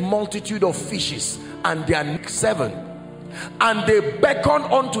great multitude of fishes, and their 7. And they beckoned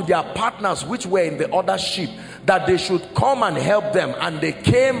unto their partners which were in the other ship, that they should come and help them. And they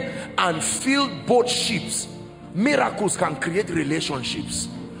came and filled both ships. Miracles can create relationships.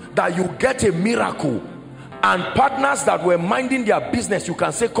 That you get a miracle, and partners that were minding their business, you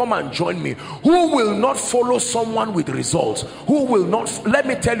can say, come and join me. Who will not follow someone with results? Who will not? Let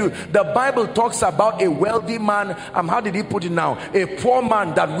me tell you, the Bible talks about a wealthy man. How did he put it now? A poor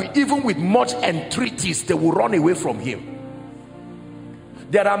man that even with much entreaties, they will run away from him.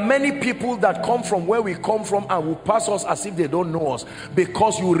 There are many people that come from where we come from and will pass us as if they don't know us,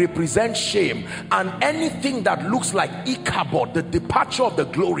 because you represent shame. And anything that looks like Ichabod, the departure of the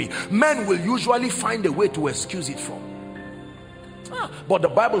glory, men will usually find a way to excuse it from. But the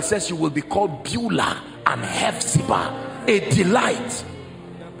Bible says you will be called Beulah and Hephzibah, a delight.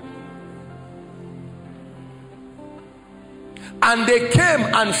 And they came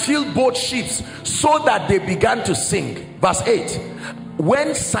and filled both ships, so that they began to sink. Verse 8.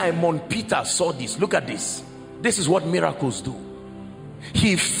 When Simon Peter saw this, look at this. This is what miracles do.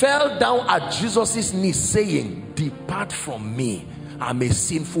 He fell down at Jesus' knees, saying, depart from me, I'm a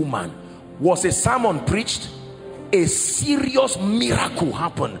sinful man. Was a sermon preached? A serious miracle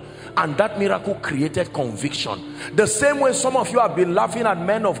happened, and that miracle created conviction. The same way some of you have been laughing at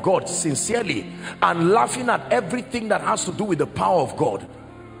men of God sincerely, and laughing at everything that has to do with the power of God.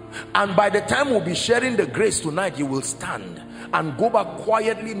 And by the time we'll be sharing the grace tonight, you will stand and go back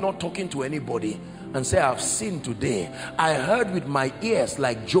quietly, not talking to anybody, and say, I've seen today. I heard with my ears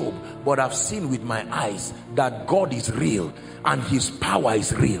like Job, but I've seen with my eyes that God is real, and his power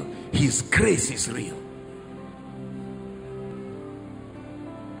is real, his grace is real.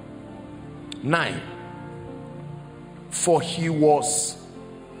 9. For he was,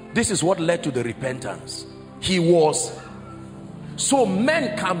 this is what led to the repentance. He was. So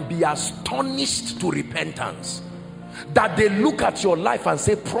men can be astonished to repentance, that they look at your life and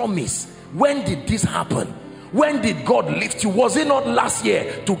say, promise, when did this happen? When did God lift you? Was it not last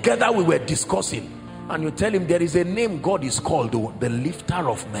year together we were discussing? And you tell him, there is a name God is called, though, the lifter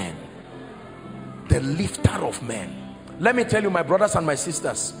of men. The lifter of men. Let me tell you, my brothers and my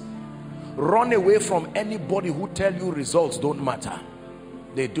sisters, Run away from anybody who tell you results don't matter.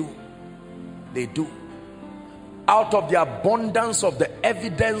 They do. They do. Out of the abundance of the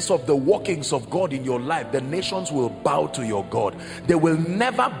evidence of the workings of God in your life, the nations will bow to your God. They will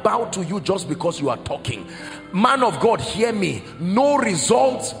never bow to you just because you are talking. Man of God, hear me. No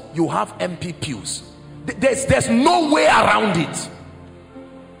results, you have empty pews. There's no way around it.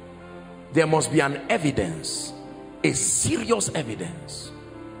 There must be an evidence, a serious evidence.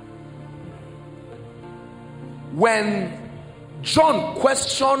 When John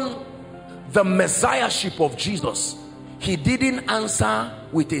questioned the messiahship of Jesus, he didn't answer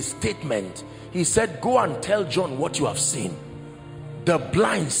with a statement. He said, go and tell John what you have seen. The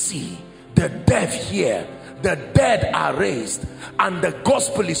blind see, the deaf hear, the dead are raised, and the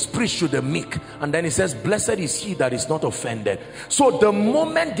gospel is preached to the meek. And then he says, blessed is he that is not offended. So the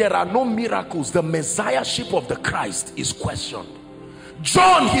moment there are no miracles, the messiahship of the Christ is questioned.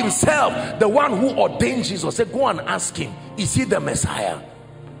 John himself, the one who ordained Jesus, said, go and ask him, is he the Messiah?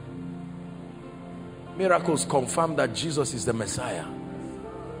 Miracles confirm that Jesus is the Messiah.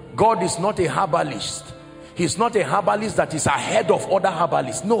 God is not a herbalist. He's not a herbalist that is ahead of other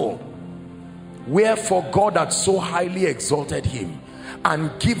herbalists. No. Wherefore God had so highly exalted him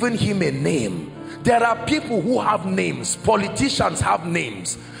and given him a name. There are people who have names. Politicians have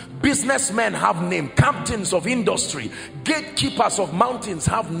names. Businessmen have names. Captains of industry, gatekeepers of mountains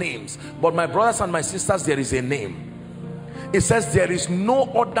have names. But my brothers and my sisters, there is a name. It says there is no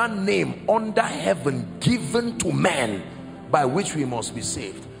other name under heaven given to man by which we must be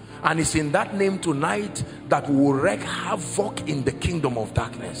saved. And it's in that name tonight that we will wreak havoc in the kingdom of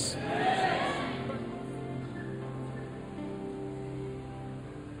darkness.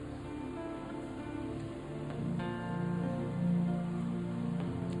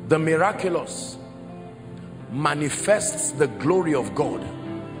 The miraculous manifests the glory of God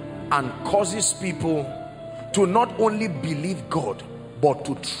and causes people to not only believe God but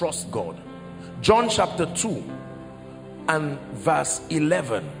to trust God. John chapter 2 and verse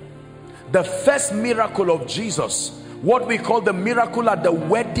 11, the first miracle of Jesus, what we call the miracle at the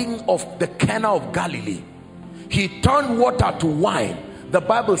wedding of the Cana of Galilee. He turned water to wine. The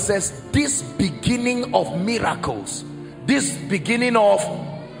Bible says this beginning of miracles, this beginning of,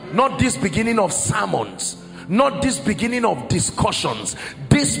 not this beginning of sermons, not this beginning of discussions,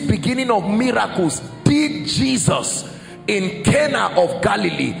 this beginning of miracles did Jesus in Cana of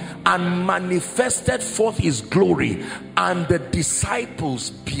Galilee and manifested forth his glory, and the disciples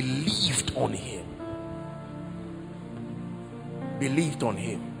believed on him. Believed on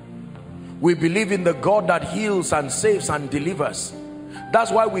him. We believe in the God that heals and saves and delivers.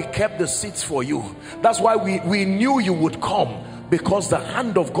 That's why we kept the seats for you. That's why we knew you would come, because the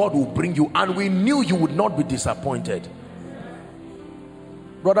hand of God will bring you, and we knew you would not be disappointed.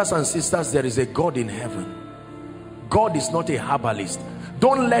 Brothers and sisters, there is a God in heaven. God is not a herbalist.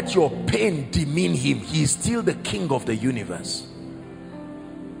 Don't let your pain demean him. He is still the king of the universe.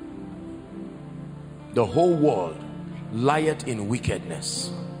 The whole world lieth in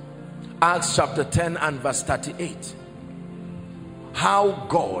wickedness. Acts chapter 10 and verse 38. How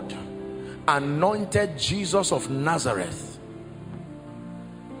God anointed Jesus of Nazareth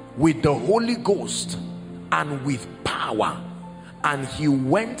with the Holy Ghost and with power, and he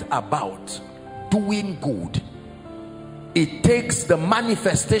went about doing good. It takes the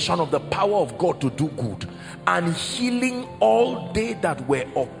manifestation of the power of God to do good, and healing all they that were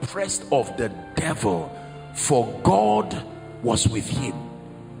oppressed of the devil, for God was with him.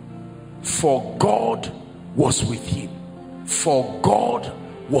 For God was with him. For God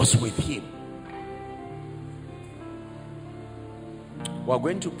was with him. We're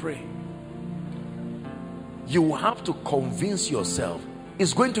going to pray. You have to convince yourself.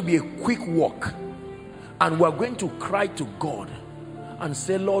 It's going to be a quick walk, and we're going to cry to God and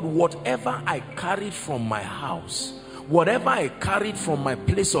say, Lord, whatever I carried from my house, whatever I carried from my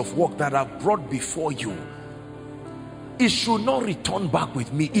place of work that I've brought before you, it should not return back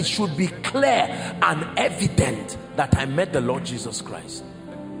with me. It should be clear and evident that I met the Lord Jesus Christ.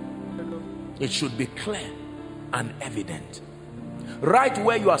 It should be clear and evident. Right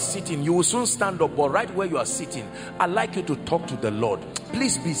where you are sitting, you will soon stand up, but right where you are sitting, I'd like you to talk to the Lord.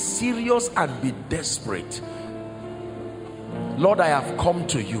 Please be serious and be desperate. Lord, I have come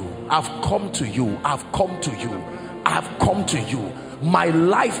to you. I've come to you. I've come to you. I've come to you. My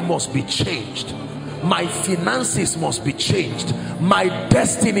life must be changed. My finances must be changed. My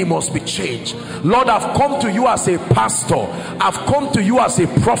destiny must be changed. Lord, I've come to you as a pastor. I've come to you as a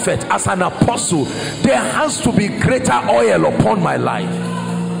prophet, as an apostle. There has to be greater oil upon my life.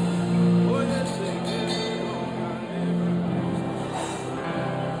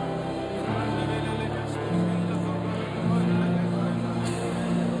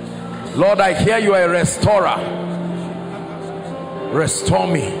 Lord, I hear you are a restorer. Restore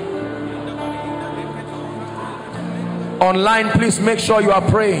me. Online, please make sure you are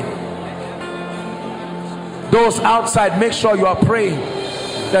praying. Those outside, make sure you are praying.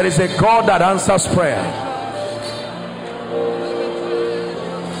 There is a God that answers prayer.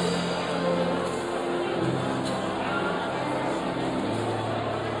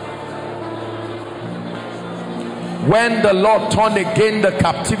 When the Lord turned again the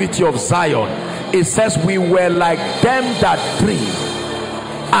captivity of Zion, it says we were like them that dream,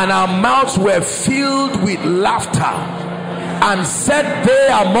 and our mouths were filled with laughter, and said they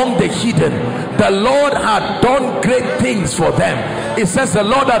among the heathen, the Lord had done great things for them. It says the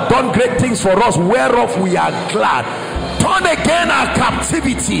Lord had done great things for us, whereof we are glad. Turn again our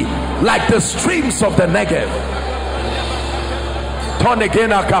captivity like the streams of the Negev. Turn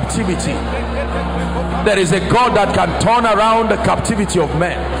again our captivity. There is a God that can turn around the captivity of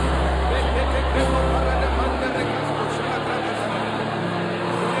men.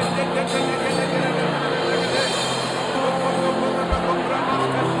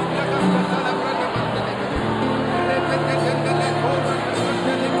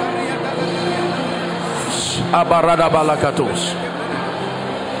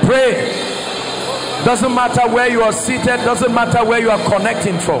 Pray. Doesn't matter where you are seated, doesn't matter where you are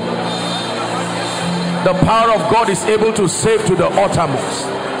connecting from. The power of God is able to save to the uttermost.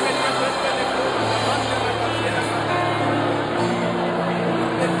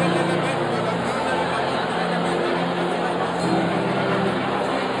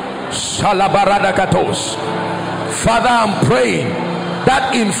 Father, I'm praying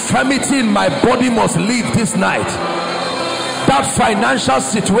that infirmity in my body must leave this night. That financial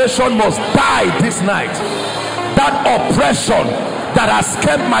situation must die this night. That oppression that has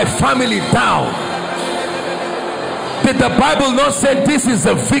kept my family down. Did the Bible not say this is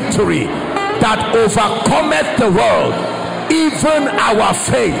a victory that overcometh the world, even our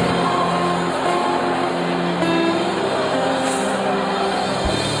faith?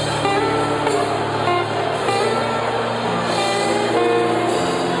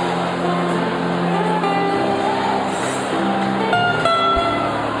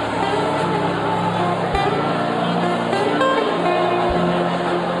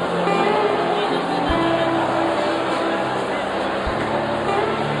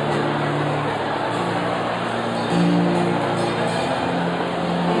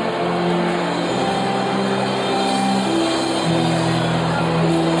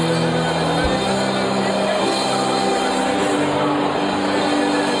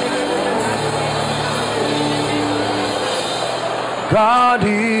 God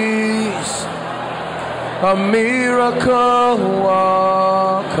is a miracle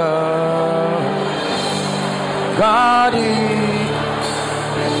worker. God is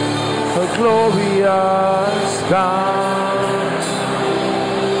a glorious God.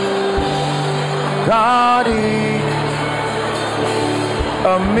 God is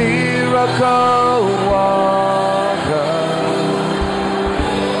a miracle worker.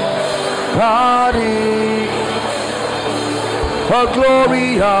 God is a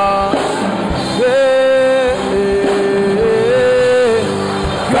glorious,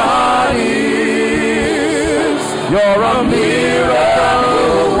 God is, you're a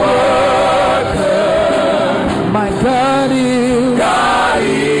miracle worker. My God is,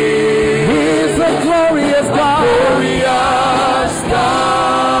 He's a glorious God. Glorious God.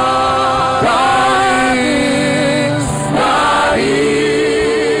 God is,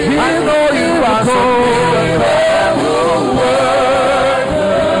 I know you are so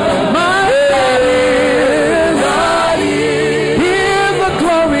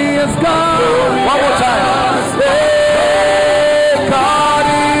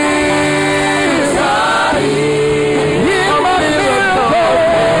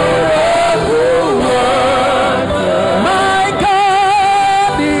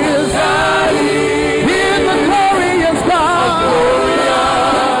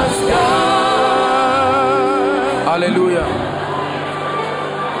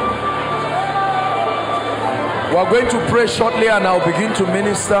going to pray shortly, and I'll begin to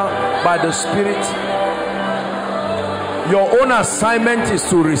minister by the Spirit. Your own assignment is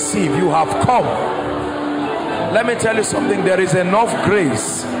to receive. You have come. Let me tell you something. There is enough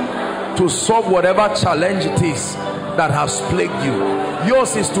grace to solve whatever challenge it is that has plagued you.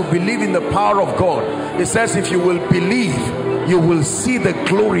 Yours is to believe in the power of God. It says if you will believe, you will see the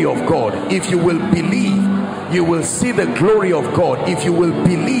glory of God. If you will believe, you will see the glory of God. If you will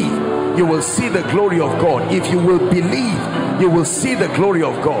believe, you will see the glory of God. If you will believe, you will see the glory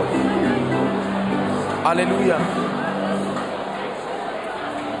of God. Hallelujah.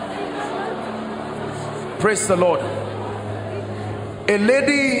 Praise the Lord. A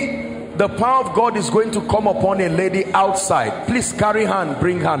lady, the power of God is going to come upon a lady outside. Please carry her and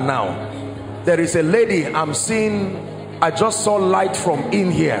bring her now. There is a lady I'm seeing. I just saw light from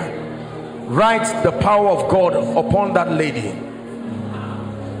in here. Right, the power of God upon that lady.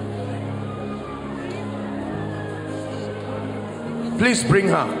 Please bring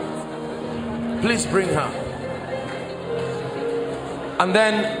her. Please bring her. And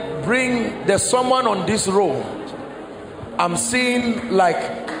then bring, there's someone on this row. I'm seeing like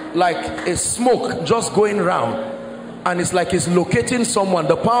a smoke just going round, and it's like it's locating someone.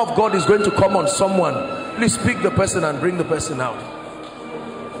 The power of God is going to come on someone. Please pick the person and bring the person out.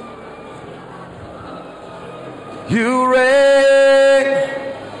 You reign,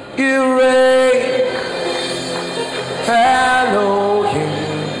 you reign, Elohim.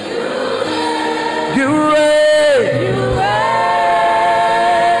 You reign.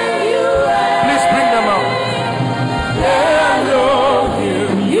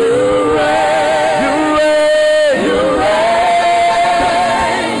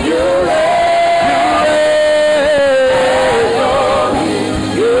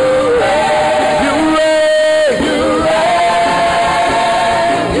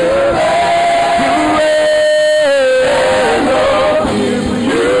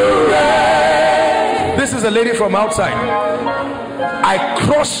 Lady from outside, I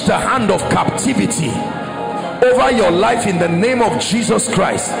crush the hand of captivity over your life in the name of Jesus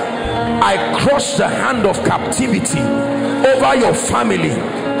Christ. I crush the hand of captivity over your family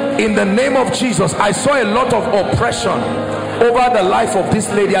in the name of Jesus. I saw a lot of oppression over the life of this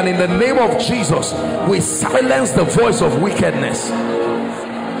lady, and in the name of Jesus, we silence the voice of wickedness.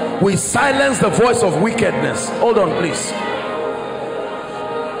 We silence the voice of wickedness. Hold on, please.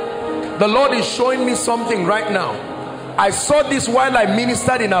 The Lord is showing me something right now. I saw this while I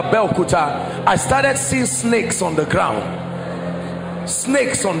ministered in Abeokuta. I started seeing snakes on the ground.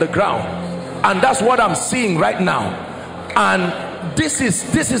 Snakes on the ground. And that's what I'm seeing right now. And this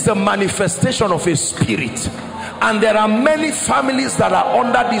is the manifestation of a spirit. And there are many families that are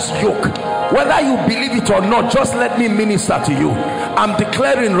under this yoke. Whether you believe it or not, just let me minister to you. I'm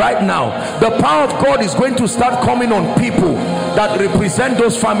declaring right now, the power of God is going to start coming on people that represent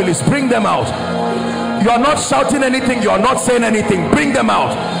those families. Bring them out. You are not shouting anything, you are not saying anything. Bring them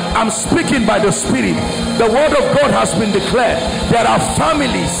out. I'm speaking by the Spirit. The word of God has been declared. There are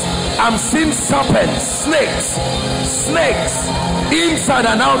families. I'm seeing serpents, snakes inside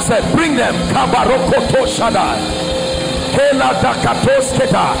and outside. Bring them.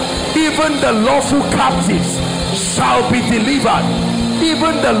 Even the lawful captives shall be delivered.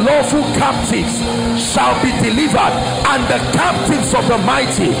 Even the lawful captives shall be delivered, and the captives of the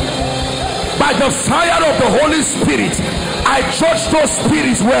mighty. By the fire of the Holy Spirit, I judge those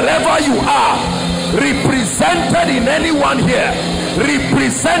spirits wherever you are, represented in anyone here,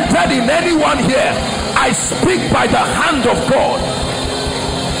 represented in anyone here. I speak by the hand of God.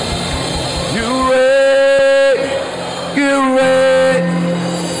 You reign, you reign,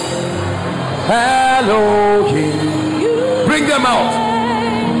 Elohim. Bring them out.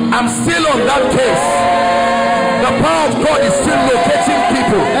 I'm still on that case. The power of God is still locating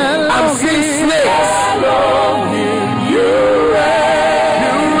people. I'm seeing snakes.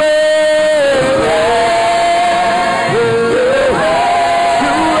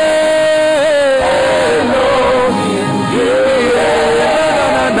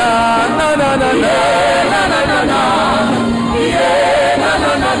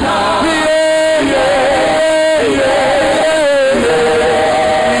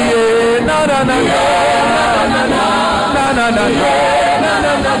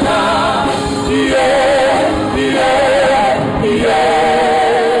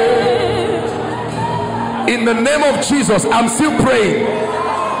 In the name of Jesus, I'm still praying.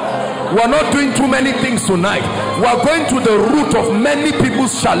 We're not doing too many things tonight. We're going to the root of many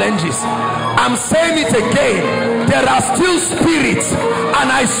people's challenges. I'm saying it again. There are still spirits, and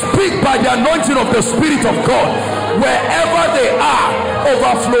I speak by the anointing of the Spirit of God. Wherever they are,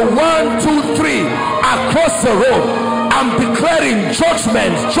 overflow 1, 2, 3 across the road. I'm declaring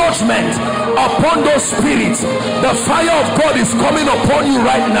judgment upon those spirits. The fire of God is coming upon you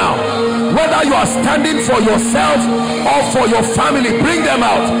right now. Whether you are standing for yourself or for your family, bring them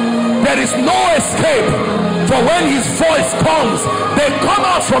out. There is no escape, for when his voice comes, they come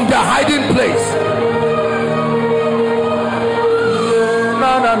out from their hiding place.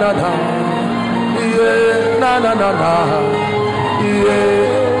 Na na na na, yeah, na na na na, yeah,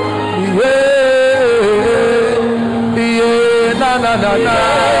 yeah, na na na na,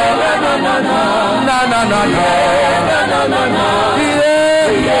 na na na na, na na na na, na na na na,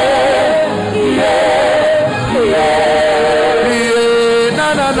 yeah, yeah, yeah. Na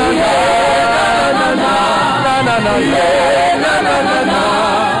na na na na na na na na na na.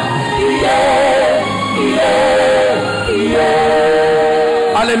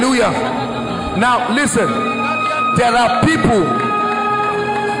 Hallelujah. Now listen, there are people,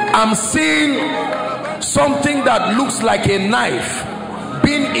 I'm seeing something that looks like a knife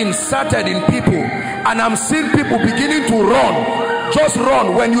being inserted in people, and I'm seeing people beginning to run. Just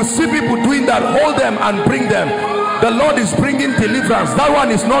run. When you see people doing that, hold them and bring them. The Lord is bringing deliverance. That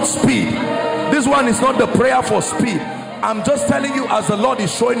one is not speed. This one is not the prayer for speed. I'm just telling you as the Lord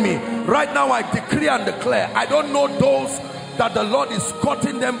is showing me. Right now I decree and declare, I don't know those that the Lord is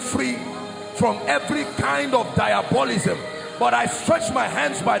cutting them free from every kind of diabolism, but I stretch my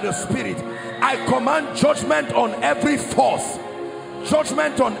hands by the Spirit. I command judgment on every force,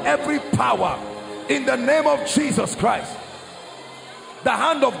 judgment on every power, in the name of Jesus Christ. The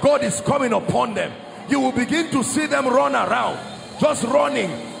hand of God is coming upon them. You will begin to see them run around, just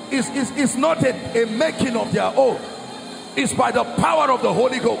running. It's not a making of their own. It's by the power of the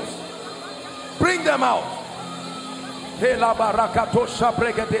Holy Ghost. Bring them out.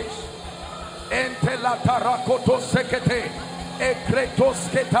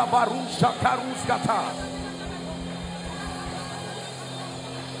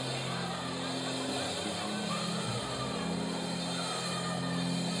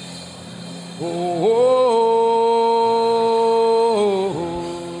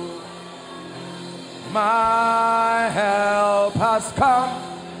 My help has come.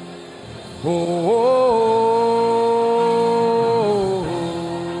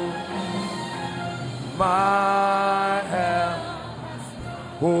 My help.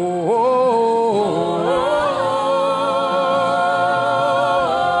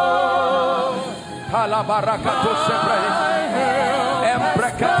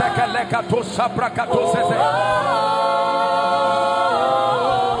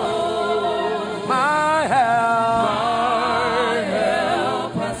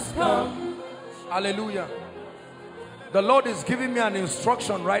 Hallelujah. The Lord is giving me an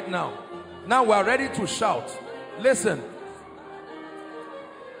instruction right now. Now we are ready to shout. Listen.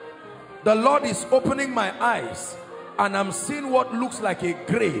 The Lord is opening my eyes and I'm seeing what looks like a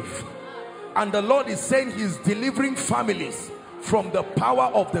grave. And the Lord is saying He's delivering families from the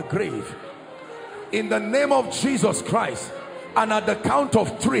power of the grave. In the name of Jesus Christ. And at the count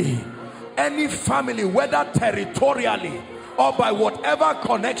of 3, any family, whether territorially or by whatever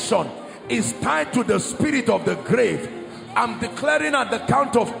connection, is tied to the spirit of the grave. I'm declaring at the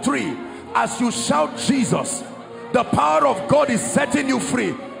count of 3, as you shout Jesus, the power of God is setting you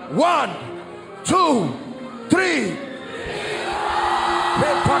free. 1, 2, 3.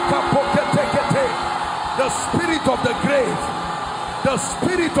 The spirit of the grave, the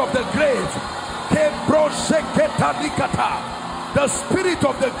spirit of the grave, the spirit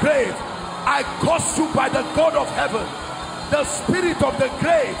of the grave, I curse you by the God of heaven. The spirit of the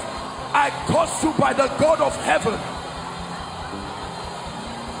grave, I curse you by the God of heaven.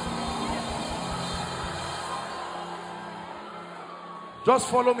 Just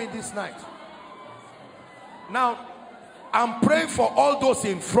follow me this night. Now, I'm praying for all those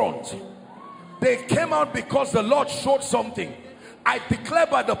in front. They came out because the Lord showed something. I declare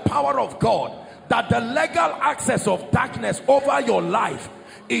by the power of God that the legal access of darkness over your life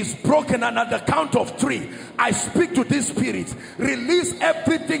is broken, and at the count of 3, I speak to these spirits. Release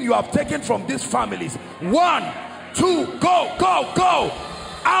everything you have taken from these families. 1, 2, go, go, go.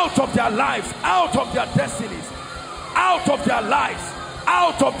 Out of their lives, out of their destinies, out of their lives,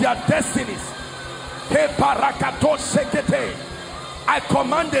 out of their destinies. I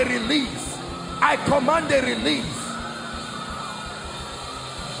command a release. I command a release.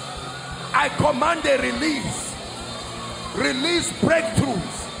 I command a release. Release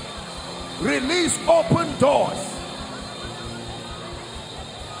breakthroughs. Release open doors.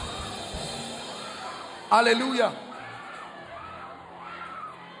 Hallelujah.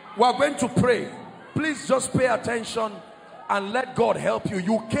 We are going to pray. Please just pay attention and let God help you.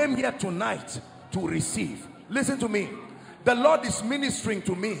 You came here tonight to receive. Listen to me. The Lord is ministering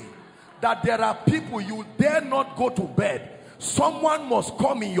to me that there are people, you dare not go to bed. Someone must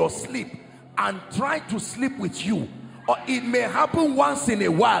come in your sleep and try to sleep with you. Or it may happen once in a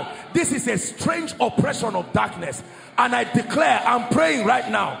while. This is a strange oppression of darkness. And I declare, I'm praying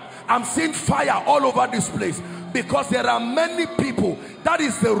right now, I'm seeing fire all over this place, because there are many people, that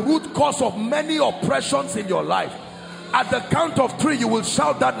is the root cause of many oppressions in your life. At the count of 3, you will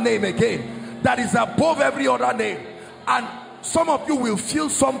shout that name again, that is above every other name. And some of you will feel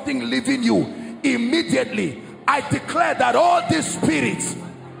something leaving you immediately. I declare that all these spirits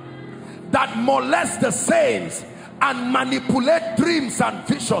that molest the saints and manipulate dreams and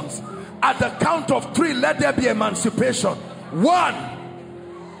visions. At the count of 3, let there be emancipation. 1,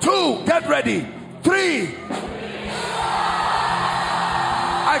 2, get ready. 3.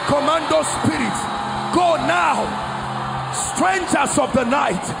 I command those spirits, go now. Strangers of the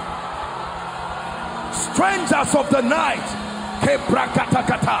night, strangers of the night.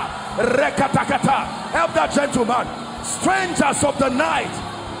 Help that gentleman. Strangers of the night.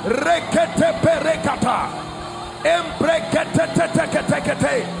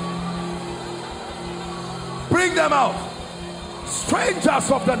 Bring them out.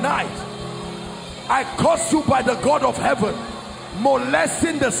 Strangers of the night. I curse you by the God of heaven,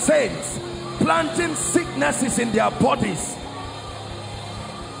 molesting the saints, planting sicknesses in their bodies.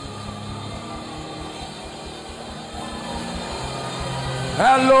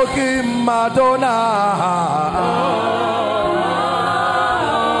 Elohim Madonna,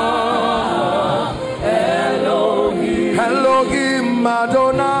 Elohim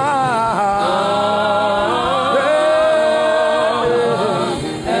Madonna,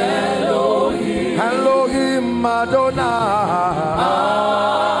 Elohim Madonna,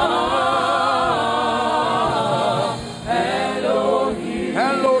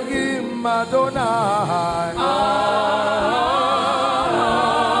 Elohim Madonna.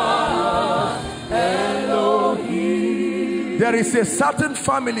 There is a certain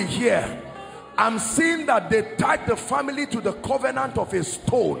family here. I'm seeing that they tied the family to the covenant of a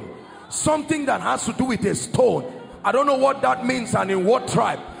stone. Something that has to do with a stone. I don't know what that means and in what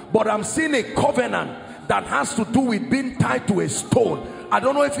tribe, but I'm seeing a covenant that has to do with being tied to a stone. I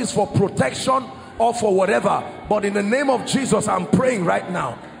don't know if it's for protection or for whatever, but in the name of Jesus, I'm praying right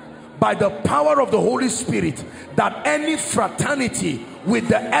now, by the power of the Holy Spirit, that any fraternity with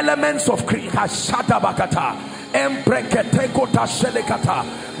the elements of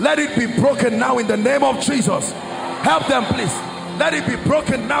let it be broken now in the name of Jesus. Help them, please. Let it be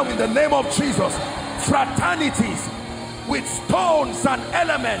broken now in the name of Jesus. Fraternities with stones and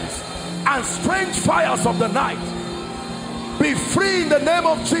elements and strange fires of the night, be free in the name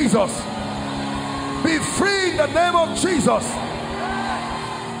of Jesus. Be free in the name of Jesus.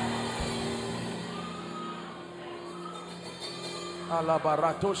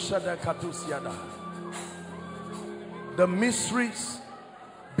 The mysteries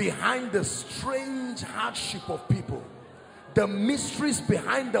behind the strange hardship of people, the mysteries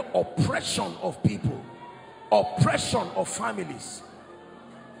behind the oppression of people, oppression of families.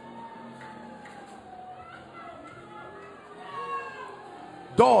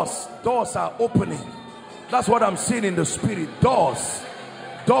 Doors are opening. That's what I'm seeing in the spirit. Doors.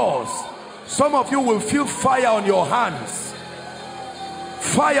 Some of you will feel fire on your hands.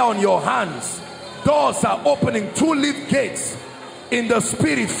 Fire on your hands. Doors are opening. 2-leaf gates in the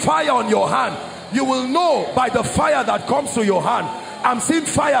spirit. Fire on your hand. You will know by the fire that comes to your hand. I'm seeing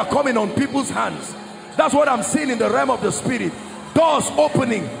fire coming on people's hands. That's what I'm seeing in the realm of the spirit. Doors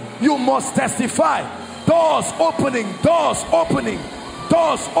opening. You must testify. Doors opening. Doors opening.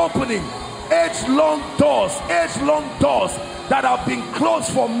 Doors opening. Age-long doors. Age-long doors that have been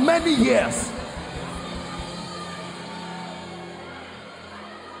closed for many years.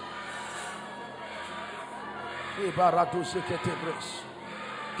 I'm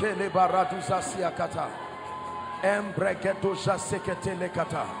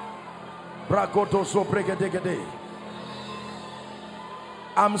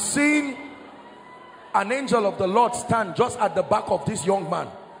seeing an angel of the Lord stand just at the back of this young man.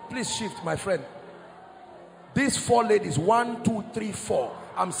 Please shift, my friend. These 4 ladies, 1, 2, 3, 4.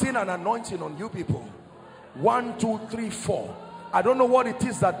 I'm seeing an anointing on you people. 1, 2, 3, 4. I don't know what it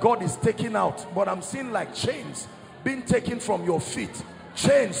is that God is taking out, but I'm seeing like chains being taken from your feet,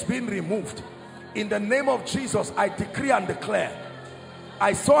 chains being removed. In the name of Jesus, I decree and declare.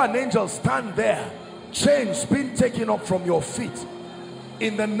 I saw an angel stand there, chains being taken up from your feet.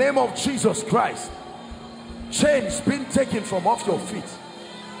 In the name of Jesus Christ, chains being taken from off your feet.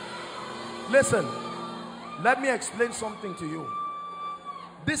 Listen, let me explain something to you.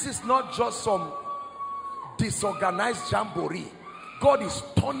 This is not just some disorganized jamboree. God is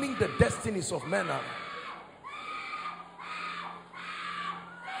turning the destinies of men around.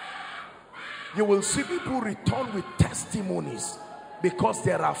 You will see people return with testimonies because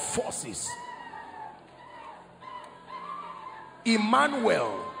there are forces.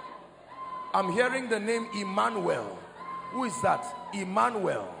 Emmanuel. I'm hearing the name Emmanuel. Who is that?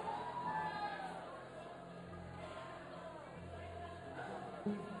 Emmanuel.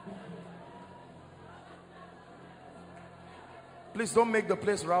 Please don't make the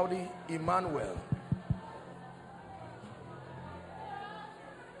place rowdy. Emmanuel.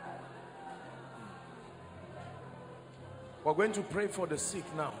 We're going to pray for the sick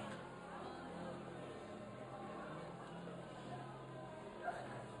now.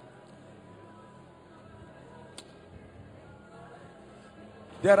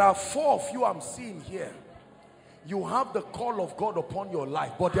 There are 4 of you I'm seeing here. You have the call of God upon your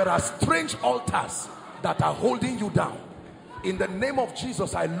life, but there are strange altars that are holding you down. In the name of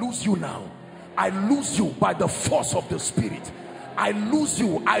Jesus, I lose you now. I lose you by the force of the Spirit. I lose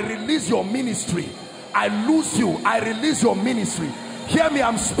you. I release your ministry. I lose you. I release your ministry. Hear me,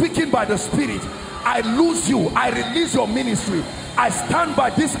 I'm speaking by the Spirit. I lose you. I release your ministry. I stand by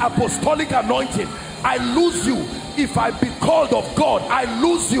this apostolic anointing. I lose you. If I be called of God, I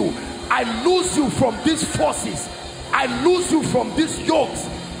lose you. I lose you from these forces. I lose you from these yokes.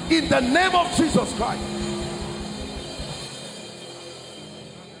 In the name of Jesus Christ.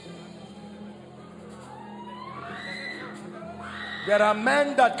 There are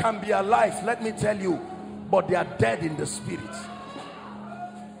men that can be alive, let me tell you, but they are dead in the spirit.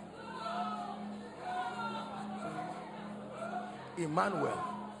 Emmanuel,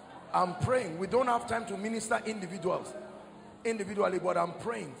 I'm praying. We don't have time to minister individually, but I'm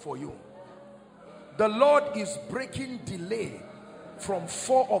praying for you. The Lord is breaking delay from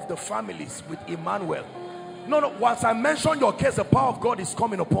 4 of the families with Emmanuel. No, once I mention your case, the power of God is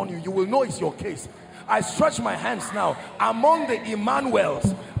coming upon you. You will know it's your case. I stretch my hands now among the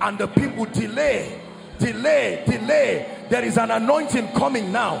Emmanuels and the people. Delay. There is an anointing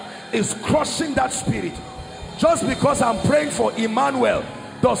coming now. It's crushing that spirit. Just because I'm praying for Emmanuel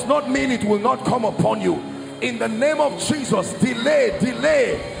does not mean it will not come upon you. In the name of Jesus,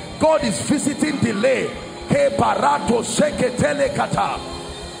 delay. God is visiting delay.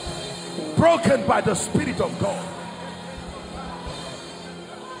 Broken by the Spirit of God.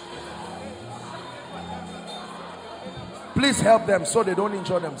 Please help them so they don't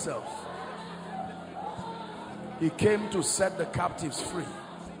injure themselves. He came to set the captives free.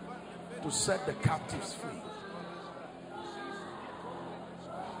 To set the captives free.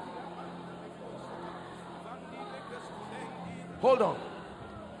 Hold on.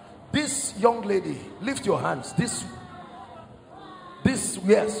 This young lady, lift your hands. This,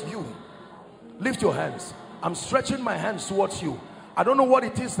 yes, you. Lift your hands. I'm stretching my hands towards you. I don't know what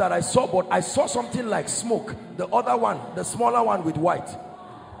it is that I saw, but I saw something like smoke. The other one, the smaller one with white.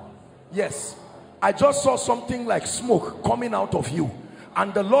 Yes. I just saw something like smoke coming out of you.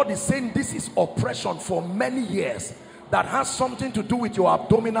 And the Lord is saying this is oppression for many years that has something to do with your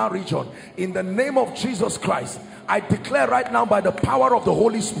abdominal region. In the name of Jesus Christ, I declare right now by the power of the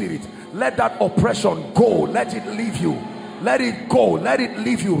Holy Spirit, let that oppression go. Let it leave you. Let it go. Let it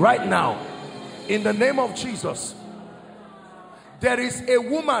leave you right now. In the name of Jesus. There is a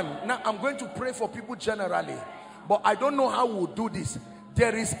woman. Now I'm going to pray for people generally, but I don't know how we'll do this.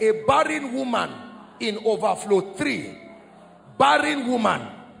 There is a barren woman in overflow 3. Barren woman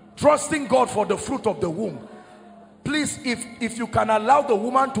trusting God for the fruit of the womb. Please, if you can allow the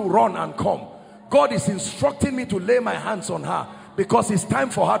woman to run and come. God is instructing me to lay my hands on her because it's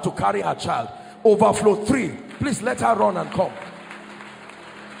time for her to carry her child. Overflow 3. Please let her run and come.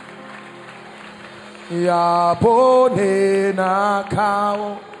 Yabone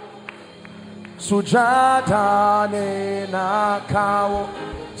nakao sujata nakao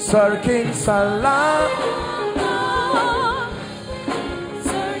Sirkin salam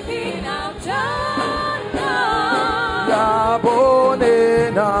Sirkin abjana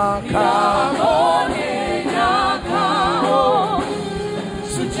Yabone nakao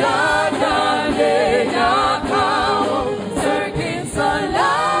Sujata nakao Sirkin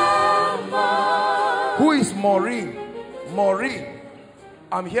salam. Who is Maureen? Maureen.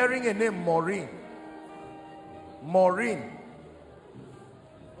 I'm hearing a name, Maureen. Maureen.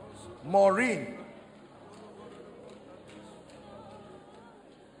 Maureen.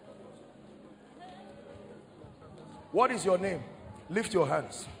 What is your name? Lift your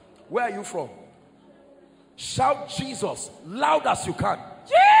hands. Where are you from? Shout Jesus loud as you can.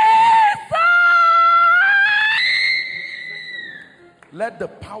 Jesus! Let the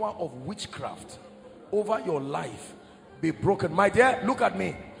power of witchcraft over your life be broken. My dear, look at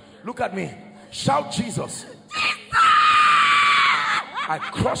me. Look at me. Shout Jesus. I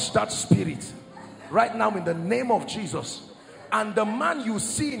crush that spirit right now in the name of Jesus. And the man you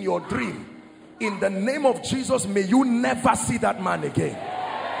see in your dream, in the name of Jesus, may you never see that man again.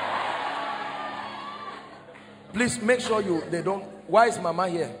 Please make sure they don't. Why is Mama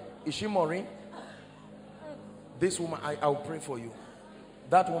here? Is she Maureen? This woman, I'll pray for you.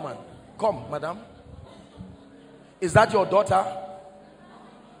 That woman, come, madam. Is that your daughter?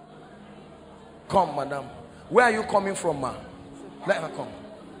 Come, madam. Where are you coming from, ma? Let her come.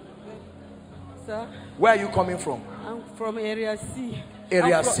 Sir? Where are you coming from? I'm from Area C.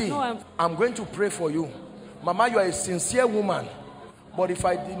 Area C. I'm going to pray for you. Mama, you are a sincere woman. But if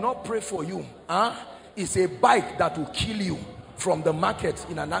I did not pray for you, it's a bike that will kill you from the market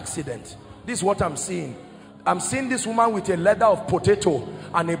in an accident. This is what I'm seeing. I'm seeing this woman with a leather of potato,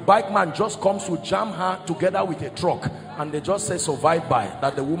 and a bike man just comes to jam her together with a truck, and they just say survive by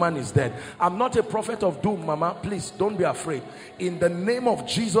that the woman is dead. I'm not a prophet of doom, Mama. Please don't be afraid. In the name of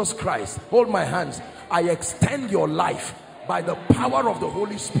Jesus Christ, hold my hands. I extend your life by the power of the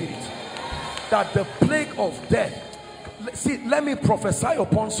Holy Spirit, that the plague of death, see, let me prophesy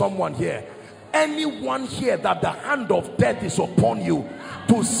upon someone here. Anyone here that the hand of death is upon you,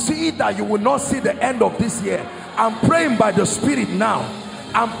 to see that you will not see the end of this year, I'm praying by the Spirit now.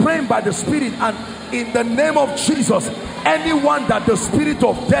 I'm praying by the Spirit, and in the name of Jesus, anyone that the spirit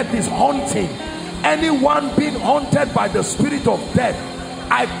of death is haunting, anyone being haunted by the spirit of death,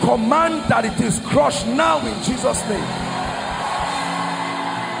 I command that it is crushed now in Jesus' name.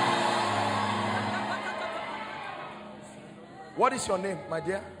 What is your name, my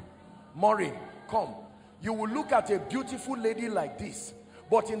dear? Maureen, come. You will look at a beautiful lady like this,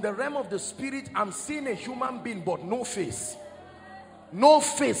 but in the realm of the spirit, I'm seeing a human being but no face. No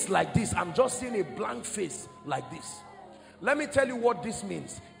face like this. I'm just seeing a blank face like this. Let me tell you what this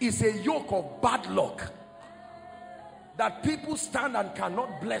means. It's a yoke of bad luck, that people stand and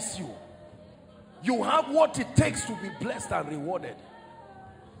cannot bless you. You have what it takes to be blessed and rewarded.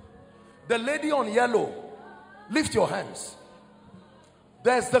 The lady on yellow, lift your hands.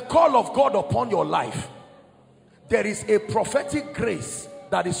 There's the call of God upon your life. There is a prophetic grace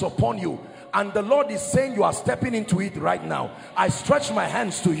that is upon you, and the Lord is saying you are stepping into it right now. I stretch my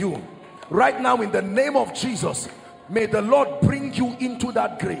hands to you right now in the name of Jesus. May the Lord bring you into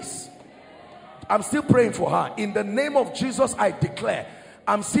that grace. I'm still praying for her. In the name of Jesus, I declare,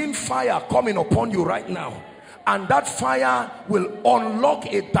 I'm seeing fire coming upon you right now, and that fire will unlock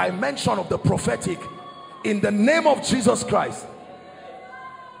a dimension of the prophetic in the name of Jesus Christ.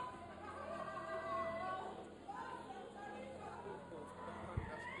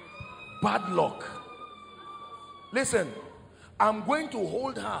 Bad luck. Listen, I'm going to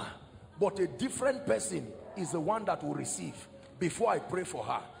hold her, but a different person is the one that will receive before I pray for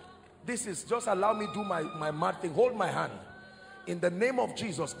her. This is just, allow me to do my mad thing. Hold my hand. In the name of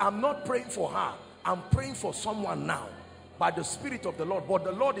Jesus, I'm not praying for her. I'm praying for someone now by the Spirit of the Lord. But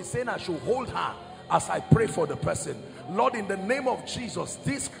the Lord is saying I should hold her as I pray for the person. Lord, in the name of Jesus,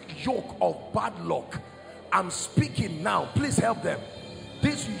 this yoke of bad luck, I'm speaking now. Please help them.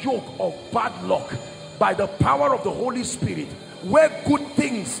 This yoke of bad luck, by the power of the Holy Spirit, where good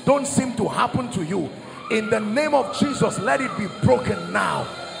things don't seem to happen to you, in the name of Jesus, let it be broken now.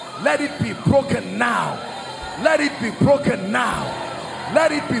 Let it be broken now. Let it be broken now.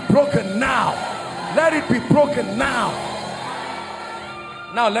 Let it be broken now. Let it be broken now.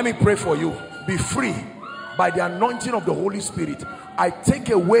 Now let me pray for you. Be free by the anointing of the Holy Spirit. I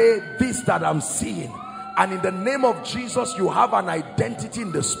take away this that I'm seeing, and in the name of Jesus, you have an identity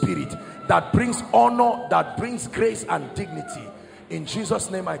in the spirit that brings honor, that brings grace and dignity. In Jesus'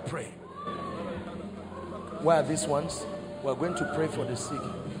 name I pray. Where are these ones? We're going to pray for the sick.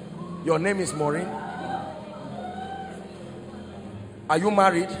 Your name is Maureen. Are you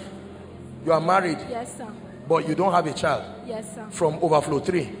married? You are married? Yes, sir. But you don't have a child? Yes, sir. From Overflow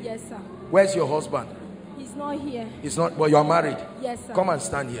 3? Yes, sir. Where's your husband? He's not here. He's not, but you are married? Yes, sir. Come and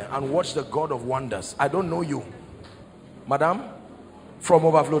stand here and watch the God of wonders. I don't know you. Madam, from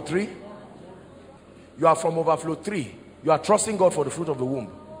Overflow 3? You are from Overflow 3. You are trusting God for the fruit of the womb.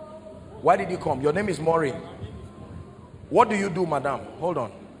 Why did you come? Your name is Maureen. What do you do, madam? Hold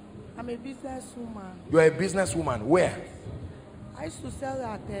on. I'm a businesswoman. You are a businesswoman. Where? I used to sell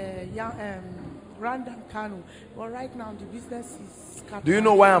at Random Kano, but right now the business is scattered. Do you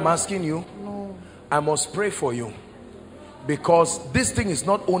know why I'm asking you? No. I must pray for you, because this thing is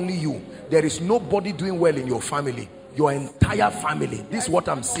not only you. There is nobody doing well in your family. Your entire family. This is what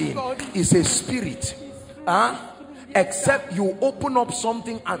I'm seeing. It's a spirit. Except you open up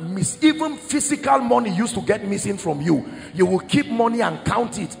something and miss. Even physical money used to get missing from you. You will keep money and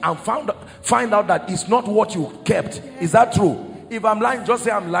count it and find out that it's not what you kept. Is that true? If I'm lying, just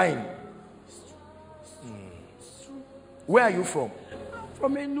say I'm lying. Where are you from?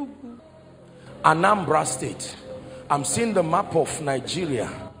 From Enugu. Anambra State. I'm seeing the map of Nigeria,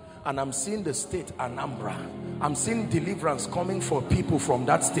 and I'm seeing the state Anambra. I'm seeing deliverance coming for people from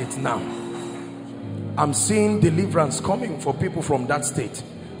that state now. I'm seeing deliverance coming for people from that state.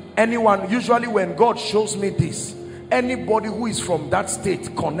 Anyone, usually when God shows me this, anybody who is from that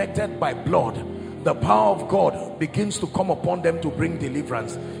state connected by blood, the power of God begins to come upon them to bring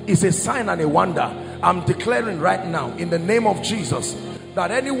deliverance. It's a sign and a wonder. I'm declaring right now in the name of Jesus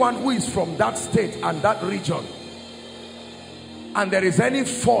that anyone who is from that state and that region, and there is any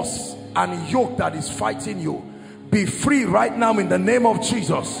force and yoke that is fighting you, be free right now in the name of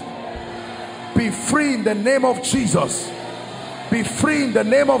Jesus. Be free in the name of Jesus. Be free in the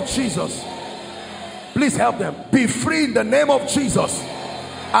name of Jesus. Please help them. Be free in the name of Jesus.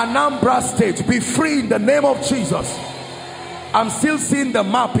 Anambra State, be free in the name of Jesus. I'm still seeing the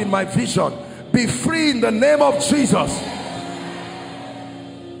map in my vision. Be free in the name of Jesus.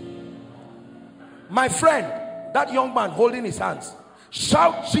 My friend, that young man holding his hands,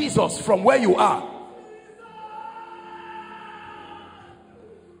 shout Jesus from where you are.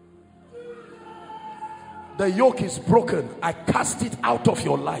 The yoke is broken. I cast it out of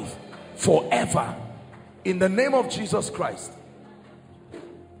your life forever in the name of Jesus Christ.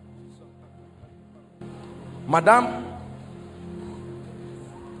 Madam,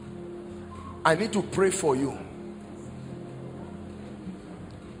 I need to pray for you.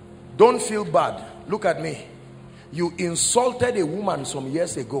 Don't feel bad. Look at me. You insulted a woman some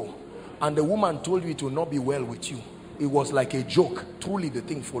years ago, and the woman told you it will not be well with you. It was like a joke. Truly, the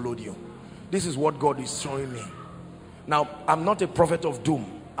thing followed you. This is what God is showing me. Now, I'm not a prophet of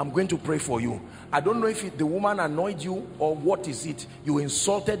doom. I'm going to pray for you. I don't know if the woman annoyed you or what is it. You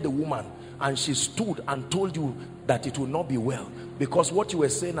insulted the woman and she stood and told you that it will not be well because what you were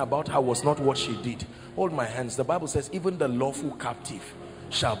saying about her was not what she did. Hold my hands. The Bible says even the lawful captive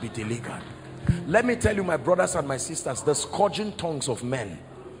shall be delivered. Let me tell you, my brothers and my sisters, the scourging tongues of men,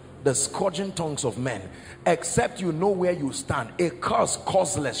 the scourging tongues of men, except you know where you stand. A curse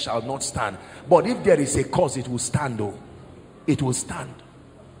causeless shall not stand, but if there is a cause, it will stand. Oh, it will stand.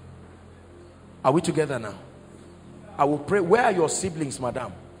 Are we together now? I will pray. Where are your siblings,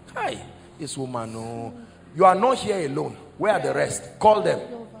 madam? Hi, this woman. Oh, you are not here alone. Where are the rest? Call them.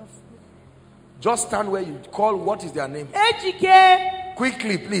 Just stand where you call. What is their name? Ejike.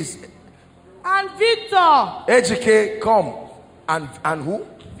 Quickly, please. And Victor. Ejike, come. And who?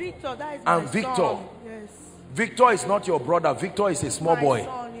 Victor, that is and my Victor. Son. Yes. Victor is not your brother. Victor is a small My boy.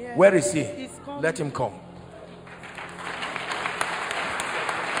 son, yes. Where is he? He's coming. Let him come.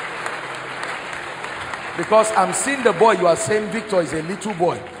 Because I'm seeing the boy. You are saying Victor is a little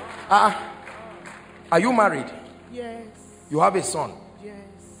boy. Are you married? Yes. You have a son. Yes.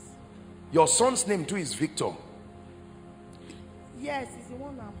 Your son's name too is Victor. Yes, it's the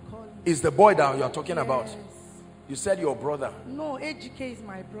one I'm calling. Is the boy that you are talking about? Yes. You said your brother. No, Ejike is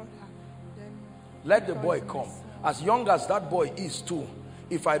my brother. Then Let the Victor boy is my come. son. As young as that boy is too,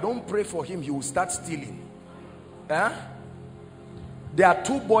 if I don't pray for him, he will start stealing. There are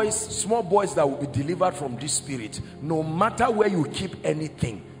two boys, small boys, that will be delivered from this spirit. No matter where you keep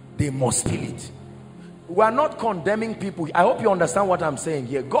anything, they must steal it. We are not condemning people. I hope you understand what I'm saying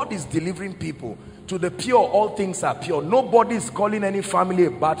here. God is delivering people. To the pure, all things are pure. Nobody is calling any family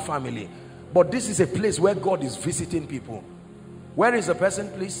a bad family. But this is a place where God is visiting people. Where is the person,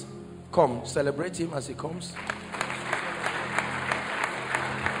 please? Come, celebrate him as he comes.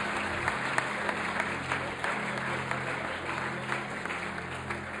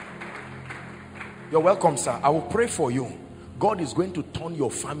 You're welcome, sir. I will pray for you. God is going to turn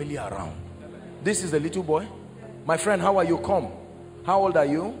your family around. This is the little boy. My friend, how are you? Come. How old are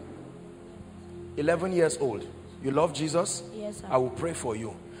you? 11 years old. You love Jesus? Yes, sir. I will pray for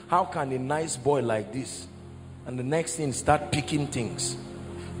you. How can a nice boy like this and the next thing start picking things?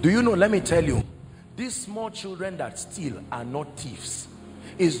 Do you know, let me tell you, these small children that steal are not thieves.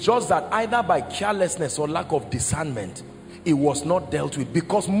 It's just that either by carelessness or lack of discernment, it was not dealt with,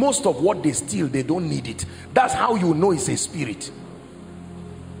 because most of what they steal, they don't need it. That's how you know it's a spirit.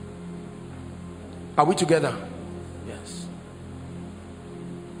 Are we together? Yes.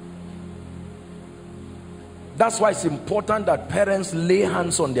 That's why it's important that parents lay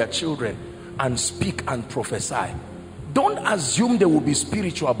hands on their children and speak and prophesy. Don't assume they will be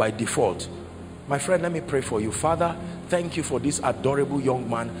spiritual by default. My friend, let me pray for you. Father, thank you for this adorable young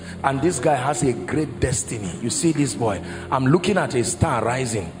man, and this guy has a great destiny. You see this boy, I'm looking at a star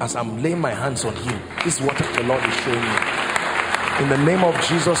rising as I'm laying my hands on him. This is what the Lord is showing me. In the name of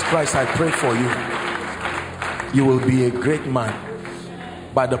Jesus Christ, I pray for you. You will be a great man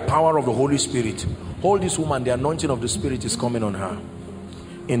by the power of the Holy Spirit. Hold this woman. The anointing of the Spirit is coming on her.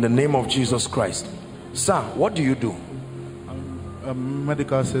 In the name of Jesus Christ. Sir, what do you do? I'm a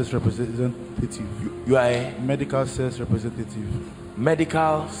medical sales representative. You are a medical sales representative.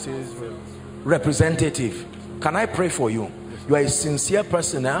 Medical Sales representative. Can I pray for you? You are a sincere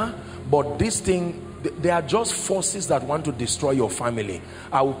person, but this thing, they are just forces that want to destroy your family.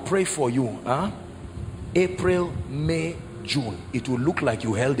 I will pray for you. April, May, June, it will look like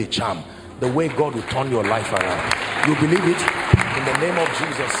you held a charm. The way God will turn your life around. You believe it? In the name of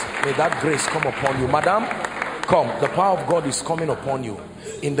Jesus, may that grace come upon you. Madam, come. The power of God is coming upon you.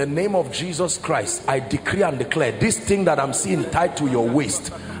 In the name of Jesus Christ, I decree and declare, this thing that I'm seeing tied to your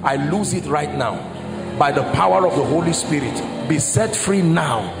waist, I lose it right now. By the power of the Holy Spirit, be set free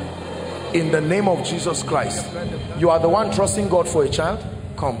now. In the name of Jesus Christ. You are the one trusting God for a child?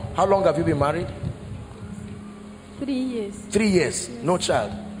 Come. How long have you been married? 3 years. 3 years. Yes. No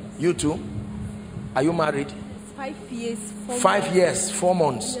child. You too? Are you married? 5 years. 5 years, 4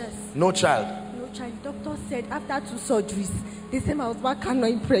 months. Yes. No child. No child. Doctor said after 2 surgeries, they said my husband cannot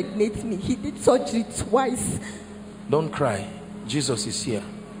impregnate me. He did surgery twice. Don't cry. Jesus is here.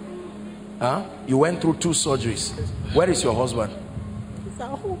 Huh? You went through 2 surgeries. Where is your husband? He's at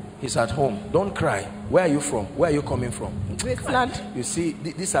home. He's at home. Don't cry. Where are you from? Where are you coming from? Graceland. You see,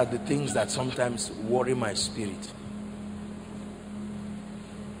 these are the things that sometimes worry my spirit.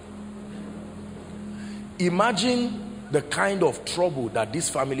 Imagine the kind of trouble that this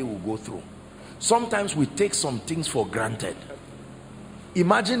family will go through. Sometimes we take some things for granted.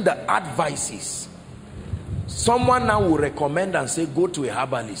 Imagine the advices. Someone now will recommend and say, go to a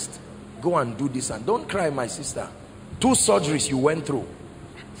herbalist. Go and do this. And don't cry, my sister. 2 surgeries you went through.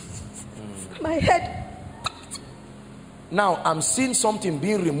 My head. Now I'm seeing something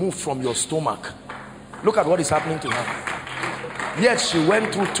being removed from your stomach. Look at what is happening to her. Yet she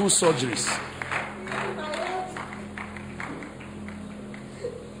went through 2 surgeries.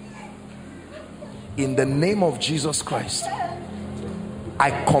 In the name of Jesus Christ,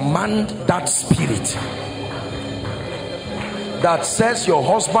 I command that spirit that says your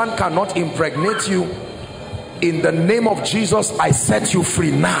husband cannot impregnate you. In the name of Jesus, I set you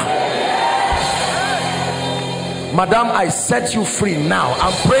free now. Madam, I set you free now.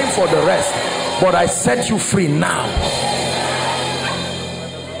 I'm praying for the rest, but I set you free now.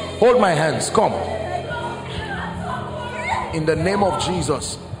 Hold my hands. Come. In the name of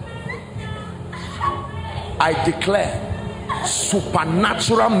Jesus, I declare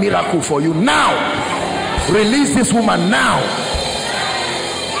supernatural miracle for you now. Release this woman now.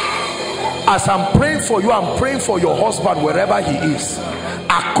 As I'm praying for you, I'm praying for your husband wherever he is.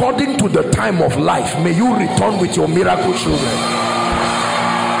 According to the time of life, may you return with your miracle children.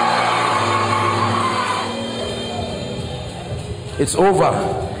 It's over.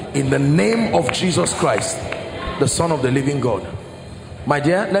 In the name of Jesus Christ, the Son of the living God. My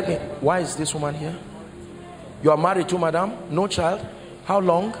dear, why is this woman here? You are married to, madam? No child? How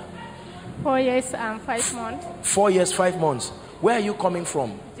long? 4 years and 5 months. 4 years, 5 months. Where are you coming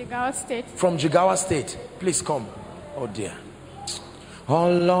from? Jigawa State. From Jigawa State. Please come. Oh dear.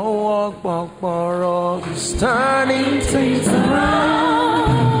 Allah Akbar is turning things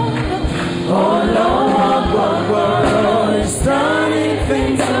around. Allah Akbar is turning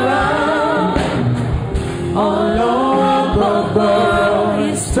things around. Allah Akbar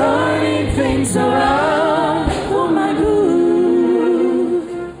is turning things around.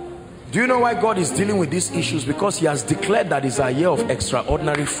 Do you know why God is dealing with these issues? Because he has declared that it's a year of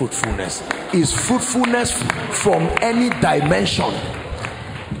extraordinary fruitfulness. Is fruitfulness from any dimension.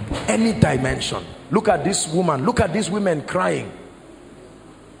 Any dimension. Look at this woman. Look at these women crying.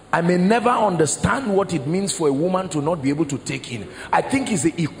 I may never understand what it means for a woman to not be able to take in. I think it's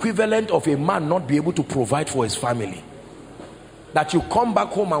the equivalent of a man not be able to provide for his family. That you come back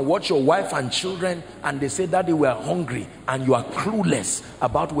home and watch your wife and children and they say that they were hungry and you are clueless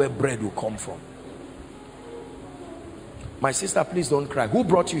about where bread will come from. My sister, please don't cry. Who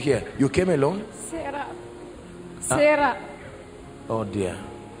brought you here? You came alone? Sarah. Sarah. Oh dear.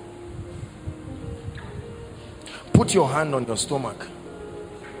 Put your hand on your stomach.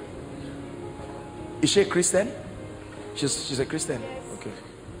 Is she a Christian? She's a Christian. Okay.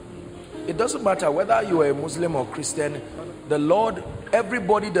 It doesn't matter whether you are a Muslim or Christian. The Lord,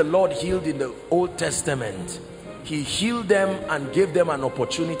 everybody the Lord healed in the Old Testament, he healed them and gave them an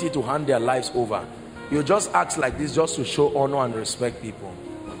opportunity to hand their lives over. You just act like this just to show honor and respect people.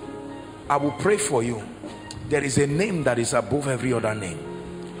 I will pray for you. There is a name that is above every other name.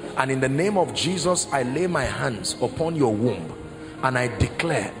 And in the name of Jesus, I lay my hands upon your womb and I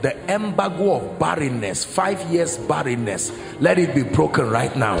declare the embargo of barrenness, 5 years barrenness, let it be broken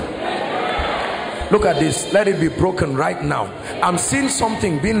right now. Look at this. Let it be broken right now. I'm seeing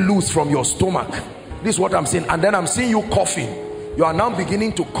something being loose from your stomach. This is what I'm seeing. And then I'm seeing you coughing. You are now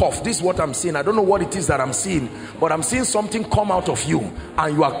beginning to cough. This is what I'm seeing. I don't know what it is that I'm seeing, but I'm seeing something come out of you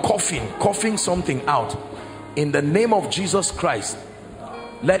and you are coughing something out. In the name of Jesus Christ,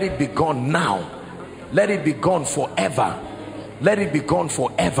 let it be gone now. Let it be gone forever. Let it be gone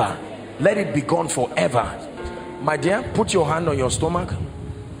forever. let it be gone forever. My dear, put your hand on your stomach.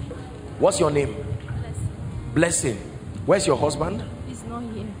 What's your name? Blessing. Where's your husband? He's not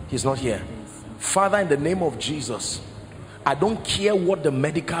here. He's not here. Yes. Father, in the name of Jesus, I don't care what the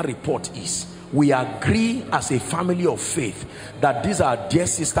medical report is. We agree as a family of faith that this our dear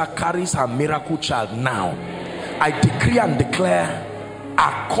sister carries her miracle child now. I decree and declare,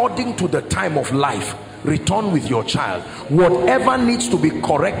 according to the time of life, return with your child. Whatever needs to be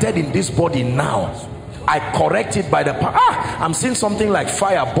corrected in this body now, I correct it by the power. I'm seeing something like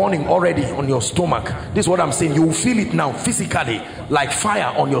fire burning already on your stomach. This is what I'm saying. You will feel it now physically, like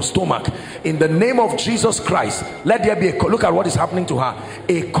fire on your stomach. In the name of Jesus Christ, let there be a, look at what is happening to her,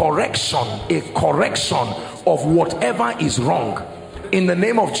 a correction of whatever is wrong. In the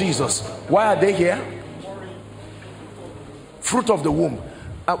name of Jesus. Why are they here? Fruit of the womb.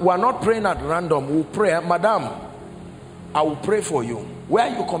 We are not praying at random. We'll pray. Madam, I will pray for you. Where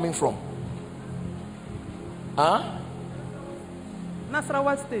are you coming from? Huh?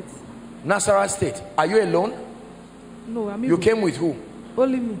 Nasarawa State. Nasarawa State. Are you alone? No, I'm You came with who?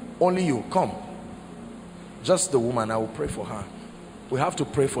 Only me. Only you. Come. Just the woman. I will pray for her. We have to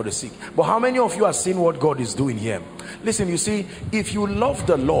pray for the sick. But how many of you are seeing what God is doing here? Listen, you see, if you love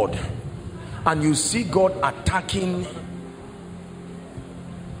the Lord and you see God attacking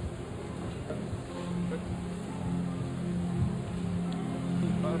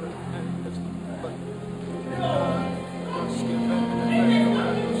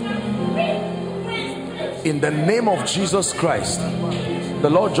in the name of Jesus Christ, the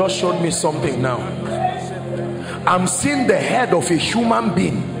Lord just showed me something now. I'm seeing the head of a human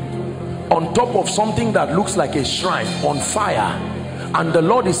being on top of something that looks like a shrine on fire, and the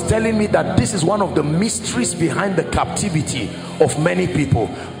Lord is telling me that this is one of the mysteries behind the captivity of many people.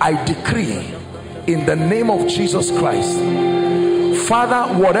 I decree in the name of Jesus Christ,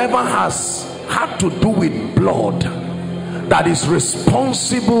 Father, whatever has had to do with blood that is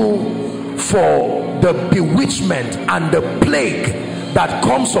responsible for the bewitchment and the plague that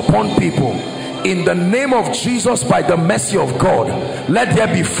comes upon people, in the name of Jesus, by the mercy of God, let there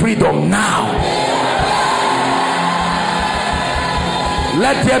be freedom now.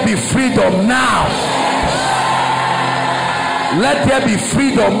 Let there be freedom now. Let there be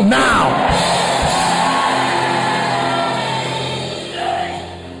freedom now.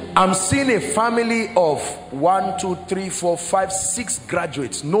 I'm seeing a family of 1, 2, 3, 4, 5, 6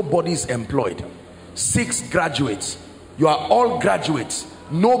 graduates. Nobody's employed. 6 graduates. You are all graduates.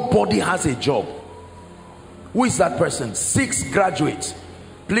 Nobody has a job. Who is that person? 6 graduates.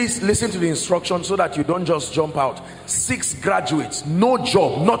 Please listen to the instruction so that you don't just jump out. 6 graduates, no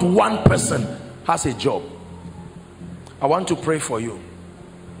job. Not one person has a job. I want to pray for you.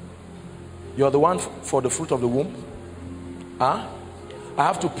 You're the one for the fruit of the womb? Huh? I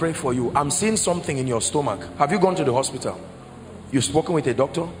have to pray for you. I'm seeing something in your stomach. Have you gone to the hospital? You've spoken with a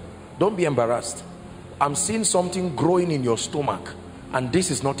doctor? Don't be embarrassed. I'm seeing something growing in your stomach, and this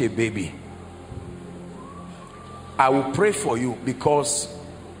is not a baby. I will pray for you, because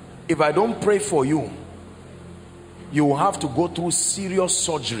if I don't pray for you, you will have to go through serious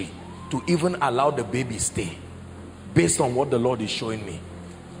surgery to even allow the baby stay, based on what the Lord is showing me.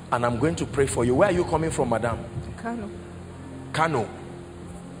 And I'm going to pray for you. Where are you coming from, madam? Kano. Kano.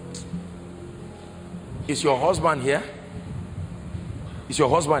 Is your husband here? Is your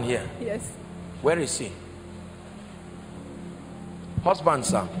husband here? Yes. Where is he? Husband,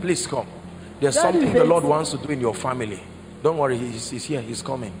 sir, please come. There's Daddy, something the Lord wants to do in your family. Don't worry, he's here, he's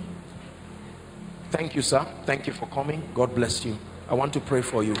coming. Thank you, sir. Thank you for coming. God bless you. I want to pray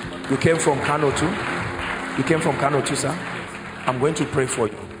for you. You came from Kano too? You came from Kano too, sir? I'm going to pray for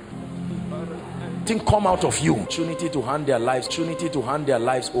you. Think come out of you. Opportunity to hand their lives, opportunity to hand their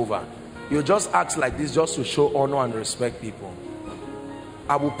lives over. You just act like this just to show honor and respect people.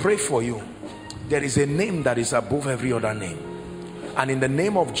 I will pray for you. There is a name that is above every other name. And in the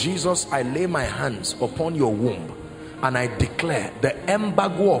name of Jesus, I lay my hands upon your womb, and I declare the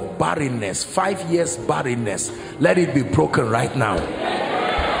embargo of barrenness, 5 years barrenness, let it be broken right now.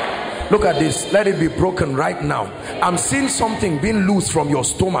 Look at this. Let it be broken right now. I'm seeing something being loose from your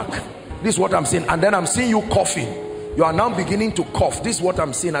stomach. This is what I'm seeing. And then I'm seeing you coughing. You are now beginning to cough. This is what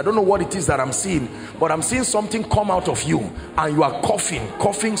I'm seeing. I don't know what it is that I'm seeing, but I'm seeing something come out of you, and you are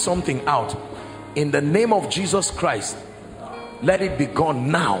coughing something out. In the name of Jesus Christ, let it be gone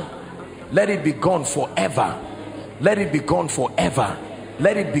now. Let it be gone forever. Let it be gone forever.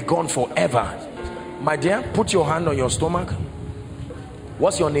 Let it be gone forever. My dear, put your hand on your stomach.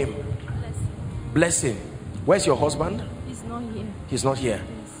 What's your name? Blessing. Where's your husband? He's not here. He's not here.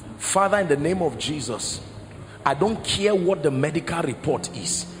 Yes. Father, in the name of Jesus, I don't care what the medical report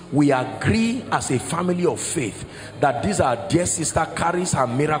is. we agree as a family of faith that this our dear sister carries her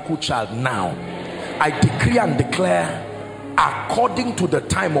miracle child now. I decree and declare, according to the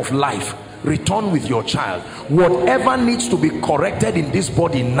time of life, return with your child. Whatever needs to be corrected in this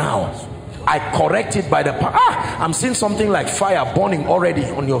body now, I correct it by the power. I'm seeing something like fire burning already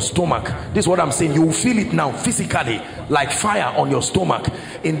on your stomach. This is what I'm saying. You will feel it now physically, like fire on your stomach.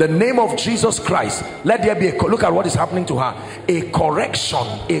 In the name of Jesus Christ, let there be a, look at what is happening to her, a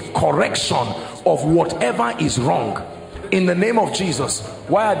correction of whatever is wrong. In the name of Jesus.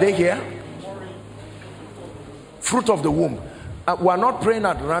 Why are they here? Fruit of the womb. We are not praying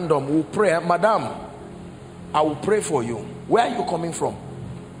at random. We'll pray. Madam, I will pray for you. Where are you coming from?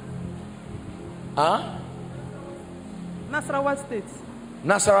 Huh? Nasarawa State.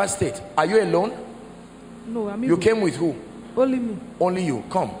 Nasarawa State. Are you alone? No, I'm You came with who? Only me. Only you.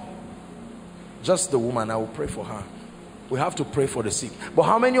 Come. Just the woman. I will pray for her. We have to pray for the sick. But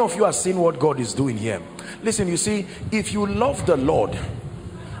how many of you are seeing what God is doing here? Listen, you see, if you love the Lord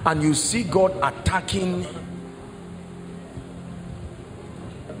and you see God attacking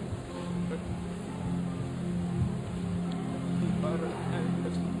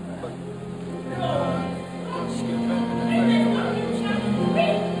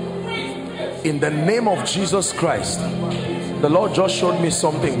in the name of Jesus Christ, the Lord just showed me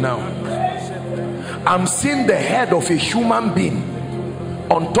something now. I'm seeing the head of a human being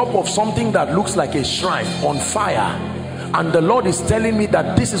on top of something that looks like a shrine on fire, and the Lord is telling me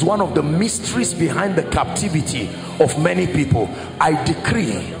that this is one of the mysteries behind the captivity of many people. I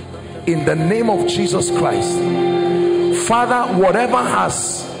decree in the name of Jesus Christ, Father, whatever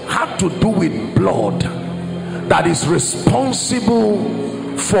has had to do with blood that is responsible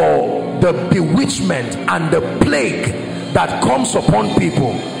for the bewitchment and the plague that comes upon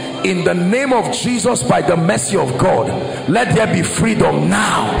people, in the name of Jesus, by the mercy of God, let there be freedom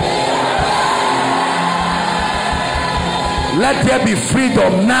now. Let there be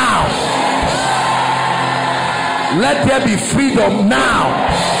freedom now. Let there be freedom now.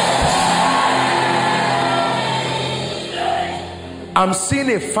 I'm seeing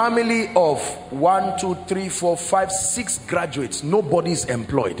a family of 1, 2, 3, 4, 5, 6 graduates. Nobody's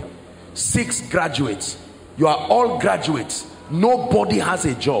employed. 6 graduates. You are all graduates. Nobody has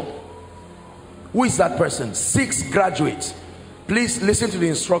a job. Who is that person? 6 graduates. Please listen to the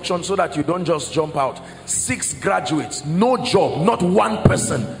instructions so that you don't just jump out. 6 graduates, no job. Not one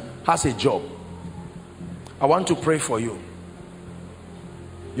person has a job. I want to pray for you.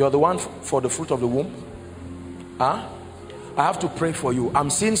 You're the one for the fruit of the womb? Huh? I have to pray for you. I'm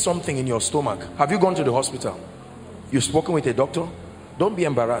seeing something in your stomach. Have you gone to the hospital? You've spoken with a doctor? Don't be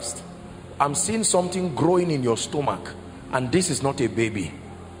embarrassed. I'm seeing something growing in your stomach, and this is not a baby.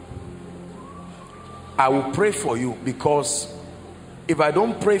 I will pray for you, because if I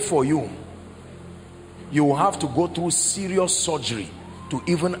don't pray for you, you will have to go through serious surgery to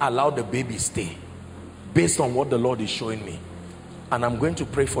even allow the baby stay, based on what the Lord is showing me. And I'm going to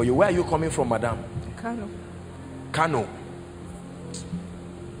pray for you. Where are you coming from, madam? Kano. Kano.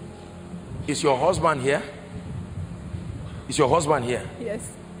 Is your husband here? Is your husband here?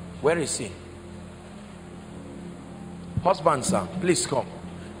 Yes. Where is he? Husband, sir, please come.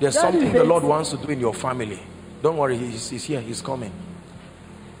 There's Daddy, something the Lord wants to do in your family. Don't worry, he's here, he's coming.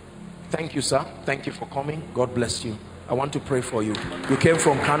 Thank you, sir. Thank you for coming. God bless you. I want to pray for you. You came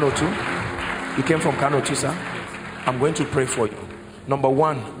from Kano too? You came from Kano too, sir? I'm going to pray for you. Number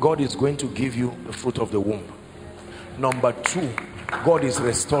 1, God is going to give you the fruit of the womb. Number 2, God is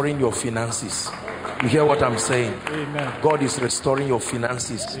restoring your finances. You hear what I'm saying? Amen. God is restoring your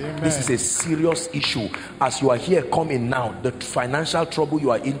finances. Amen. This is a serious issue. As you are here coming now, the financial trouble you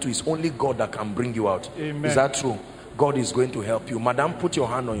are into is only God that can bring you out. Amen. Is that true? God is going to help you. Madam, put your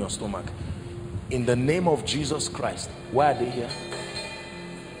hand on your stomach. In the name of Jesus Christ. Why are they here?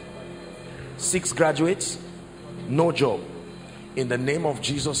 6 graduates, no job. In the name of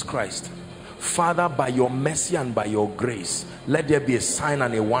Jesus Christ, Father, by your mercy and by your grace, let there be a sign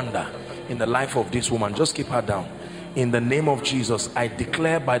and a wonder in the life of this woman. Just keep her down. In the name of Jesus, I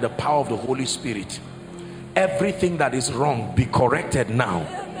declare by the power of the Holy Spirit, everything that is wrong be corrected now.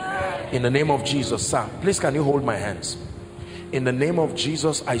 In the name of Jesus. Sir, please can you hold my hands? In the name of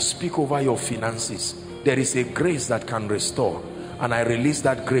Jesus, I speak over your finances. There is a grace that can restore, and I release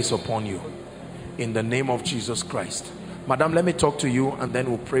that grace upon you. In the name of Jesus Christ. Madam, let me talk to you and then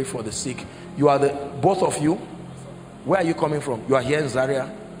we'll pray for the sick. You are the, both of you, where are you coming from? You are here in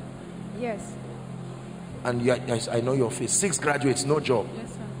Zaria? Yes. And you are, yes, I know your face. 6 graduates, no job.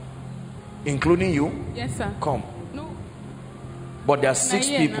 Yes, sir. Including you? Yes, sir. Come. No. But there are 6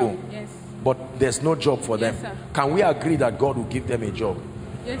 people. Yes. But there's no job for them. Yes, sir. Can we agree that God will give them a job?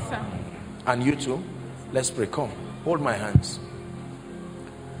 Yes, sir. And you too? Let's pray. Come, hold my hands.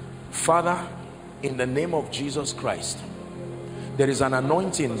 Father, in the name of Jesus Christ, there is an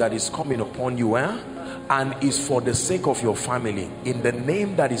anointing that is coming upon you, and is for the sake of your family. In the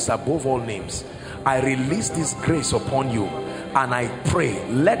name that is above all names, I release this grace upon you, and I pray,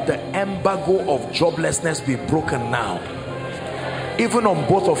 let the embargo of joblessness be broken now. Even on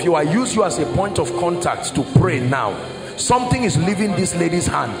both of you, I use you as a point of contact to pray now. Something is leaving this lady's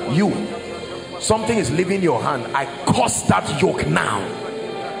hand. Something is leaving your hand. I curse that yoke now.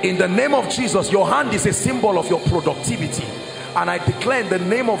 In the name of Jesus, your hand is a symbol of your productivity. And I declare in the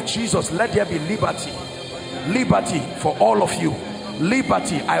name of Jesus, let there be liberty. Liberty for all of you.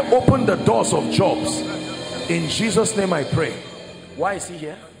 Liberty. I open the doors of jobs. In Jesus' name I pray. Why is he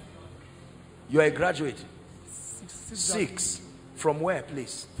here? You are a graduate. 6. From where,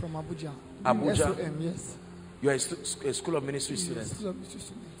 please? From Abuja. Abuja? SOM, yes. You are a School of Ministry student. School of Ministry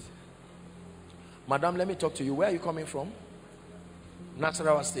student. Madam, let me talk to you. Where are you coming from?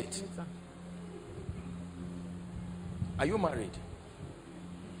 Nasarawa State. Yes, sir. Are you married?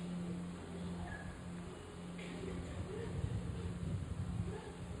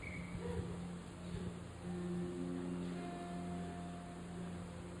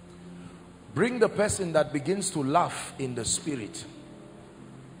 Bring the person that begins to laugh in the spirit.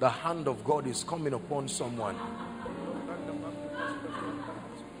 The hand of God is coming upon someone.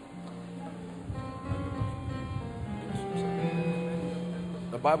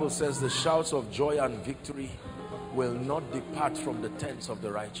 The Bible says the shouts of joy and victory will not depart from the tents of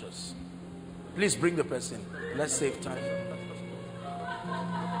the righteous. Please bring the person. Let's save time.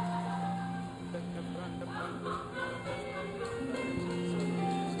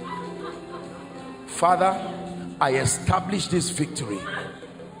 Father, I establish this victory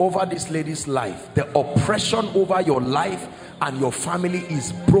over this lady's life. The oppression over your life and your family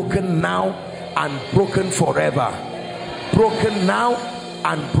is broken now and broken forever. Broken now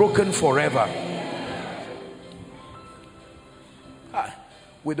and broken forever.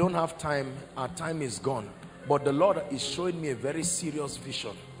 We don't have time. Our time is gone. But the Lord is showing me a very serious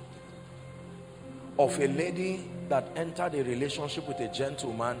vision of a lady that entered a relationship with a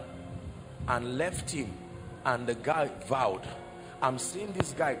gentleman and left him, and the guy vowed. I'm seeing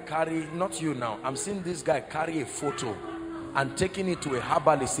this guy carry, not you now, I'm seeing this guy carry a photo and taking it to a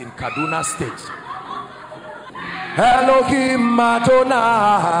herbalist in Kaduna State. Elohim Madonna,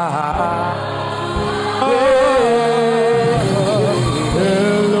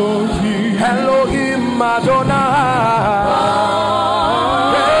 Elohim Madonna,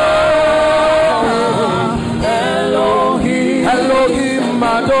 Elohim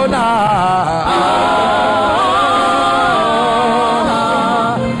Madonna.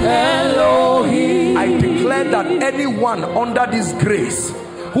 Anyone under this grace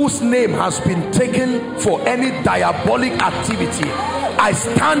whose name has been taken for any diabolic activity, I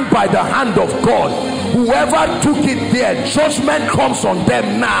stand by the hand of God. Whoever took it there, judgment comes on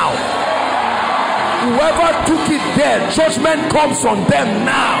them now. Whoever took it there, judgment comes on them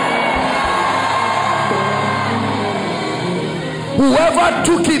now. Whoever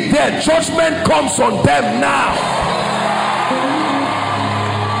took it there, judgment comes on them now.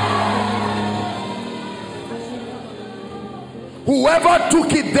 Whoever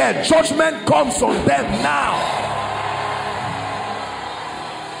took it there, judgment comes on them now.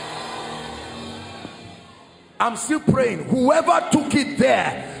 I'm still praying. Whoever took it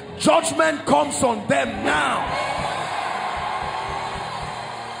there, judgment comes on them now.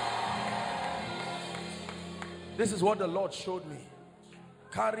 This is what the Lord showed me.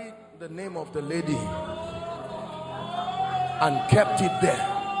 Carried the name of the lady and kept it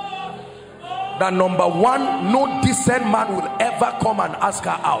there. That number one, no decent man will ever come and ask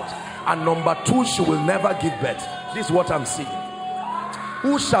her out, and number two, she will never give birth. This is what I'm seeing.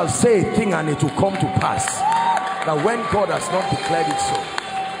 Who shall say a thing and it will come to pass, that when God has not declared it so?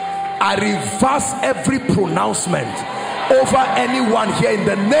 I reverse every pronouncement over anyone here in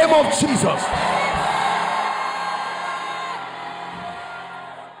the name of Jesus.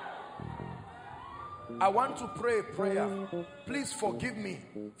 I want to pray a prayer. Please forgive me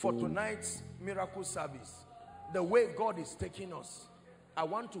for tonight's miracle service. The way God is taking us, I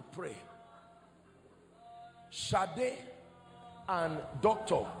want to pray. Shade and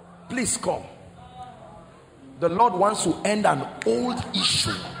Doctor, please come. The Lord wants to end an old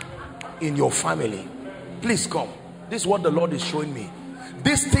issue in your family. Please come. This is what the Lord is showing me.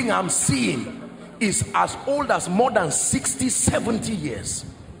 This thing I'm seeing is as old as more than 60, 70 years.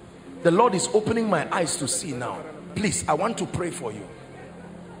 The Lord is opening my eyes to see now. Please, I want to pray for you.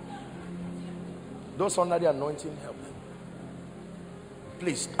 Those under the anointing, help them.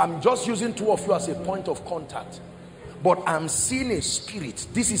 Please, I'm just using two of you as a point of contact. But I'm seeing a spirit.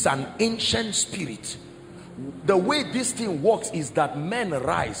 This is an ancient spirit. The way this thing works is that men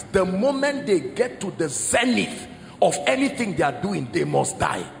rise. The moment they get to the zenith of anything they are doing, they must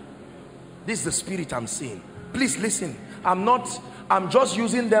die. This is the spirit I'm seeing. Please listen. I'm just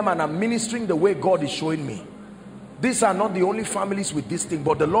using them and I'm ministering the way God is showing me. These are not the only families with this thing,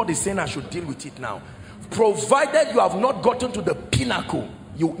 but the Lord is saying I should deal with it now. Provided you have not gotten to the pinnacle,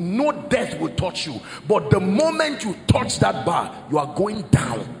 no death will touch you. But the moment you touch that bar, you are going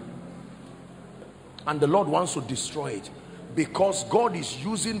down. And the Lord wants to destroy it, because God is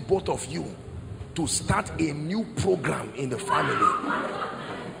using both of you to start a new program in the family.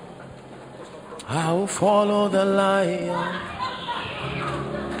 I will follow the lion.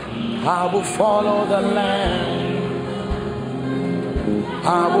 I will follow the lamb.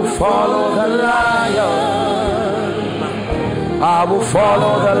 I will follow the lion. I will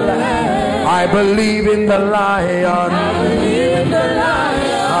follow the lamb. I believe in the lion. I believe in the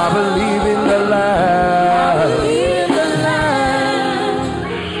lion. I believe in the lamb. I believe in the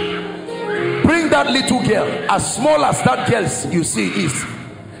lamb. Bring that little girl, as small as that girl you see is.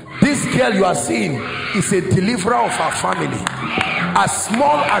 This girl you are seeing is a deliverer of our family. As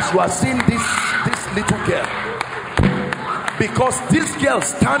small as you are seeing this little girl. Because this girl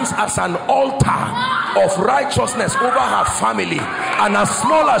stands as an altar of righteousness over her family. And as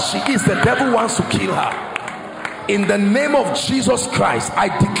small as she is, the devil wants to kill her. In the name of Jesus Christ, I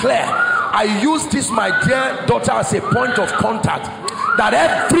declare, I use this, my dear daughter, as a point of contact, that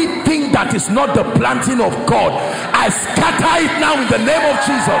everything that is not the planting of God, I scatter it now in the name of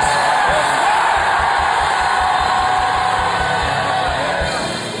Jesus.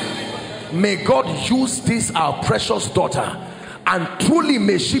 May God use this, our precious daughter, and truly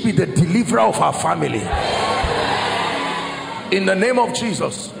may she be the deliverer of our family. In the name of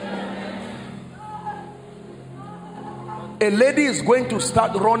Jesus. A lady is going to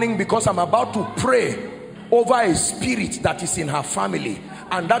start running because I'm about to pray over a spirit that is in her family,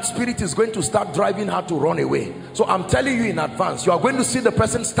 and that spirit is going to start driving her to run away. So I'm telling you in advance, you are going to see the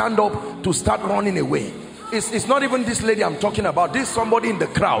person stand up to start running away. It's not even this lady I'm talking about. This is somebody in the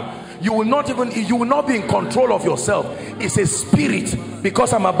crowd. You will not be in control of yourself. It's a spirit,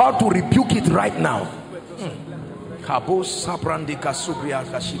 because I'm about to rebuke it right now.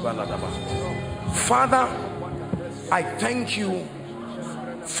 Father, I thank you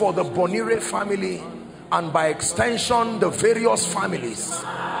for the Bonire family, and by extension the various families,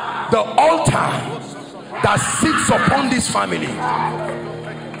 the altar that sits upon this family.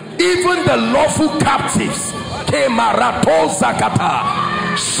 Even the lawful captives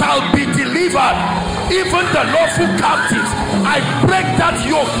shall be delivered. Even the lawful captives, I break that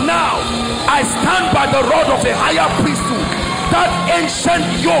yoke now. I stand by the rod of a higher priesthood. That ancient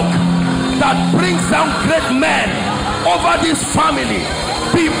yoke that brings down great men over this family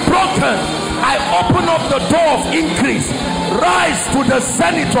be broken. I open up the door of increase. Rise to the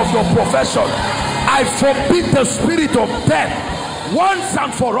zenith of your profession. I forbid the spirit of death once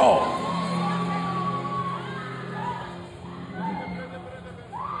and for all.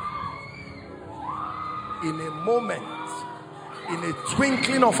 In a moment, in a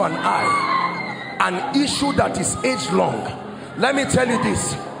twinkling of an eye, an issue that is age long. Let me tell you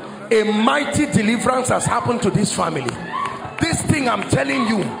this, a mighty deliverance has happened to this family. This thing I'm telling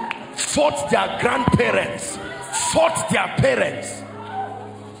you fought their grandparents, fought their parents,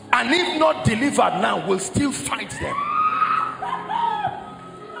 and if not delivered now, will still fight them.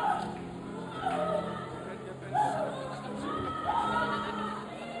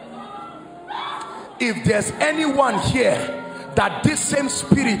 If there's anyone here that this same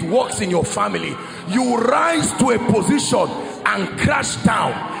spirit works in your family, you rise to a position and crash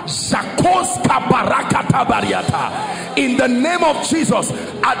down. In the name of Jesus,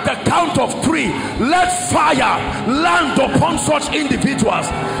 at the count of 3, let fire land upon such individuals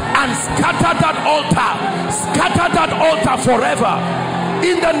and scatter that altar forever.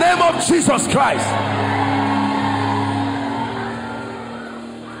 In the name of Jesus Christ.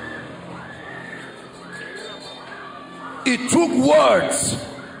 It took words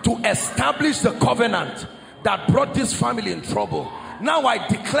to establish the covenant that brought this family in trouble. Now I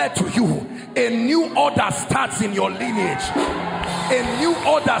declare to you, a new order starts in your lineage. A new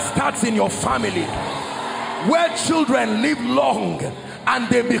order starts in your family, where children live long and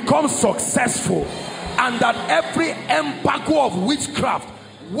they become successful, and that every embargo of witchcraft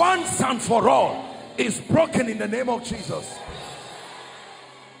once and for all is broken in the name of Jesus.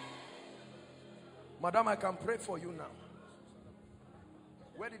 Madam, I can pray for you now.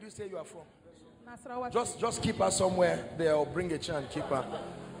 Where did you say you are from? Just keep her somewhere there or bring a chair and keep her.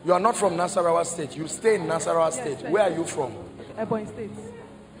 You are not from Nasarawa State. You stay in Nasarawa State. Where are you from? Ebonyi State.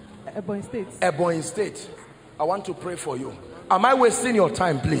 Ebonyi State. Ebonyi State. I want to pray for you. Am I wasting your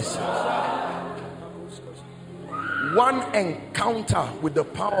time, please? One encounter with the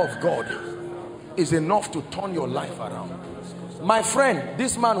power of God is enough to turn your life around. My friend,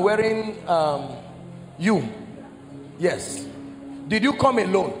 this man wearing you. Yes. Did you come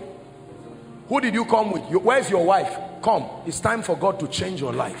alone? Who did you come with? Where's your wife? Come. It's time for God to change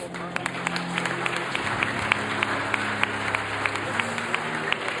your life.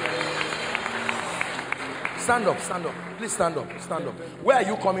 Stand up, stand up. Please stand up, stand up. Where are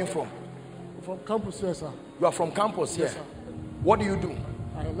you coming from? From campus, yes, sir. You are from campus here. Yes, sir. What do you do?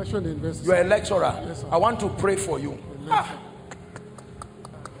 I lecture in the university. You are a lecturer. Yes, sir. I want to pray for you.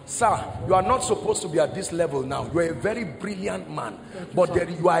 Sir, you are not supposed to be at this level now. You are a very brilliant man, but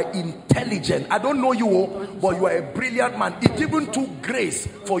you are intelligent. I don't know you, but you are a brilliant man. It even took grace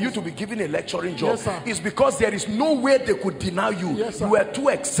for you to be given a lecturing job. Yes, it's because there is no way they could deny you. Yes, you were too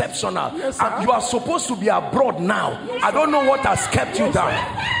exceptional. Yes, and you are supposed to be abroad now. Yes, I don't know what has kept you down.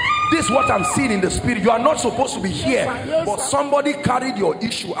 This is what I'm seeing in the spirit. You are not supposed to be here, but somebody carried your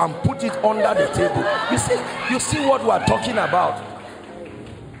issue and put it under the table. You see what we are talking about?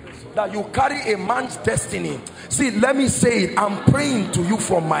 That you carry a man's destiny. See, let me say it. I'm praying to you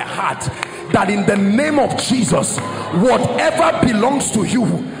from my heart that in the name of Jesus, whatever belongs to you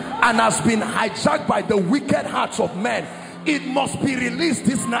and has been hijacked by the wicked hearts of men, it must be released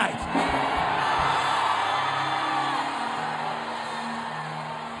this night.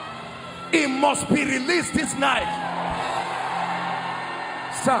 It must be released this night.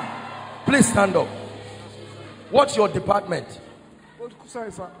 Sir, please stand up. What's your department? Political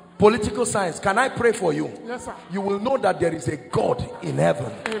science, sir. Political science. Can I pray for you? Yes, sir. You will know that there is a God in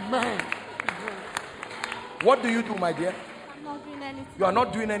heaven. Amen. What do you do, my dear? I'm not doing anything. You are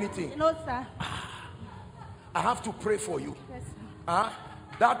not doing anything. No, sir. I have to pray for you. Yes, sir.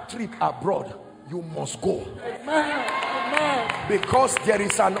 That trip abroad, you must go. Amen. Amen. Because there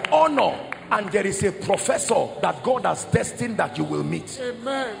is an honor and there is a professor that God has destined that you will meet.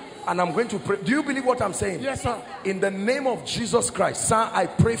 Amen. And I'm going to pray. Do you believe what I'm saying? Yes, sir. In the name of Jesus Christ, sir, I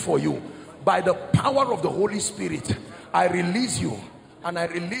pray for you. By the power of the Holy Spirit, I release you and I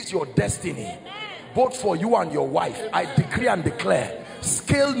release your destiny. Both for you and your wife. I decree and declare,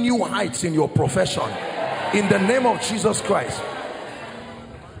 scale new heights in your profession. In the name of Jesus Christ.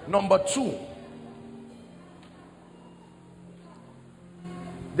 Number 2.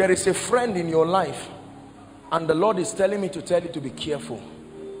 There is a friend in your life, and the Lord is telling me to tell you to be careful.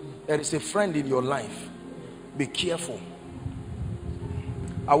 There is a friend in your life. Be careful.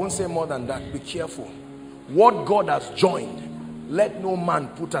 I won't say more than that. Be careful. What God has joined, let no man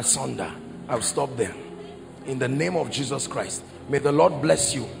put asunder. I'll stop there. In the name of Jesus Christ. May the Lord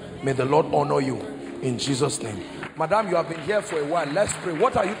bless you. May the Lord honor you. In Jesus' name. Madam, you have been here for a while. Let's pray.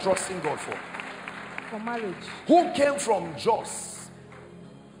 What are you trusting God for? For marriage. Who came from Jos?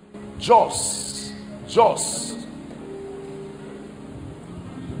 Jos.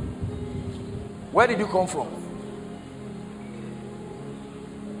 Where did you come from?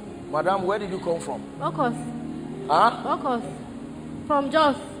 Madam, where did you come from? Focus. Huh? From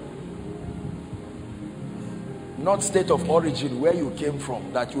Jos. Not state of origin, where you came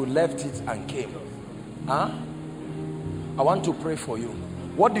from, that you left it and came. Huh? I want to pray for you.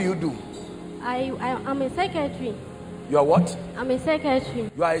 What do you do? I'm a secretary. You are what? I'm a secretary.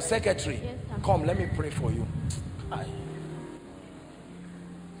 You are a secretary? Yes, sir. Come, let me pray for you.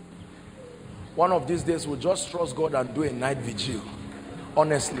 One of these days we'll just trust God and do a night vigil.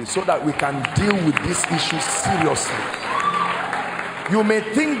 Honestly, so that we can deal with this issue seriously. You may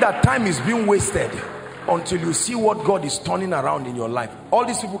think that time is being wasted until you see what God is turning around in your life. All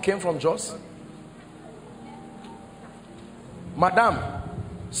these people came from Jos? Madam,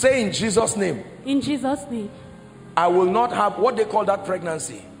 say in Jesus' name. In Jesus' name. I will not have what they call that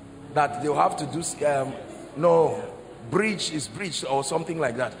pregnancy. That they'll have to do, breach is breached or something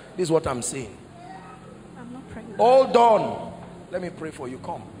like that. This is what I'm saying. I'm not pregnant. Hold on. Let me pray for you.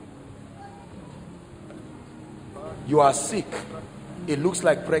 Come. You are sick. It looks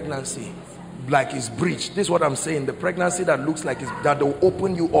like pregnancy. Like it's breached. This is what I'm saying. The pregnancy that looks like it's, that they'll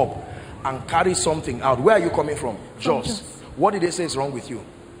open you up and carry something out. Where are you coming from? Jos. What did they say is wrong with you?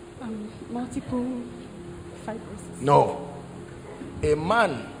 Multiple fibrosis. No. A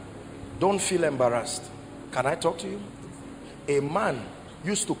man, don't feel embarrassed. Can I talk to you? A man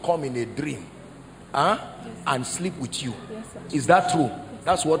used to come in a dream and sleep with you. Yes, sir. Is that true?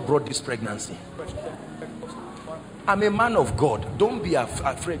 That's what brought this pregnancy. I'm a man of God. Don't be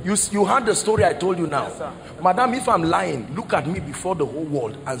afraid. You heard the story I told you now. Yes, Madam, if I'm lying, look at me before the whole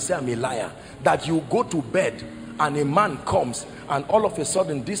world and say I'm a liar. That you go to bed and a man comes and all of a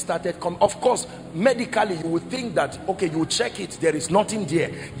sudden this started coming. Of course, medically you would think that, okay, you check it, there is nothing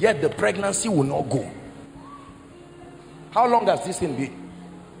there, yet the pregnancy will not go. How long has this thing been?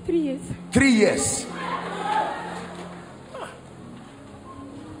 3 years. 3 years.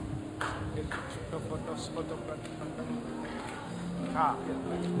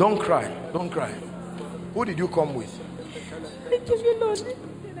 Don't cry, don't cry. Who did you come with?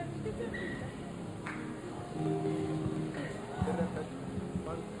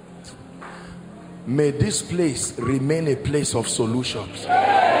 May this place remain a place of solutions.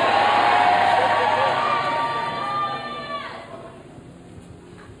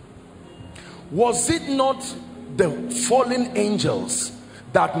 Was it not the fallen angels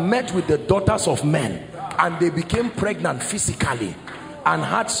that met with the daughters of men and they became pregnant physically and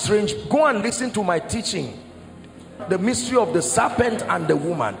had strange? Go and listen to my teaching, the mystery of the serpent and the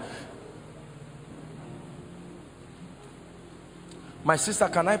woman. My sister,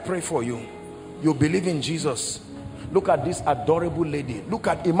 can I pray for you? You believe in Jesus. Look at this adorable lady.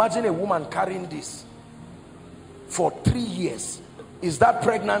 Imagine a woman carrying this for 3 years. Is that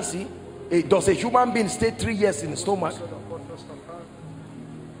pregnancy? Does a human being stay 3 years in the stomach?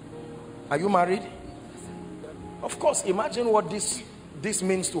 Are you married? Of course. Imagine what this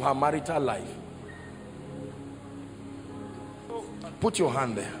means to her marital life. Put your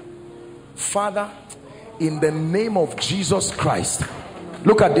hand there. Father, in the name of Jesus Christ,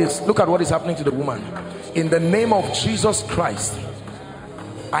 look at this. Look at what is happening to the woman. In the name of Jesus Christ,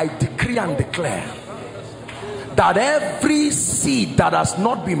 I decree and declare that every seed that has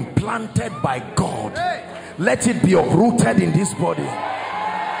not been planted by God, let it be uprooted in this body.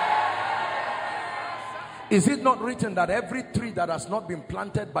 Is it not written that every tree that has not been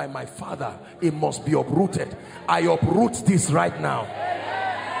planted by my Father, it must be uprooted? I uproot this right now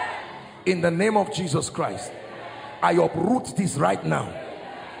in the name of Jesus Christ. I uproot this right now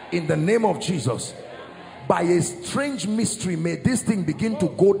in the name of Jesus. By a strange mystery, may this thing begin to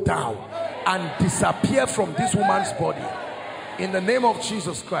go down and disappear from this woman's body in the name of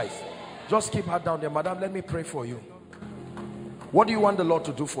Jesus Christ. Just keep her down there. Madam, let me pray for you. What do you want the Lord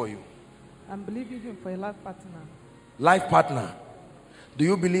to do for you? I'm believing him for a life partner. Life partner. Do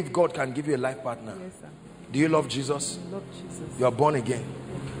you believe God can give you a life partner? Yes, sir. Do you love Jesus? I love Jesus. You are born again.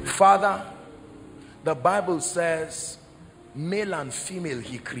 Father, the Bible says male and female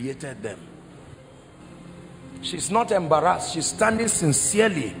he created them. She's not embarrassed. She's standing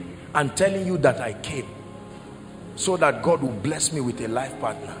sincerely and telling you that I came so that God will bless me with a life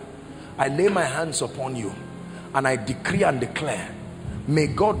partner. I lay my hands upon you and I decree and declare, may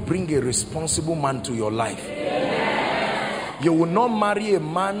God bring a responsible man to your life. Amen. You will not marry a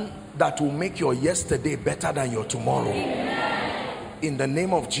man that will make your yesterday better than your tomorrow. Amen. In the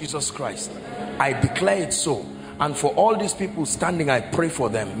name of Jesus Christ, I declare it so. And for all these people standing, I pray for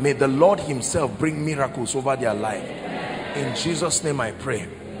them. May the Lord himself bring miracles over their life. In Jesus' name I pray.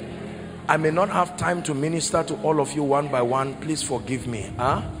 I may not have time to minister to all of you one by one. Please forgive me.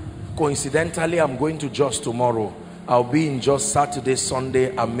 Coincidentally, I'm going to Jos tomorrow. I'll be in Jos Saturday,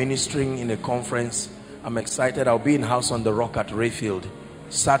 Sunday. I'm ministering in a conference. I'm excited. I'll be in House on the Rock at Rayfield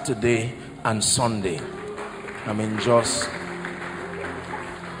Saturday and Sunday. I'm in Jos.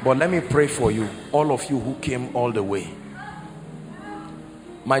 But let me pray for you, all of you who came all the way.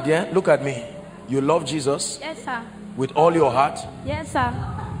 My dear, look at me. You love Jesus? Yes, sir. With all your heart? Yes, sir.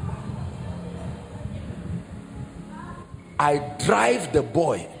 I drive the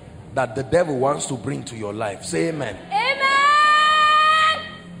boy that the devil wants to bring to your life. Say amen. Amen.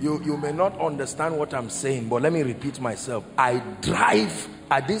 You may not understand what I'm saying, but let me repeat myself. I drive,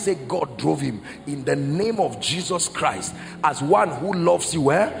 I didn't say God drove him, in the name of Jesus Christ, as one who loves you.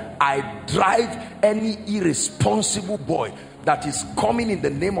 I drive any irresponsible boy that is coming in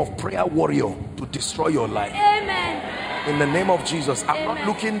the name of prayer warrior to destroy your life. Amen. In the name of Jesus. I'm not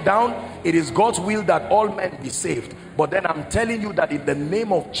looking down. It is God's will that all men be saved. But then I'm telling you that in the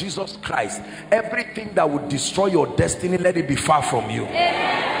name of Jesus Christ, everything that would destroy your destiny, let it be far from you.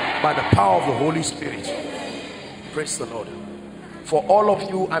 Amen. By the power of the Holy Spirit. Praise the Lord. For all of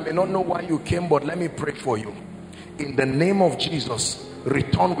you, I may not know why you came, but let me pray for you. In the name of Jesus,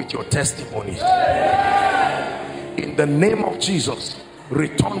 return with your testimonies. In the name of Jesus,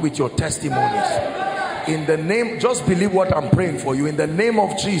 return with your testimonies. In the name, just believe what I'm praying for you. In the name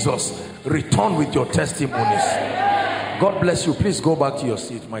of Jesus, return with your testimonies. God bless you. Please go back to your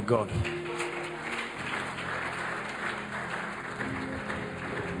seat, my God.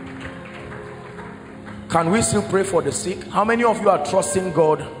 Can we still pray for the sick? How many of you are trusting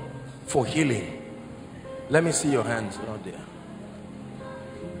God for healing? Let me see your hands out there.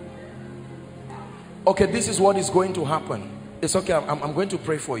 Okay, this is what is going to happen. It's okay, I'm going to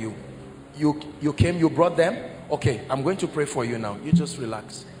pray for you. You came, you brought them. Okay, I'm going to pray for you now. You just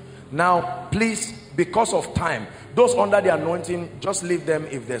relax. Now, please, because of time, those under the anointing, just leave them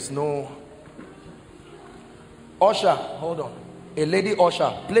if there's no... Usher, hold on. A lady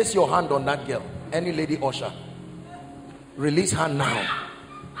usher, place your hand on that girl. Any lady usher. Release her now.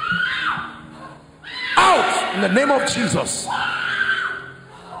 Out! In the name of Jesus.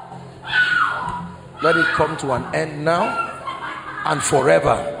 Let it come to an end now and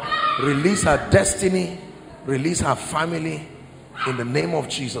forever. Release her destiny. Release her family. In the name of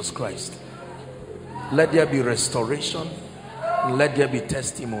Jesus Christ. Let there be restoration. Let there be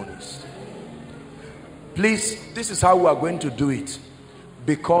testimonies. Please, this is how we are going to do it.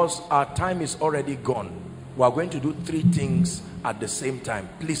 Because our time is already gone. We are going to do 3 things at the same time.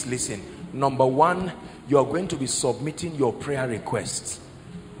 Please listen. Number 1, you are going to be submitting your prayer requests.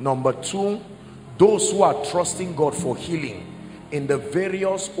 Number 2, those who are trusting God for healing in the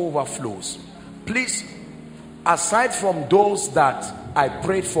various overflows. Please, aside from those that I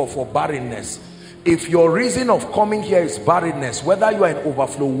prayed for barrenness, if your reason of coming here is barrenness, whether you are in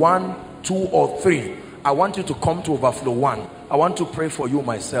overflow 1, 2 or 3, I want you to come to overflow 1. I want to pray for you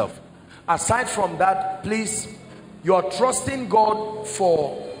myself. Aside from that, please, you are trusting God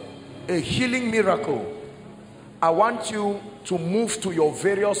for a healing miracle. I want you to move to your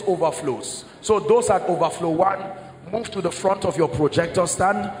various overflows. So those at overflow 1, move to the front of your projector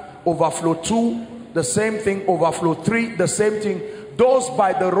stand. Overflow 2, the same thing. Overflow 3, the same thing. Those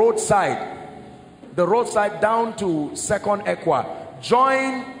by the roadside down to 2nd Equa,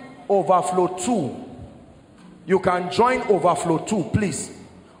 join overflow 2. You can join overflow 2, please.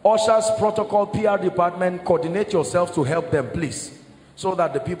 Ushers, protocol, PR department, coordinate yourselves to help them, please, so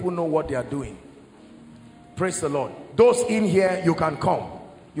that the people know what they are doing. Praise the Lord. Those in here, you can come.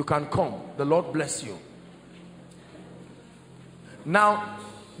 You can come. The Lord bless you. Now,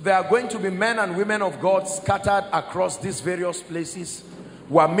 there are going to be men and women of God scattered across these various places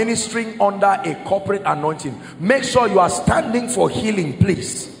who are ministering under a corporate anointing. Make sure you are standing for healing,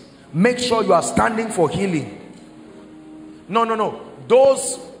 please. Make sure you are standing for healing. No.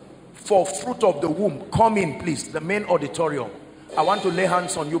 Those for fruit of the womb, come in, please. The main auditorium. I want to lay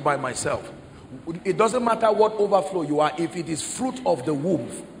hands on you by myself. It doesn't matter what overflow you are. If it is fruit of the womb,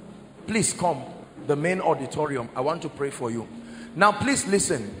 please come. The main auditorium. I want to pray for you. Now, please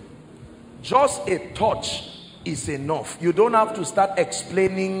listen. Just a touch is enough. You don't have to start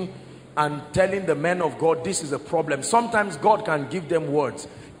explaining and telling the men of God this is a problem. Sometimes God can give them words.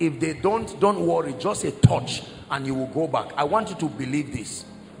 If they don't worry. Just a touch and you will go back. I want you to believe this.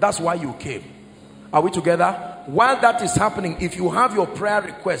 That's why you came. Are we together? While that is happening, if you have your prayer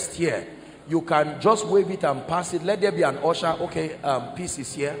request here, you can just wave it and pass it. Let there be an usher. Okay, peace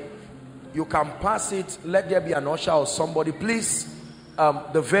is here. You can pass it. Let there be an usher or somebody. Please,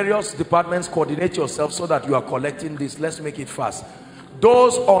 the various departments, coordinate yourself so that you are collecting this. Let's make it fast.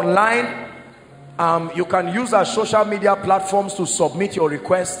 Those online, you can use our social media platforms to submit your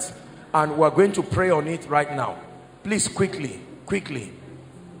requests, and we're going to pray on it right now. Please, quickly.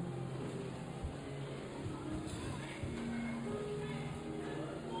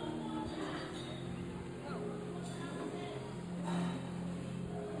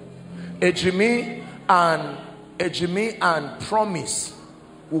 Ejimi and Promise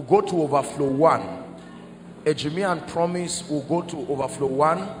will go to overflow 1. Ejimi and Promise will go to overflow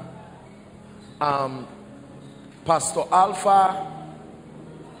 1. Pastor Alpha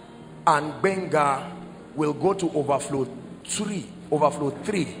and Benga will go to overflow 3.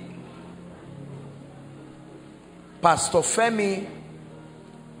 Pastor Femi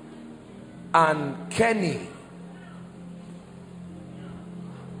and Kenny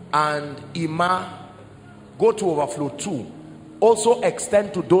and Ima go to overflow 2. Also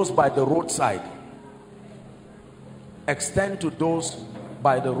extend to those by the roadside. Extend to those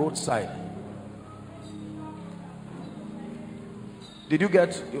by the roadside. Did you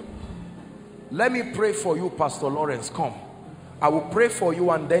get? Let me pray for you, Pastor Lawrence. Come. I will pray for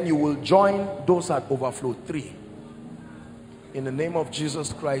you and then you will join those at overflow 3. In the name of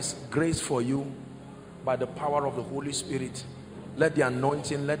Jesus Christ, grace for you by the power of the Holy Spirit. Let the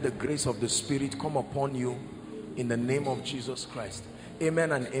anointing, let the grace of the Spirit come upon you in the name of Jesus Christ.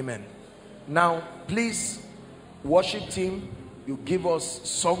 Amen and amen. Now, please, worship team, you give us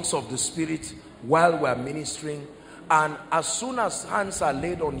songs of the Spirit while we are ministering. And as soon as hands are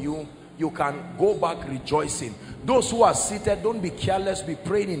laid on you, you can go back rejoicing. Those who are seated, don't be careless, be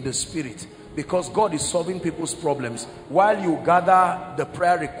praying in the Spirit. because God is solving people's problems. While you gather the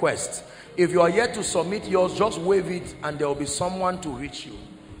prayer requests, if you are yet to submit yours, just wave it and there will be someone to reach you.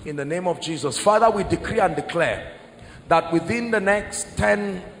 In the name of Jesus. Father, we decree and declare that within the next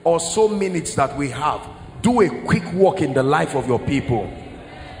 10 or so minutes that we have, do a quick walk in the life of your people.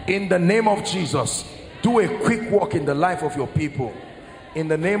 In the name of Jesus, do a quick walk in the life of your people. In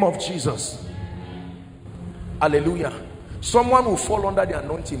the name of Jesus. Hallelujah. Someone will fall under the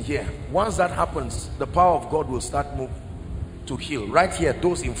anointing here. Once that happens, the power of God will start moving to heal. Right here,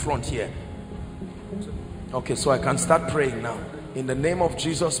 those in front here. Okay, so I can start praying now. In the name of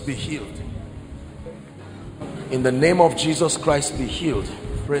Jesus, be healed. In the name of Jesus Christ, be healed.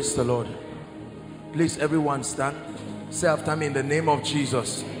 Praise the Lord. Please, everyone stand. Say after me, in the name of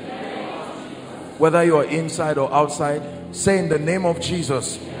Jesus. Whether you are inside or outside, say, in the name of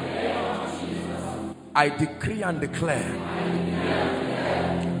Jesus, I decree and declare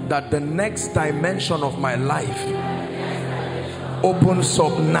that the next dimension of my life opens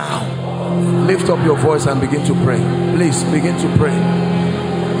up now. Lift up your voice and begin to pray. Please begin to pray.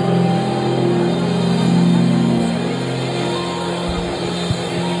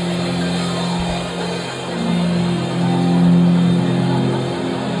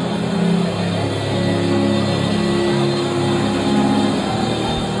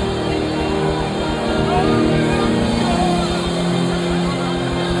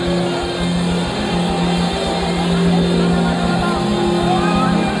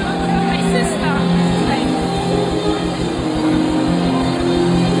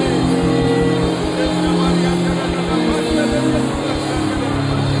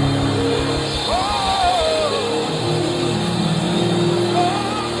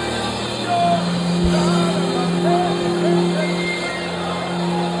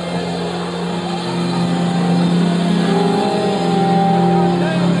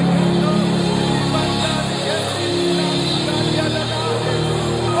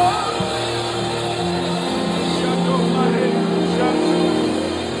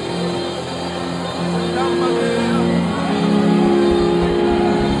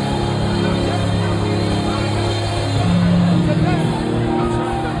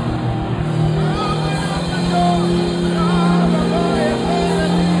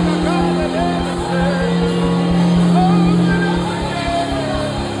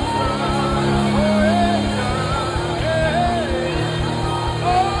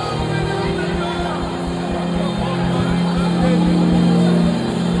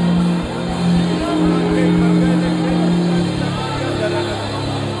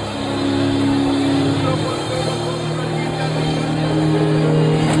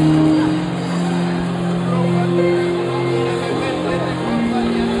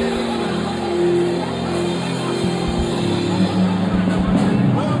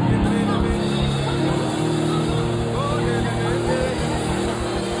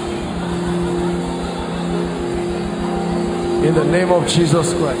 In the name of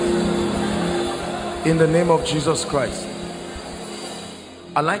Jesus Christ. In the name of Jesus Christ.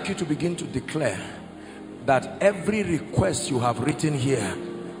 I'd like you to begin to declare that every request you have written here,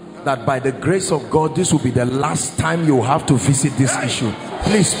 that by the grace of God, this will be the last time you have to visit this issue.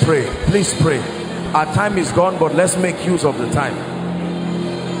 Please pray. Please pray. Our time is gone, but let's make use of the time.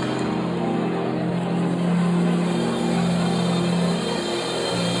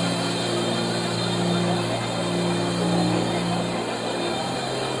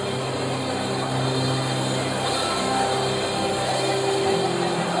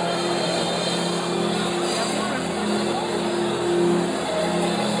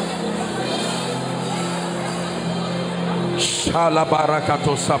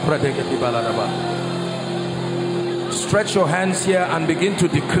 Stretch your hands here and begin to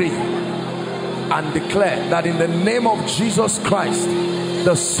decree and declare that in the name of Jesus Christ,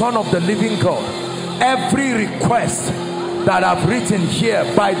 the Son of the living God, every request that I've written here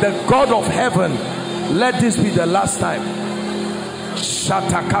by the God of heaven, let this be the last time.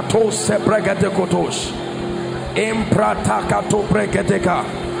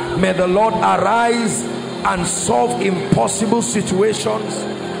 May the Lord arise and solve impossible situations.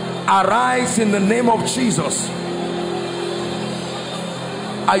 Arise in the name of Jesus.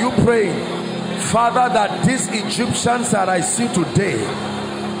 Are you praying, Father, that these Egyptians that I see today,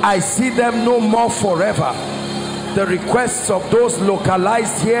 I see them no more forever? The requests of those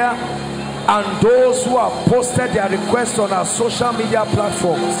localized here and those who have posted their requests on our social media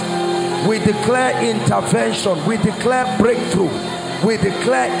platforms, we declare intervention, we declare breakthrough, we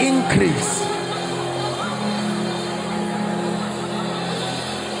declare increase.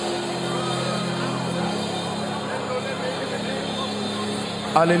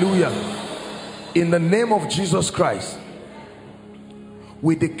 Hallelujah. In the name of Jesus Christ,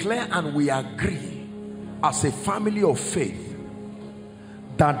 we declare and we agree as a family of faith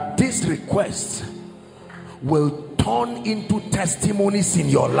that these requests will turn into testimonies in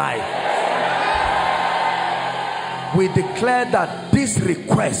your life. We declare that these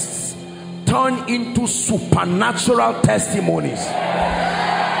requests turn into supernatural testimonies.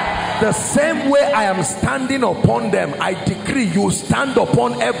 The same way I am standing upon them, I decree you stand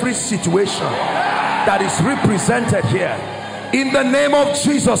upon every situation that is represented here. In the name of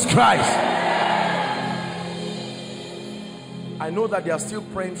Jesus Christ. I know that they are still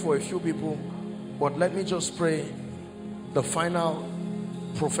praying for a few people, but let me just pray the final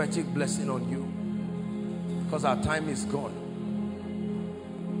prophetic blessing on you, because our time is gone.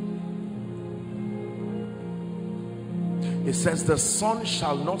 It says, the sun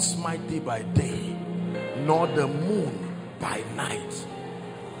shall not smite thee by day, nor the moon by night.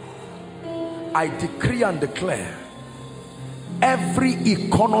 I decree and declare every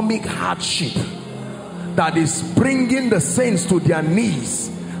economic hardship that is bringing the saints to their knees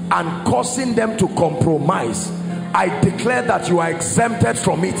and causing them to compromise, I declare that you are exempted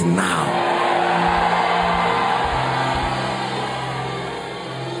from it now.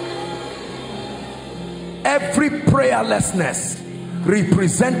 Every prayerlessness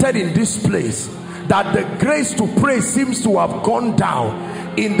represented in this place, that the grace to pray seems to have gone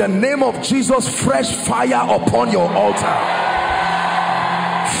down, in the name of Jesus, fresh fire upon your altar.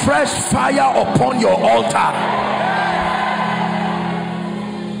 Fresh fire upon your altar.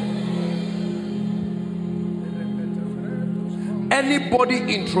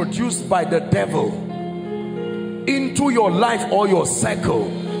 Anybody introduced by the devil into your life or your circle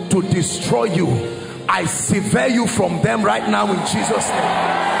to destroy you, I sever you from them right now in Jesus' name.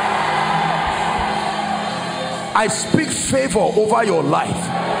 I speak favor over your life,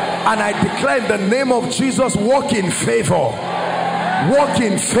 and I declare in the name of Jesus, walk in favor, walk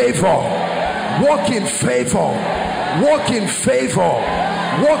in favor, walk in favor, walk in favor,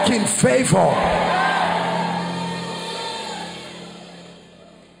 walk in favor.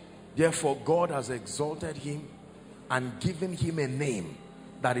 Therefore, God has exalted him and given him a name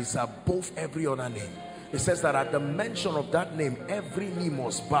that is above every other name. It says that at the mention of that name, every knee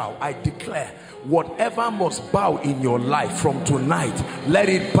must bow. I declare, whatever must bow in your life from tonight, let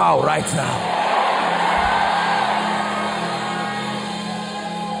it bow right now.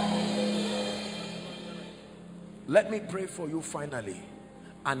 Let me pray for you finally,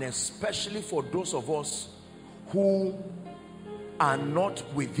 and especially for those of us who are not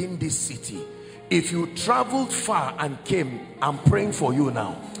within this city. If you traveled far and came, I'm praying for you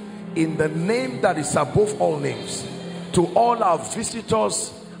now. In the name that is above all names, to all our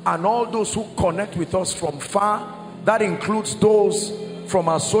visitors and all those who connect with us from far, that includes those from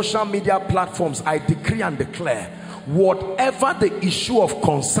our social media platforms, I decree and declare, whatever the issue of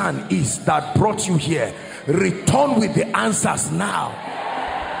concern is that brought you here, return with the answers now.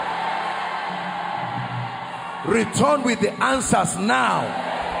 Return with the answers now.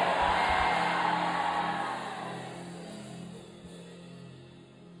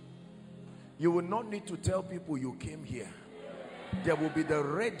 You will not need to tell people you came here. There will be the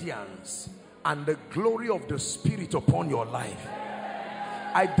radiance and the glory of the Spirit upon your life.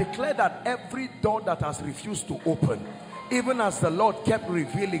 I declare that every door that has refused to open, even as the Lord kept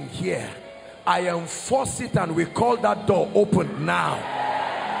revealing here, I enforce it and we call that door open now.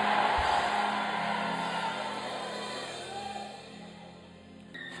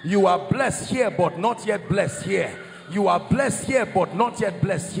 You are blessed here but not yet blessed here. You are blessed here but not yet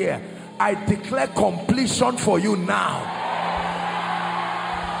blessed here. I declare completion for you now.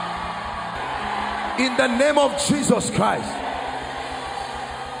 In the name of Jesus Christ.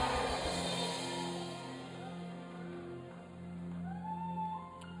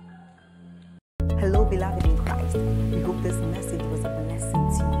 Hello, beloved in Christ. We hope this message was a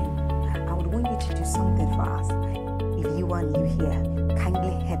blessing to you. I would want you to do something for us. If you are new here,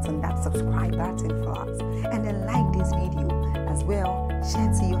 kindly hit on that subscribe button for us, and then like this video as well.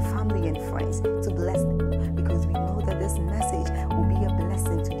 Share to your family and friends to bless them, because we know that this message will be a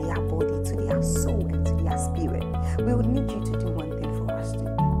blessing to their body, to their soul, and to their spirit. We would need you to do one thing for us too.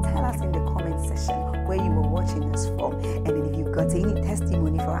 Tell us in the comment section where you were watching us from, and then if you've got any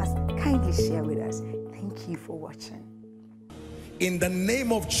testimony for us, kindly share with us. Thank you for watching. In the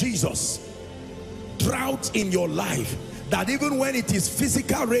name of Jesus, drought in your life, that even when it is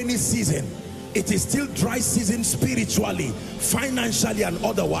physical rainy season, it is still dry season spiritually, financially, and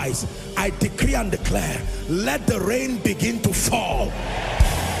otherwise. I decree and declare, let the rain begin to fall.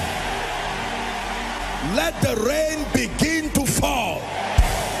 Let the rain begin to fall.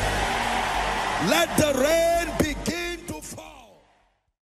 Let the rain